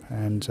it,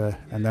 and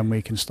then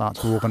we can start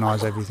to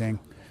organise everything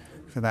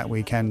for that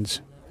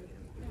weekend.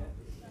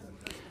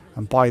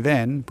 And by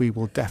then we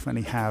will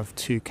definitely have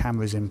 2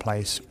 cameras in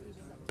place,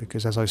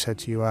 because as I said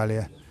to you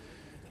earlier,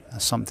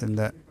 that's something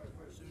that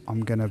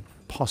I'm going to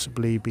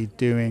possibly be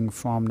doing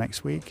from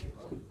next week,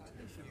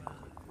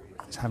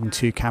 is having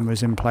 2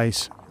 cameras in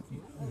place.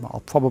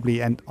 I'll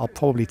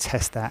probably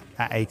test that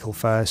at Acle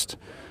first.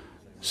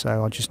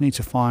 So I just need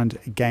to find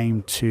a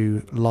game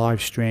to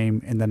live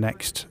stream in the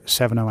next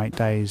 7 or 8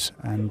 days.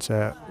 And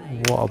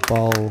what a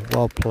bowl!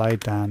 Well played,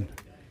 Dan.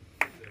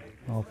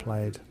 Well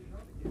played.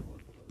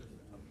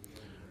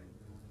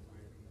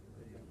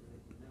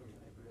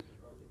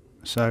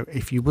 So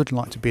if you would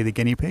like to be the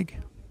guinea pig,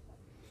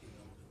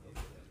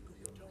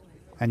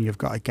 and you've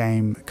got a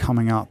game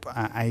coming up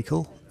at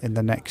Acle in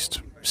the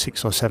next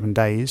 6 or 7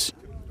 days,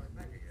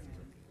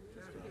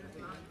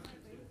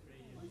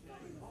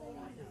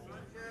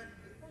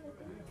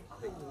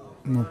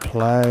 well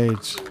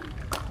played. So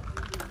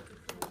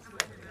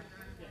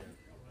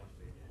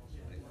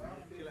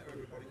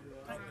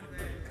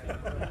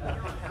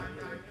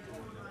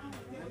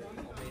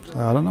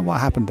I don't know what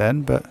happened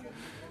then, but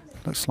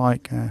it looks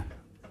like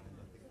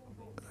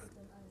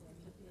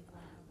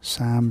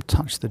Sam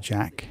touched the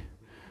jack.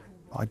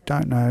 I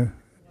don't know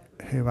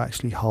who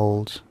actually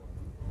holds.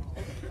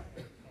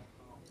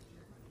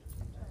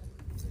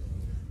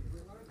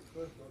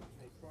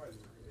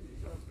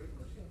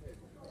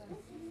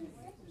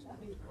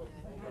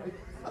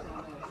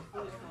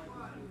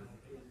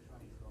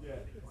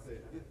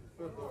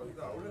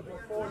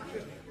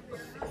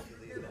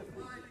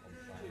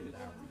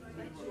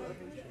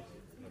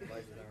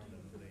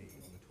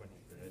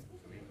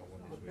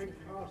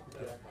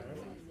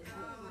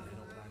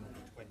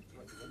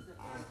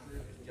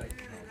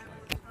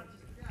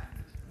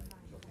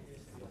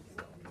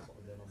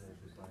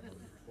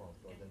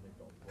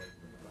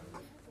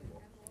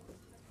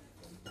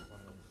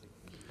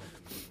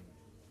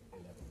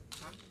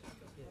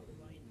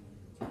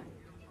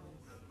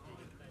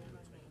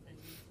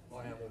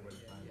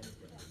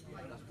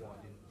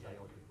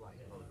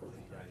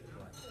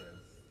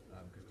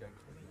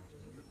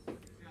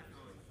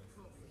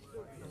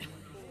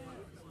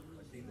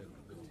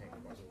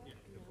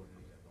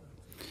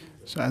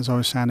 So as I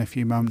was saying a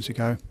few moments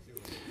ago,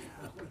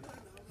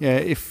 yeah,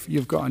 if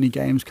you've got any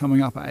games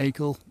coming up at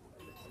Acle,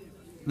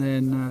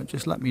 then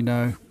just let me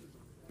know,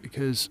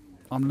 because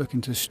I'm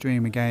looking to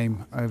stream a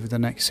game over the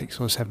next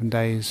 6 or 7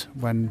 days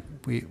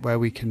where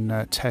we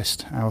can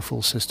test our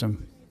full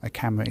system, a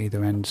camera at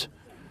either end.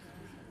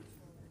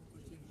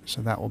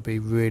 So that will be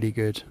really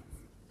good.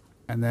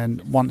 And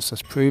then once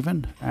that's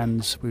proven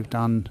and we've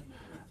done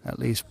at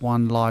least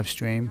one live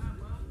stream,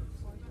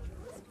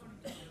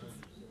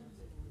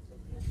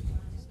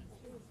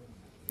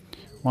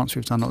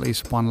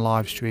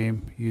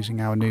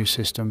 using our new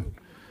system,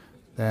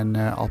 then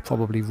I'll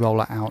probably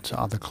roll it out to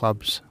other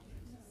clubs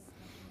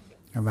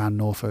around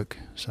Norfolk.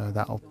 So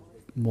that'll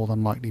more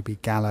than likely be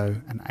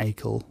Gallow and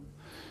Acle.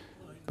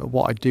 But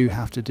what I do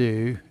have to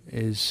do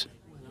is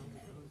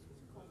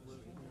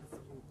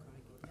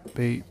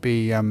be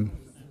a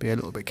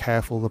little bit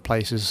careful the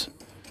places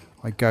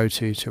I go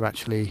to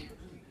actually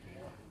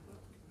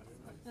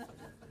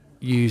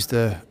use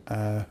the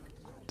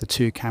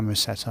 2 camera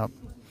setup.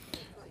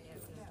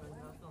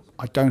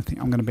 I don't think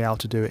I'm going to be able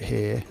to do it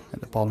here at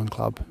the bowling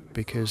club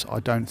because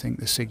I don't think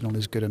the signal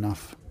is good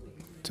enough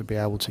to be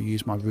able to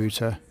use my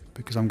router,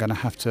 because I'm going to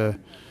have to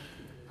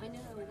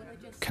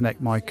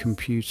connect my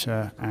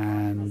computer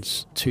and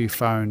 2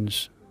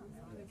 phones.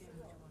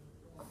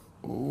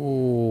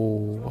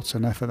 Oh, what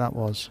an effort that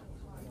was.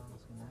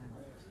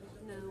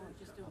 No, I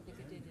just don't think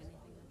it did anything.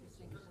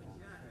 I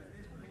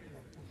just think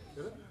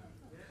it went.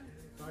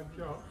 Same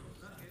shot.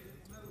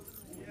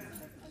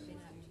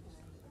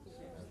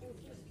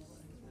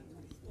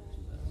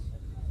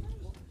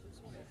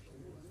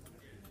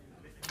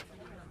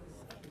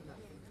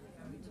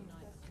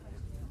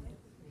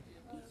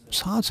 It's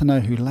hard to know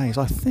who lays.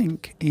 I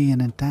think Ian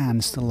and Dan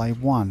still lay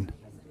 1,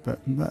 but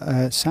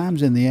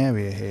Sam's in the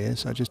area here,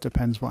 so it just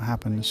depends what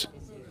happens.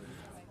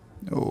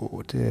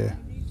 Oh dear.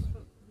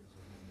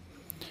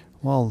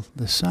 Well,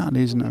 this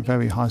certainly isn't a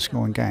very high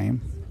scoring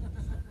game.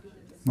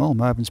 Well,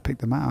 Mervyn's picked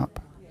them up.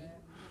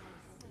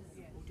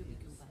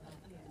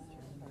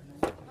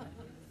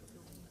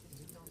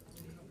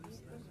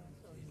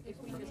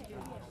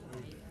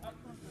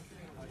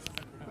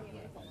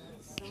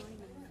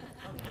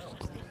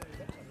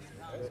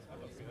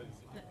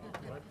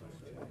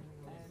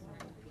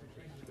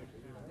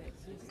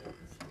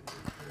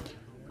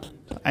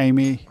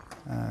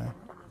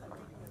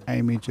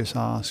 Amy just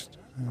asked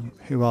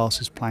who else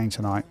is playing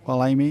tonight.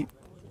 Well, Amy,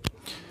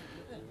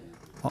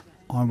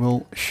 I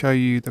will show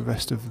you the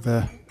rest of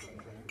the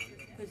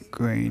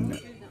green.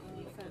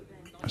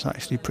 It's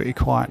actually pretty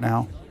quiet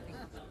now.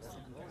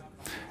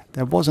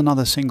 There was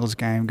another singles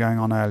game going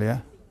on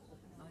earlier.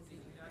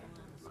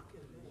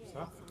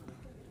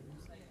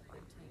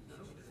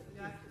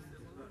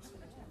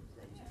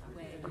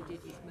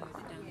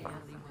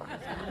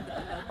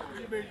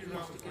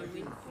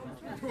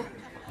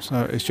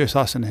 So it's just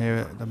us in here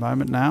at the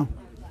moment now.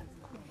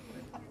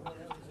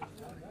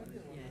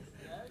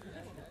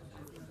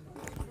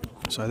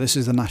 So this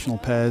is the national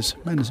pairs,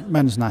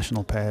 men's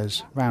national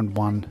pairs, round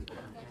 1.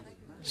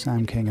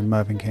 Sam King and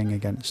Mervyn King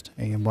against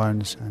Ian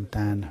Wones and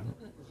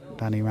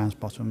Danny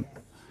Ramsbottom.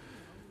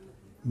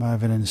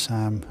 Mervyn and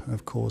Sam,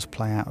 of course,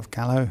 play out of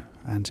Gallow,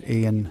 and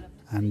Ian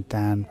and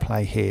Dan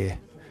play here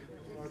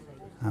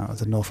out of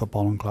the Norfolk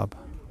Bowling Club.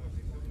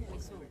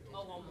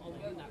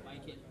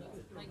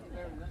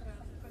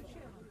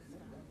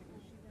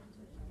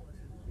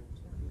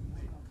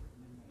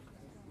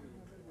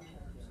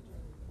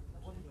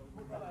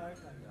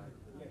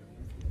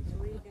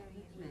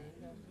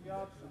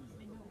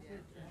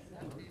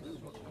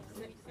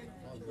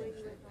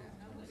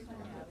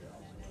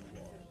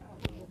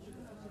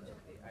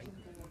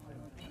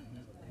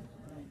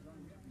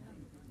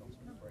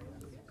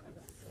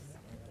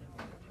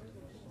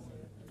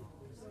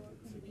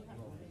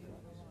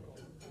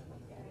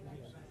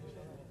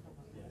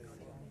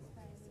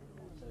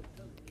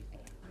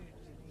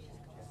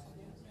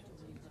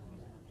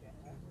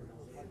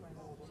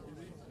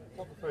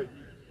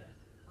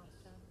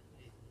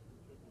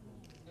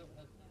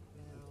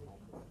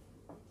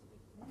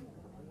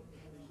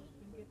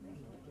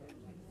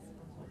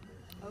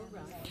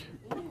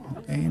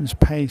 Ian's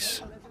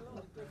pace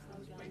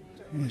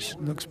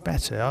looks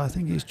better. I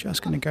think he's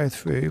just going to go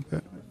through,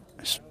 but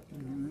it's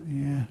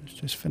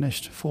just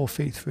finished 4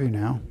 feet through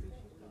now.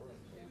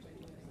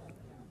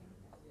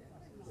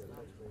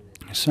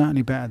 It's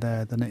certainly better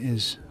there than it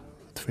is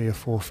 3 or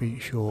 4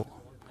 feet short.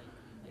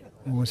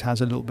 Always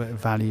has a little bit of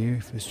value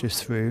if it's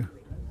just through.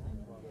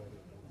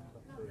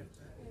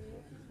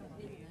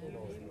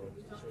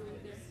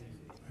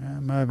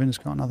 Mervyn's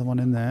got another one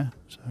in there,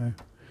 so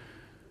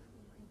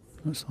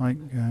looks like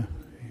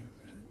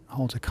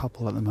holds a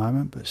couple at the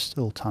moment, but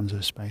still tons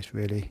of space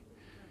really.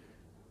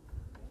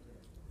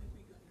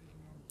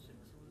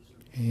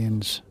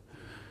 Ian's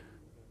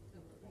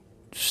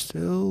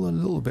still a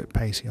little bit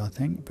pacey, I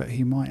think, but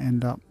he might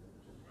end up.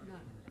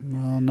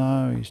 Well,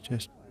 no, he's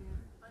just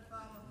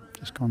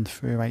gone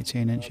through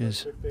 18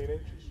 inches. 15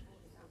 inches.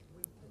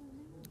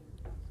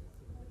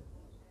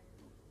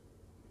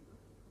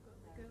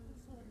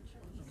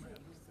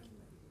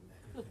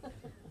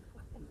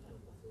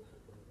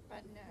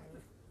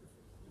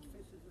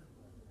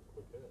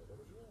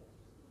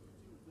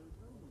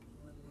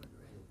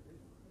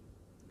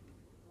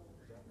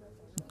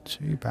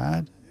 Too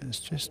bad. It's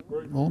just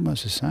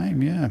almost the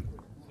same, yeah.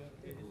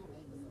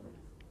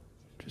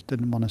 Just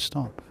didn't want to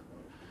stop.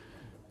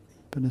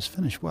 But it's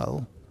finished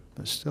well,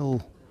 but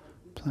still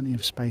plenty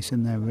of space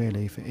in there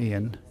really for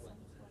Ian.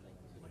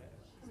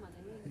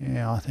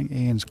 Yeah, I think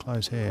Ian's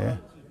close here.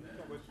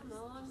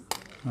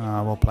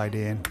 Well played,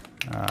 Ian.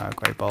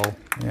 Great bowl,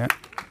 yeah.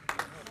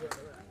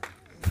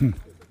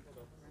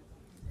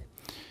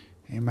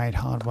 He made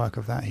hard work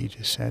of that, he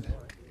just said.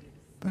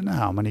 But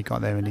no, when he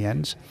got there in the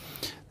end.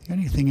 The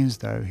only thing is,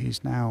 though,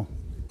 he's now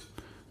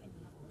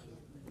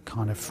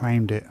kind of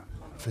framed it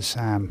for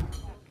Sam.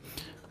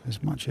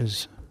 As much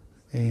as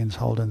Ian's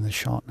holding the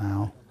shot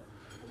now,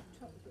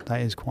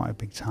 that is quite a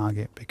big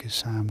target because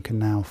Sam can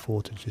now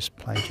afford to just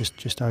play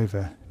just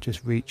over,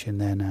 just reach in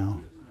there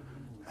now.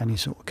 Any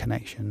sort of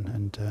connection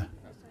and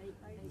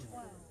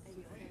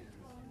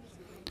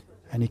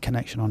any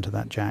connection onto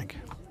that jack.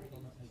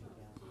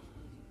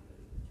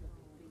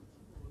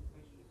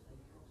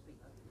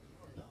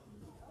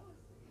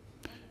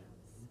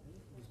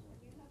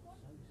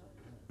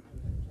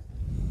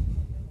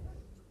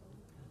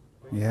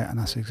 Yeah, and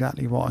that's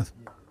exactly what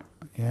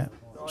yeah,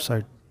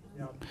 so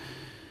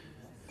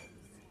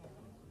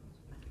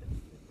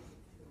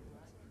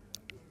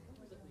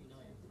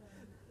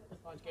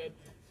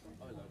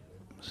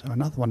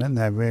another one in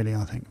there really,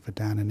 I think, for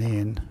Dan and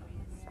Ian.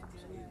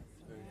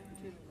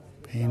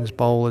 Ian's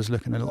bowl is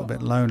looking a little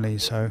bit lonely,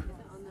 so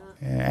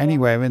yeah,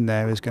 anywhere in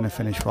there is going to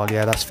finish well.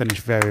 Yeah, that's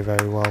finished very,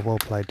 very well. Well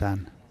played,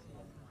 Dan.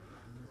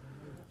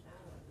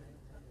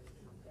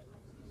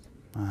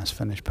 That's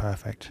finished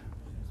perfect.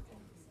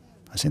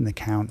 That's in the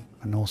count,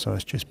 and also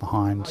it's just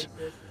behind.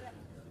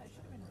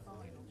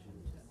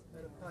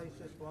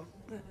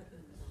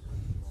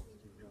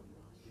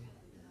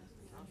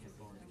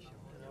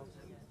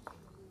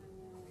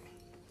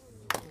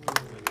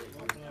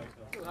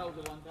 Hold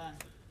the one down.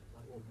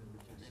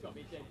 It's got to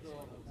be dead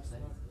draw.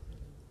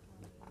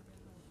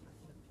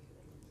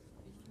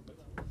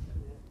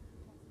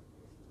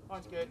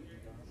 Mine's good.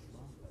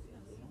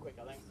 Quick,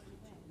 I think.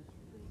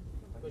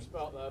 Good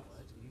spot, though.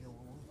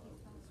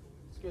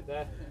 It's good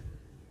there.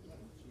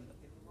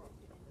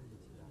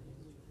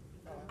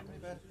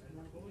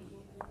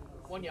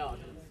 1 yard.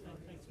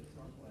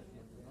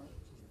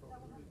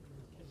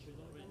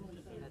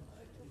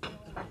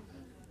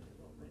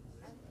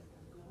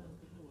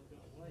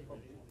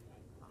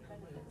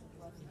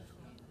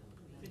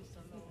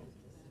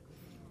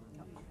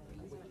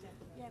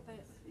 Yeah, but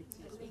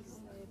at least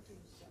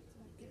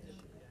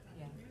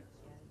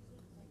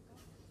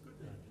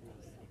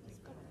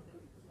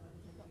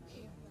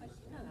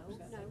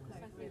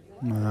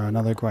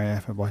Another great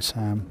effort by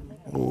Sam.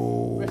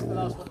 Oh, Rest of the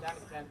last one down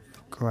again.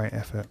 great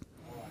effort.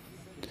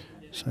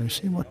 So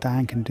see what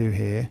Dan can do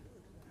here.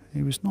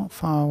 He was not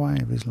far away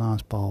of his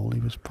last bowl.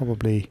 He was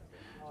probably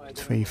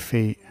 3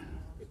 feet.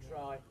 Good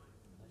try.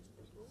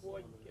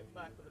 Boy, get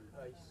back with the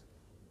pace.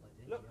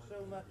 Look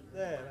so much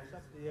there, that's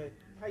up the edge.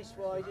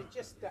 Pace-wise, it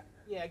just that.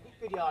 Yeah,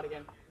 good yard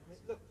again. It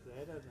looks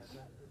there, doesn't it?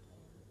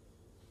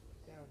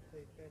 Down,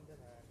 take bend and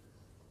out.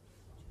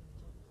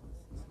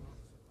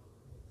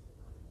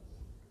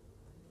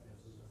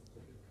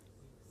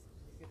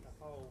 Get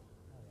the hole.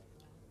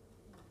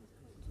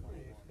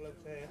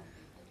 Float there.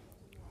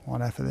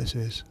 What effort this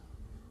is.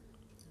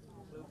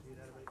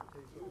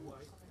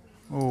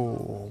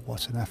 Oh,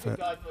 what an Good effort.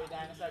 guide for you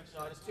down. It's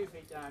outside. It's 2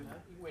 feet down.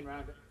 You can win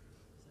round it.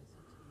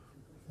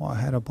 What a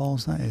head of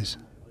balls that is.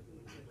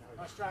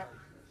 Nice track.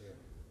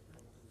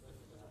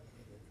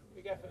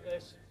 Big effort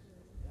this.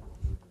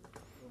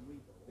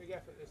 Big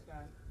effort this,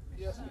 Dan.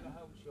 Just going to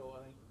hold short,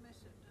 I think.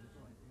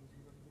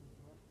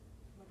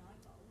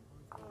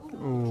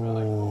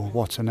 Oh,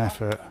 what an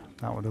effort.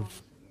 That would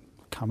have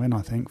come in,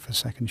 I think, for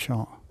second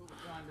shot.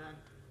 Try and Dan.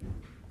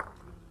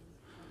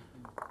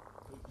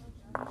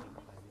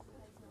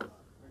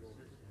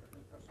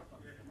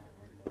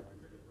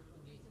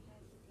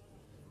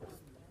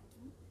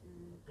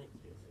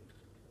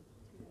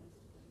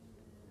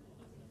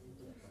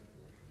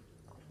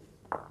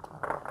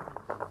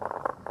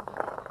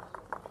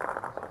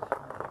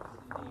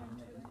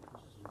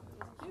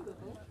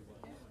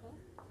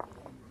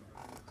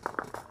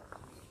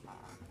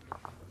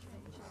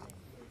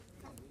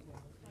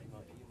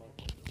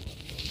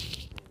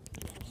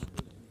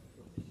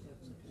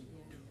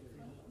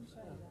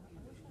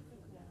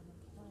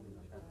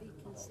 be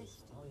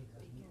consistent.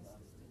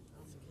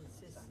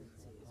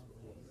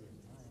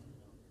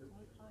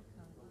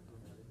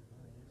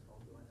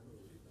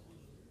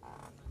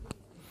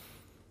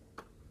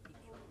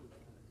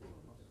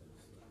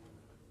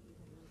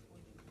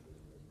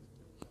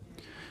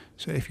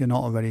 So if you're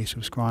not already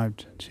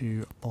subscribed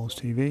to Bowls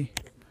TV,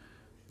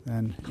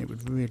 then it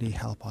would really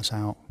help us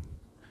out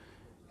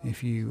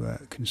if you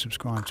can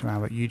subscribe to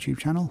our YouTube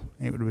channel.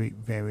 It would be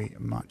very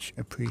much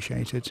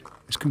appreciated.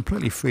 It's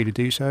completely free to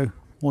do so.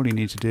 All you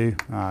need to do,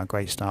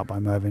 great start by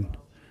Mervyn,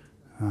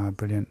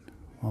 brilliant,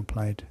 well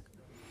played.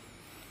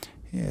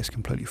 Yeah, it's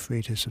completely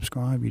free to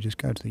subscribe. You just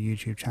go to the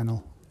YouTube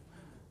channel,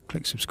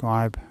 click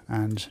subscribe,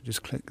 and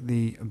just click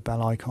the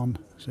bell icon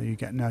so you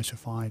get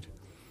notified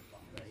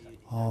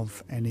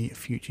of any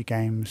future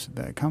games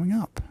that are coming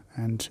up,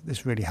 and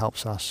this really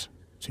helps us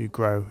to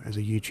grow as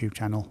a YouTube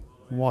channel.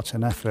 What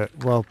an effort,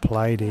 well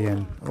played,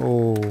 Ian.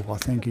 Oh, I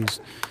think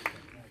he's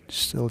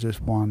still just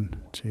one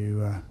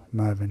to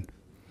Mervyn.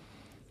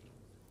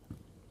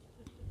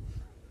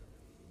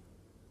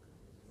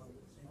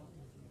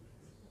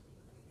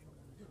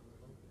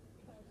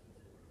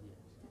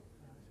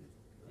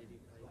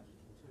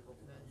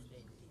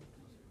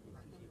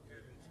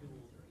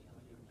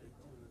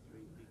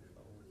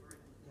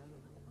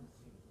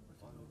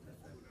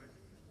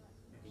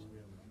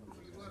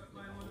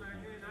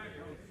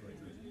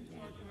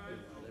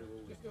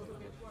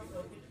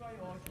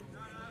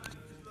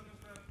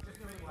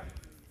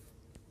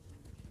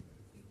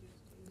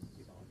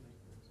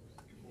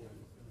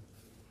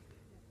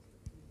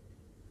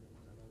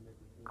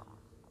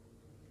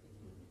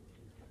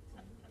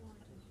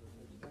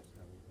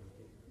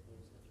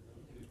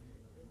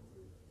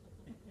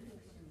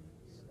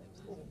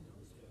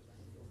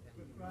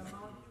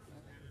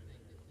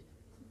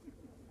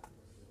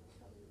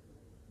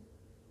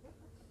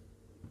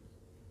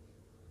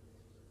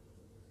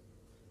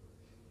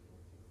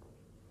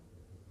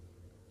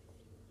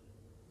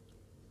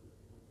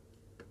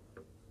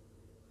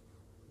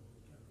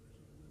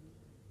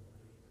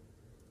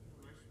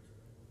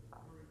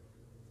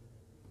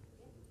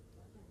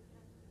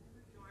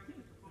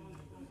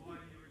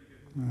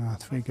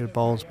 3 good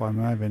bowls by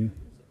Mervyn.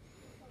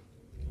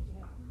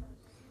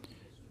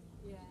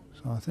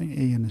 So I think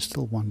Ian is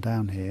still 1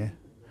 down here,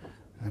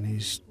 and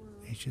he's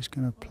just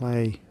going to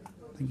play.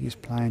 I think he's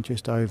playing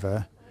just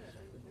over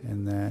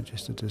in there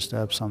just to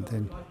disturb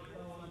something.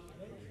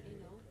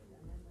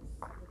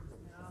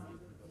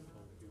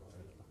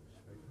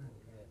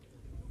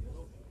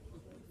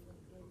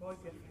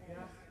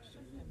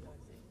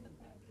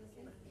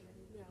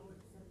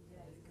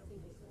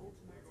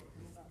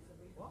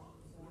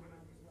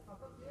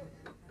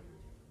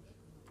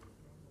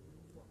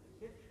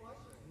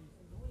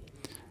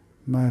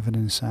 Mervyn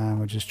and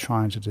Sam are just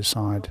trying to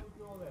decide.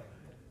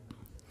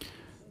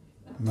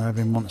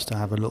 Mervyn wants to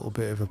have a little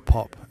bit of a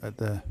pop at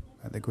the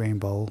green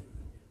bowl,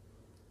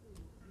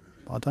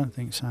 but I don't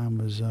think Sam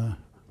was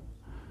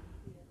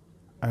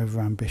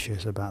over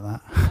ambitious about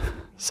that.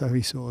 So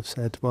he sort of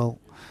said, "Well,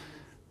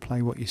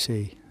 play what you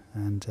see,"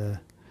 and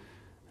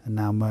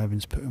now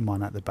Mervyn's putting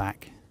one at the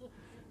back.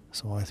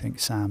 So I think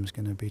Sam's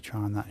going to be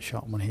trying that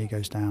shot when he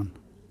goes down.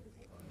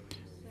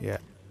 Yeah,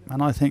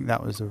 and I think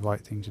that was the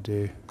right thing to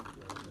do.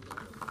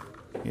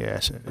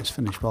 Yes, it's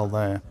finished well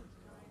there.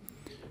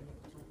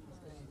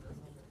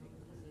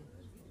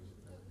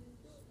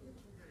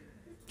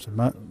 So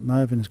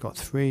Mervyn's got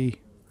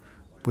 3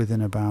 within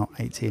about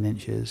 18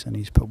 inches, and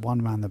he's put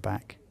 1 round the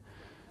back.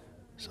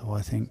 So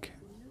I think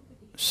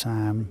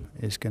Sam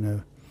is going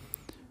to,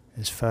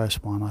 his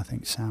first one, I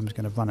think Sam's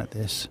going to run at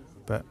this,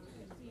 but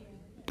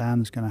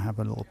Dan's going to have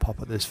a little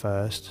pop at this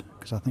first,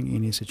 because I think he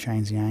needs to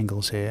change the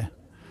angles here,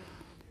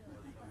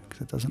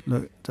 because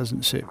it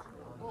doesn't sit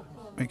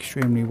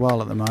extremely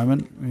well at the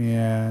moment.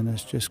 Yeah, and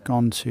it's just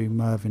gone to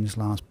Mervyn's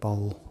last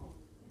bowl.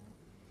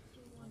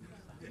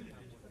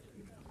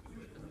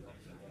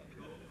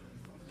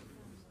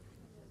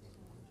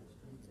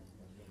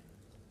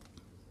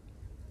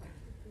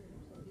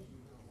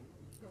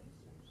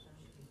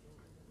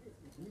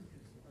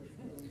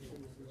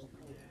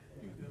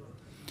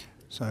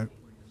 So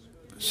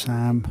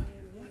Sam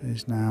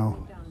is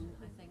now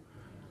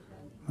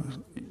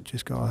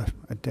just got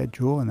a dead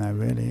draw in there,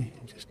 really.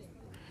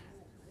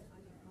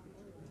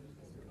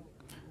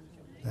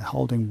 They're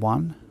holding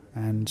 1,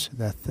 and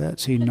they're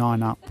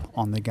 39 up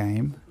on the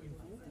game.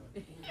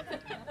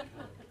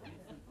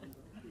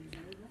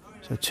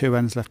 So 2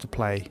 ends left to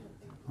play.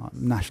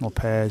 National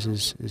pairs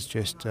is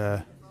just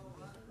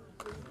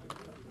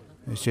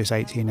it's just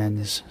 18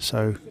 ends.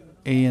 So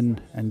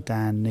Ian and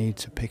Dan need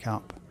to pick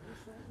up.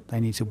 They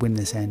need to win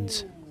this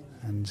end,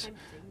 and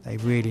they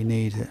really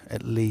need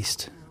at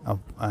least a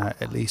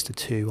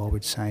 2, I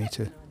would say,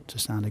 to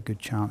stand a good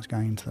chance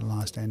going into the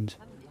last end.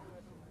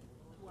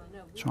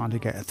 Trying to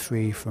get a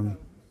 3 from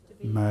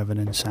Mervyn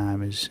and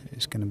Sam is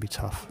going to be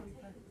tough.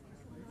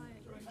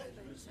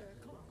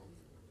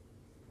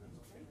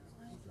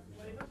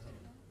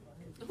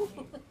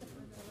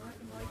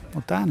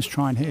 Well, Dan's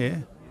trying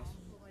here.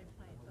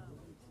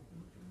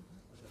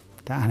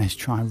 Dan is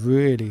trying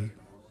really.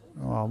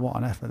 Oh, what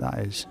an effort that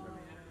is.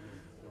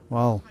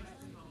 Well,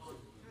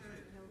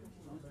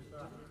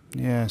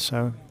 yeah,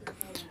 so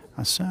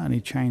I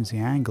certainly changed the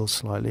angle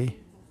slightly.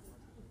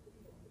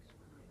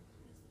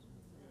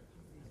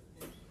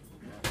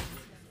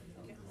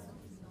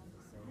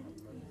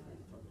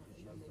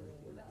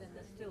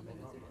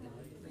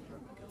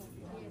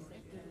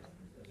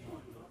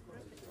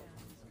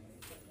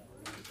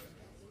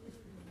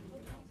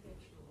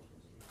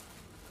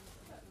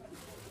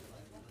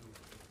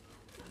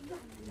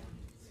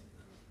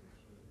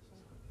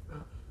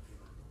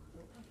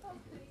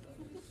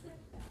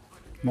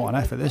 What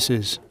an effort this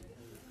is.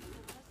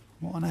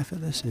 What an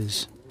effort this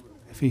is.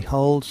 If he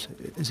holds,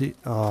 is he?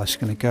 Oh, it's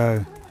going to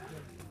go.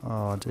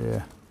 Oh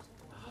dear.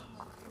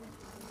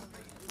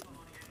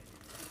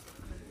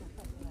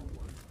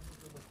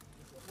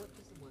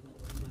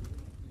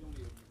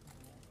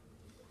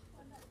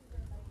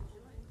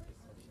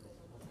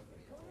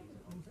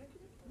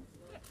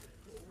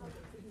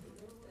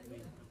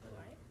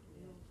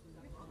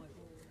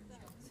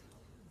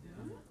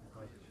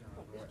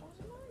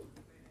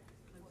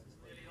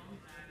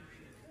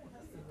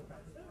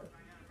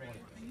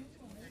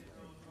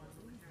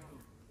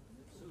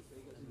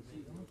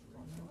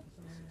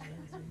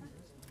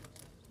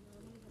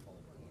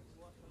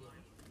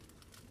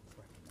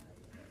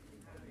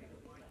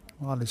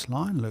 Well, this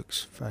line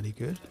looks fairly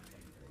good.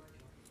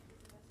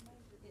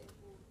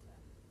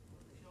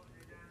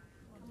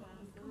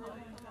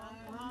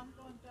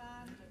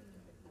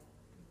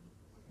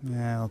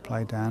 Yeah, well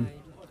played, Dan.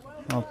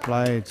 Well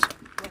played.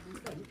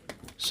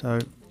 So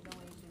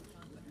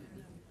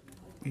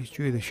he's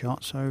drew the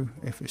shot, so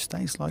if it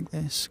stays like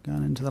this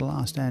going into the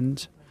last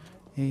end,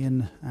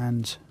 Ian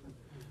and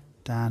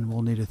Dan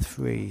will need a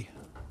 3.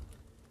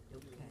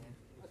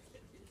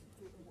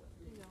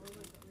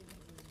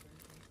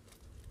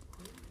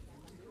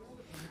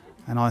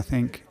 And I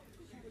think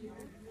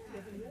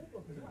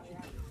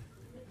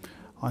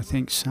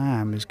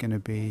Sam is going to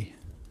be.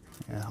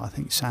 Yeah, I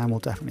think Sam will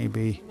definitely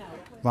be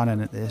running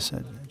at this.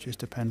 It just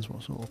depends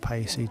what sort of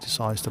pace he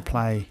decides to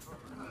play.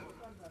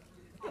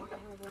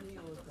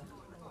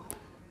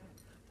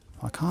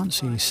 I can't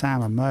see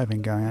Sam and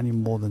Mervyn going any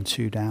more than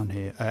two down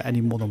here, any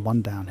more than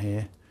one down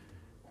here,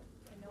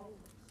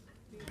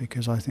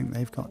 because I think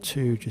they've got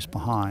two just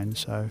behind.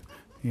 So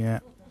yeah.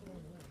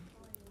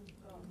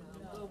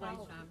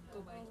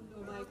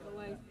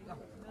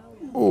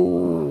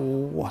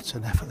 Oh, what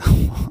an effort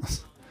that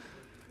was!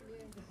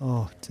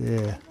 Oh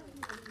dear,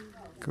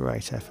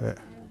 great effort.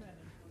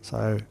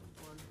 So,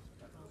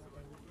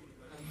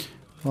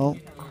 well,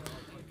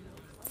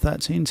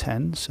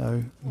 13-10,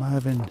 so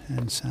Mervyn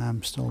and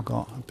Sam still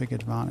got a big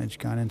advantage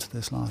going into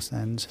this last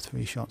end,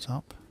 3 shots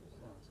up.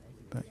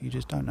 But you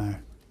just don't know.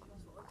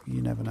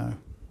 You never know.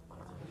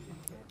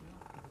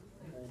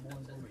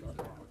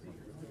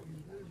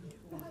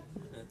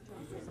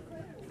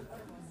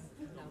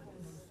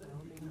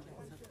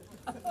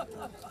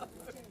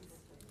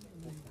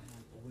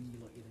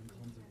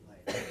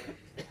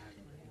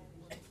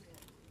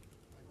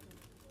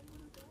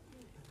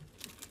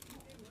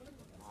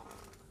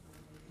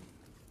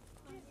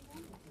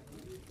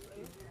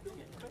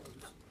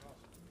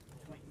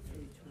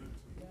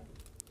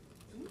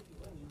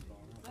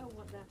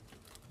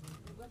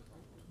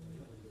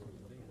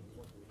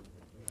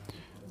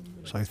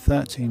 So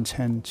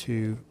 13-10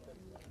 to,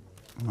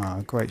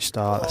 wow, great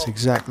start. That's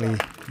exactly,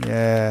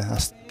 yeah,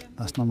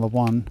 that's number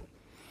one.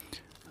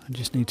 I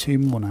just need 2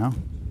 more now.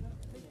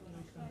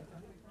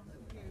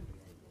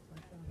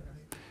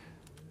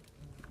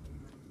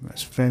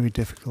 It's very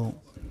difficult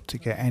to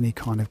get any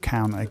kind of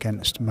count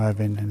against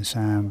Mervyn and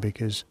Sam,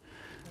 because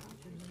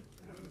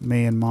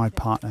me and my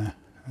partner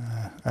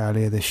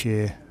earlier this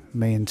year,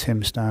 me and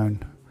Tim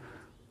Stone,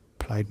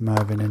 played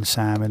Mervyn and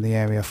Sam in the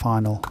area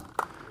final,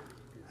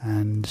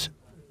 and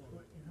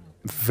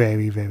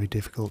very, very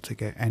difficult to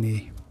get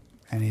any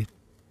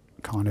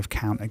kind of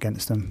count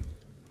against them.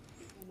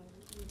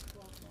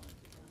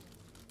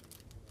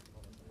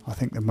 I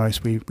think the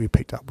most we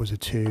picked up was a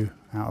 2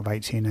 out of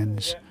 18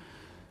 ends.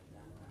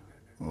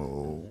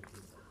 Oh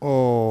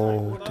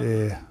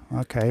dear.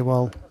 Okay,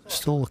 well,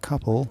 still a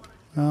couple.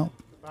 Well,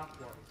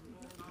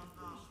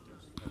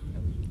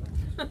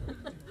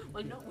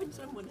 Well, not with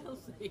someone else.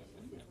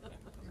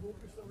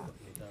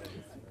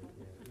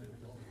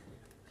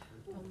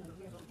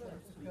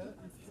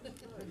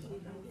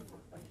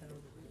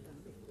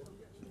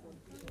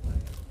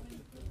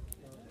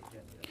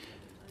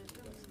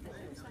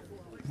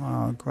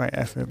 wow, great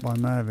effort by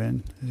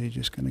Mervyn. Is he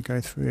just going to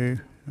go through,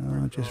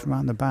 just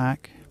round the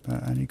back,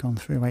 but only gone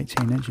through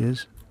 18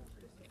 inches.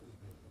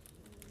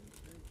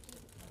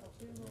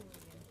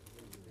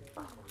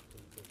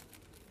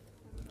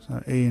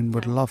 So Ian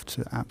would love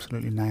to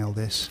absolutely nail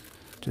this,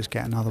 just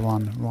get another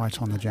one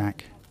right on the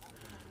jack.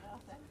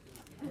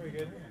 Very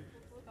good.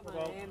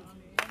 Well,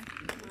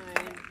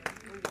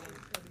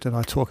 Did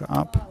I talk it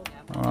up?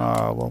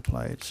 Oh, well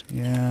played.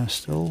 Yeah,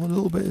 still a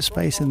little bit of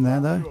space in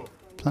there though.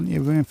 Plenty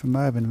of room for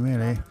Mervyn,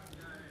 really.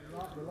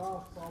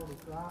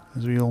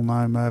 As we all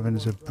know, Mervyn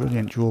is a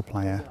brilliant draw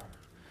player.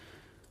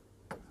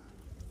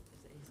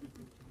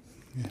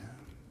 Yeah.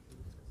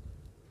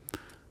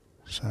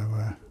 So,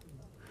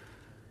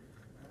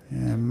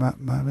 yeah,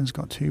 Mervyn's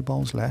got 2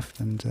 bowls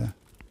left, and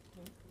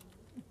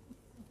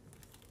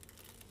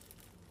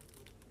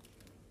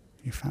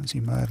you fancy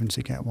Mervyn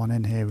to get one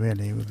in here,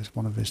 really, with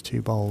one of his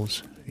 2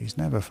 bowls. He's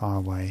never far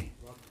away.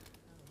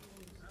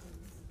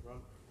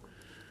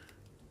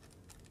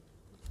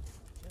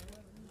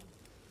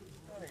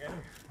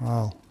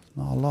 Well,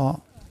 not a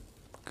lot.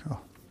 God.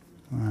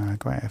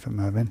 Great effort,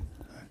 Mervyn.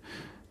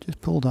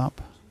 Just pulled up,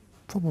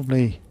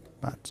 probably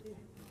about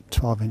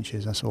 12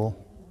 inches, that's all.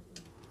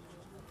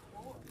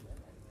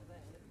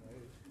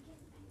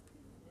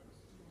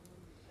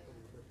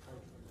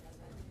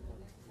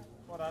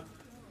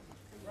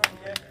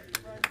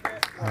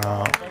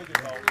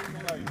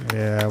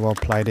 Yeah, well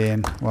played,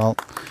 Ian. Well,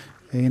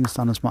 Ian's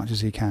done as much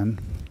as he can.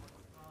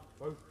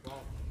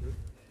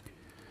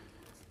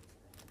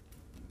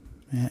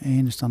 Yeah,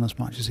 Ian's done as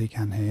much as he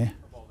can here.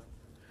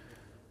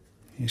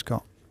 He's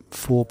got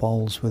 4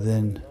 bowls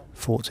within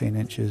 14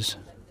 inches.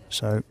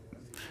 So,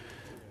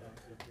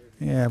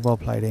 yeah, well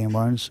played, Ian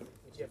Wones.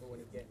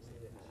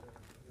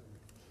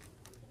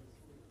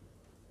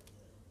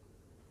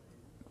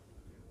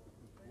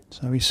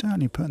 So he's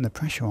certainly putting the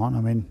pressure on. I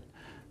mean,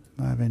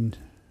 Mervyn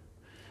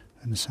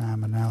and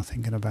Sam are now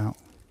thinking about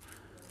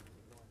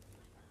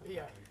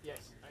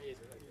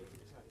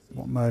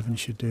what Mervyn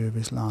should do with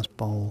his last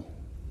bowl.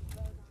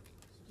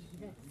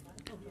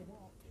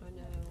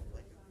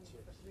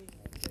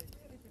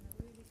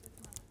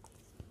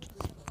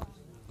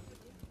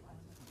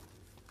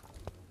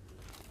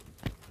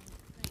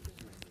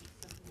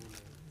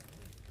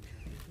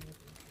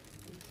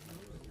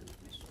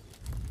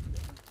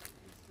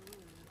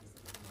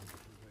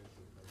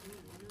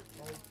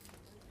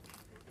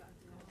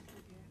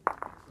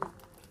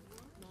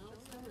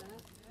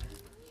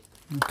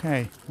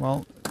 Okay,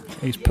 well,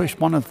 he's pushed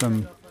one of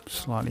them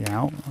slightly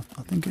out.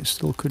 I think it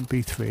still could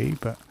be 3,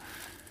 but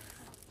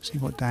see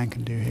what Dan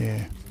can do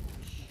here.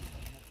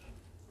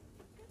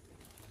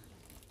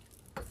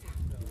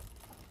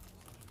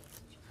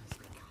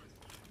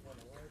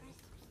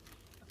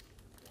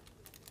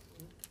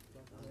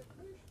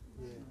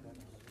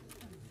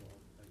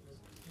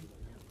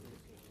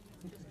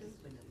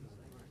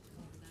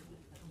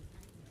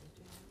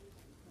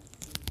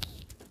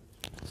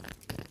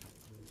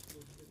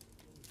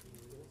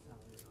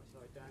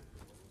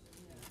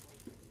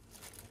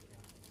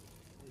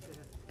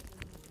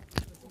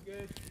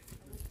 good.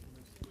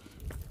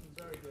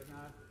 Very good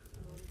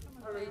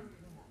now. Hurry.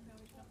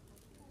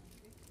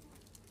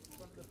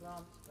 Front of the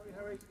plant. Hurry,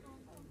 hurry.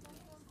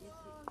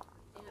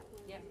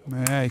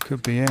 Yeah, he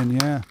could be in,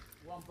 yeah.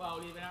 One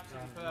bowl, you've been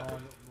absolutely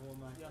perfect.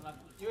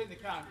 You're in the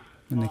count.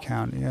 In the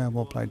count, yeah.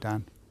 Well played,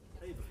 Dan.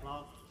 Leave the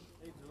plant.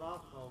 Leave the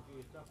last bowl. Give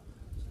yourself.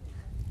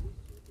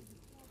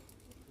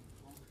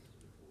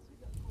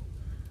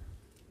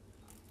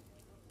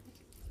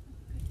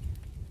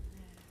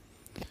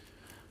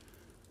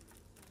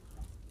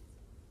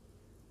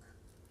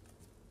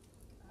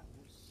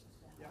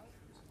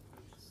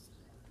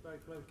 Very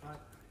close, mate.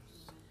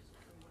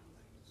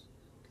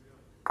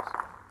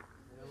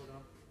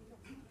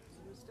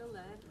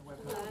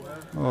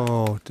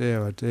 Oh dear,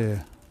 oh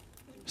dear.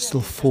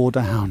 Still 4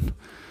 down.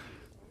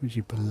 Would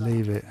you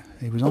believe it?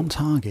 He was on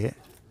target,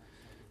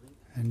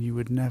 and you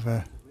would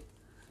never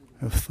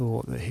have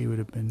thought that he would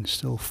have been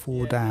still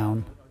 4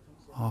 down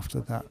after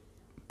that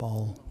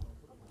bowl.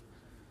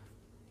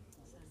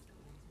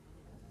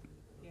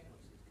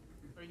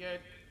 Very good.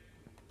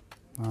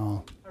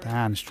 Oh,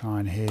 Dan's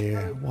trying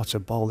here. What a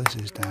bowl this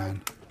is,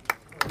 Dan.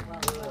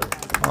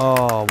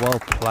 Oh, well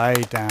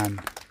played, Dan.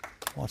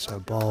 What a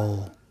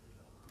bowl.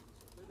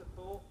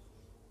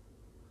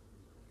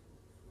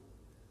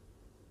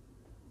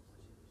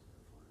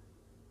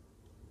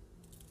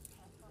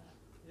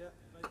 Yeah,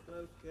 make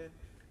close again.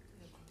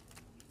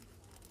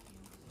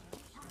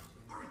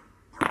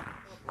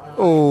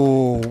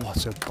 Oh,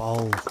 what a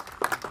bowl.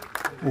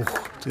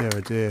 Oh, dear,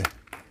 oh dear.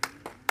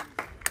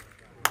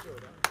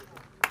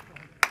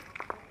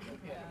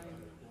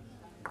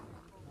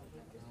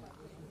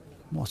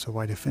 What a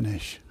way to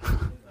finish.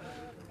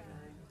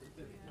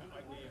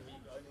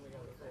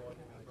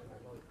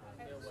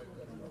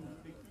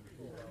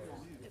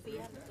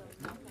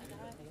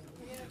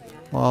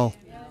 Well,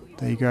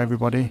 there you go,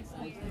 everybody.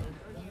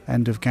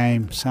 End of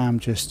game. Sam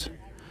just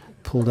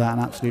pulled out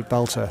an absolute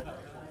belter.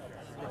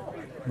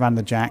 Ran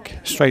the jack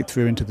straight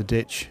through into the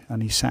ditch,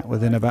 and he sat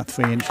within about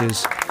 3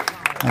 inches.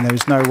 And there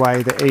was no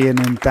way that Ian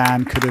and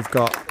Dan could have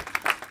got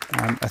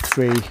a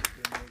 3.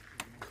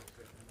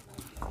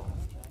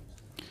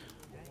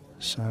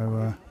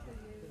 So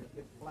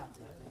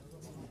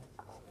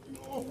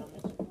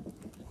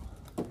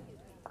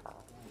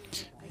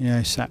yeah,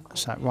 he sat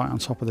right on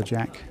top of the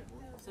jack.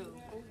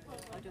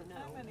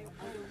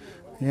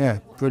 Yeah,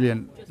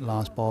 brilliant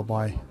last ball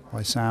by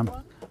Sam.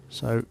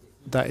 So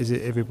that is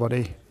it,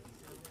 everybody.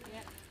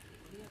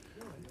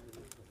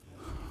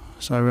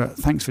 So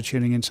thanks for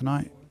tuning in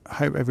tonight. I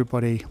hope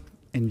everybody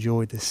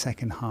enjoyed the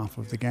second half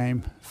of the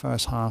game.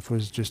 First half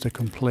was just a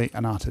complete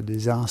and utter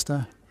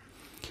disaster.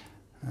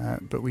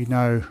 But we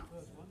know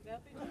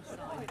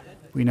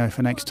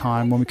for next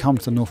time when we come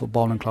to the Norfolk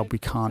Bowling Club we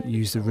can't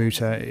use the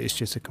router. It's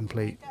just a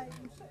complete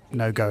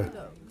no-go.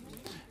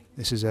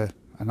 This is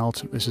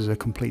a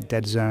complete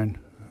dead zone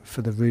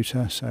for the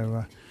router.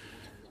 So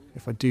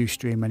if I do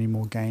stream any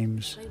more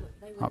games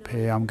up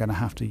here, I'm going to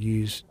have to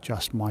use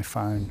just my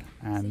phone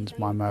and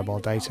my mobile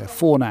data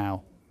for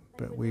now.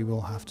 But we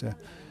will have to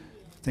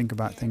think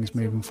about things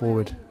moving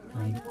forward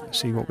and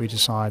see what we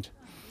decide.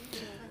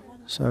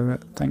 So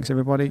thanks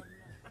everybody.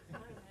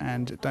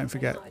 And don't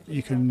forget,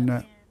 you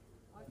can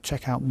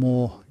check out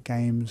more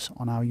games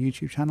on our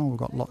YouTube channel. We've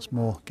got lots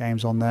more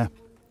games on there.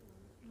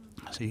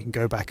 So you can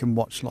go back and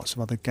watch lots of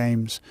other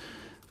games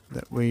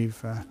that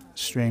we've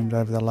streamed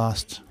over the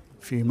last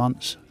few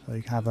months. So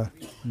you can have a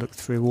look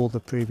through all the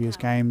previous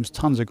games.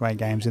 Tons of great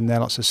games in there.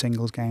 Lots of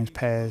singles games,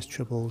 pairs,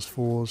 triples,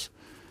 fours,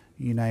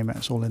 you name it.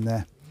 It's all in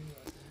there.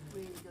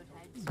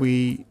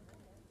 We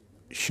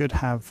should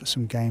have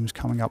some games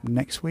coming up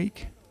next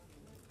week.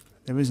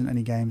 There isn't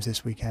any games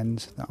this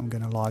weekend that I'm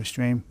going to live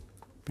stream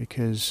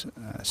because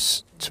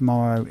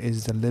tomorrow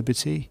is the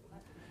Liberty.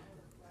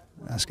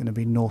 That's going to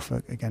be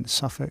Norfolk against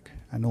Suffolk,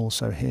 and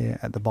also here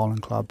at the Bowling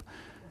Club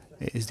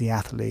it is the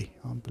Atherley.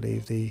 I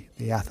believe the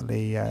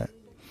Atherley,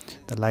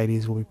 the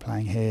ladies will be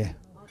playing here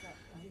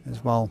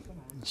as well.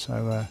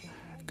 So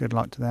good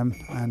luck to them,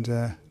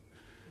 and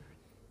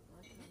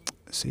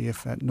see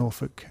if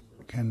Norfolk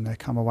can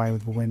come away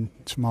with a win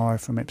tomorrow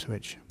from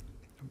Ipswich.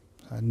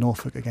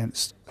 Norfolk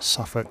against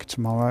Suffolk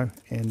tomorrow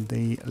in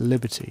the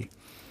Liberty.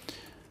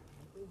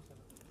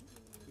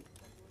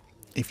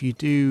 If you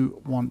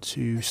do want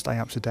to stay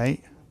up to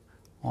date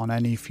on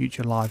any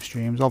future live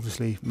streams,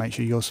 obviously make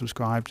sure you're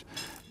subscribed,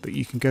 but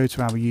you can go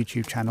to our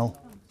YouTube channel,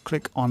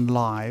 click on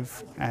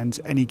live, and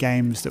any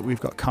games that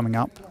we've got coming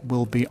up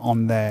will be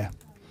on there.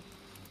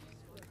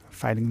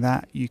 Failing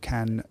that, you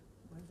can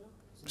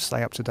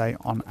stay up to date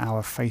on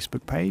our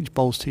Facebook page,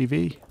 Bowls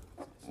TV,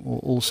 or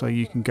also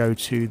you can go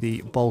to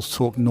the Bowls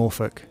Talk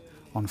Norfolk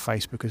on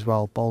Facebook as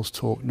well, Bowls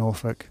Talk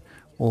Norfolk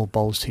or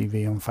Bowls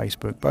TV on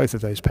Facebook. Both of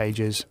those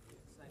pages,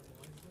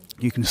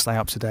 you can stay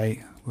up to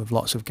date with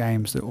lots of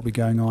games that will be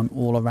going on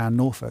all around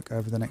Norfolk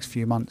over the next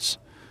few months.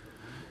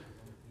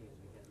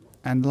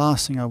 And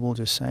last thing I will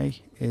just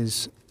say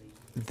is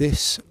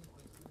this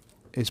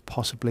is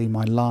possibly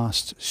my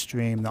last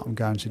stream that I'm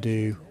going to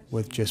do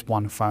with just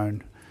one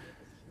phone.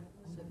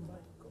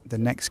 the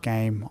next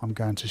game I'm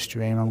going to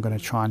stream, I'm going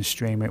to try and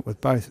stream it with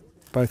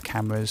both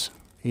cameras,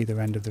 either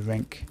end of the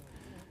rink.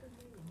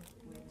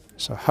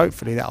 So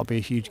hopefully that'll be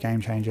a huge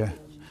game changer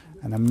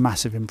and a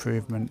massive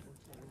improvement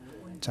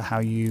to how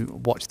you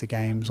watch the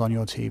games on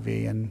your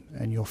TV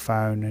and your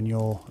phone and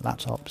your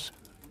laptops.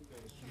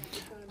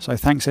 So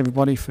thanks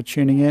everybody for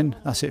tuning in.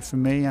 That's it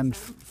from me and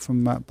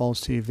from Bowls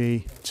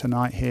TV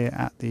tonight here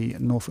at the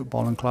Norfolk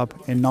Bowling Club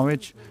in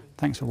Norwich.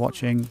 Thanks for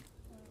watching.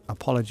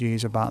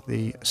 Apologies about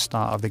the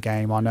start of the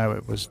game. I know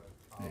it was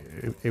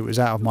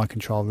out of my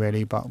control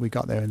really, but we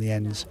got there in the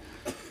end.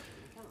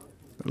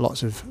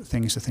 Lots of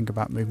things to think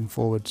about moving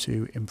forward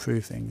to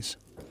improve things.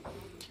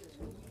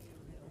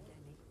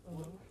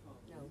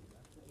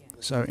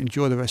 So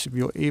enjoy the rest of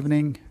your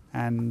evening,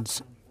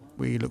 and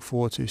we look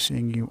forward to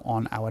seeing you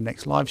on our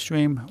next live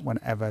stream,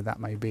 whenever that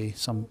may be,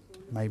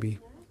 maybe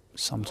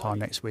sometime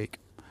next week.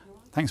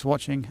 Thanks for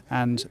watching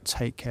and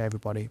take care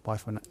everybody. Bye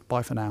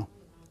for now.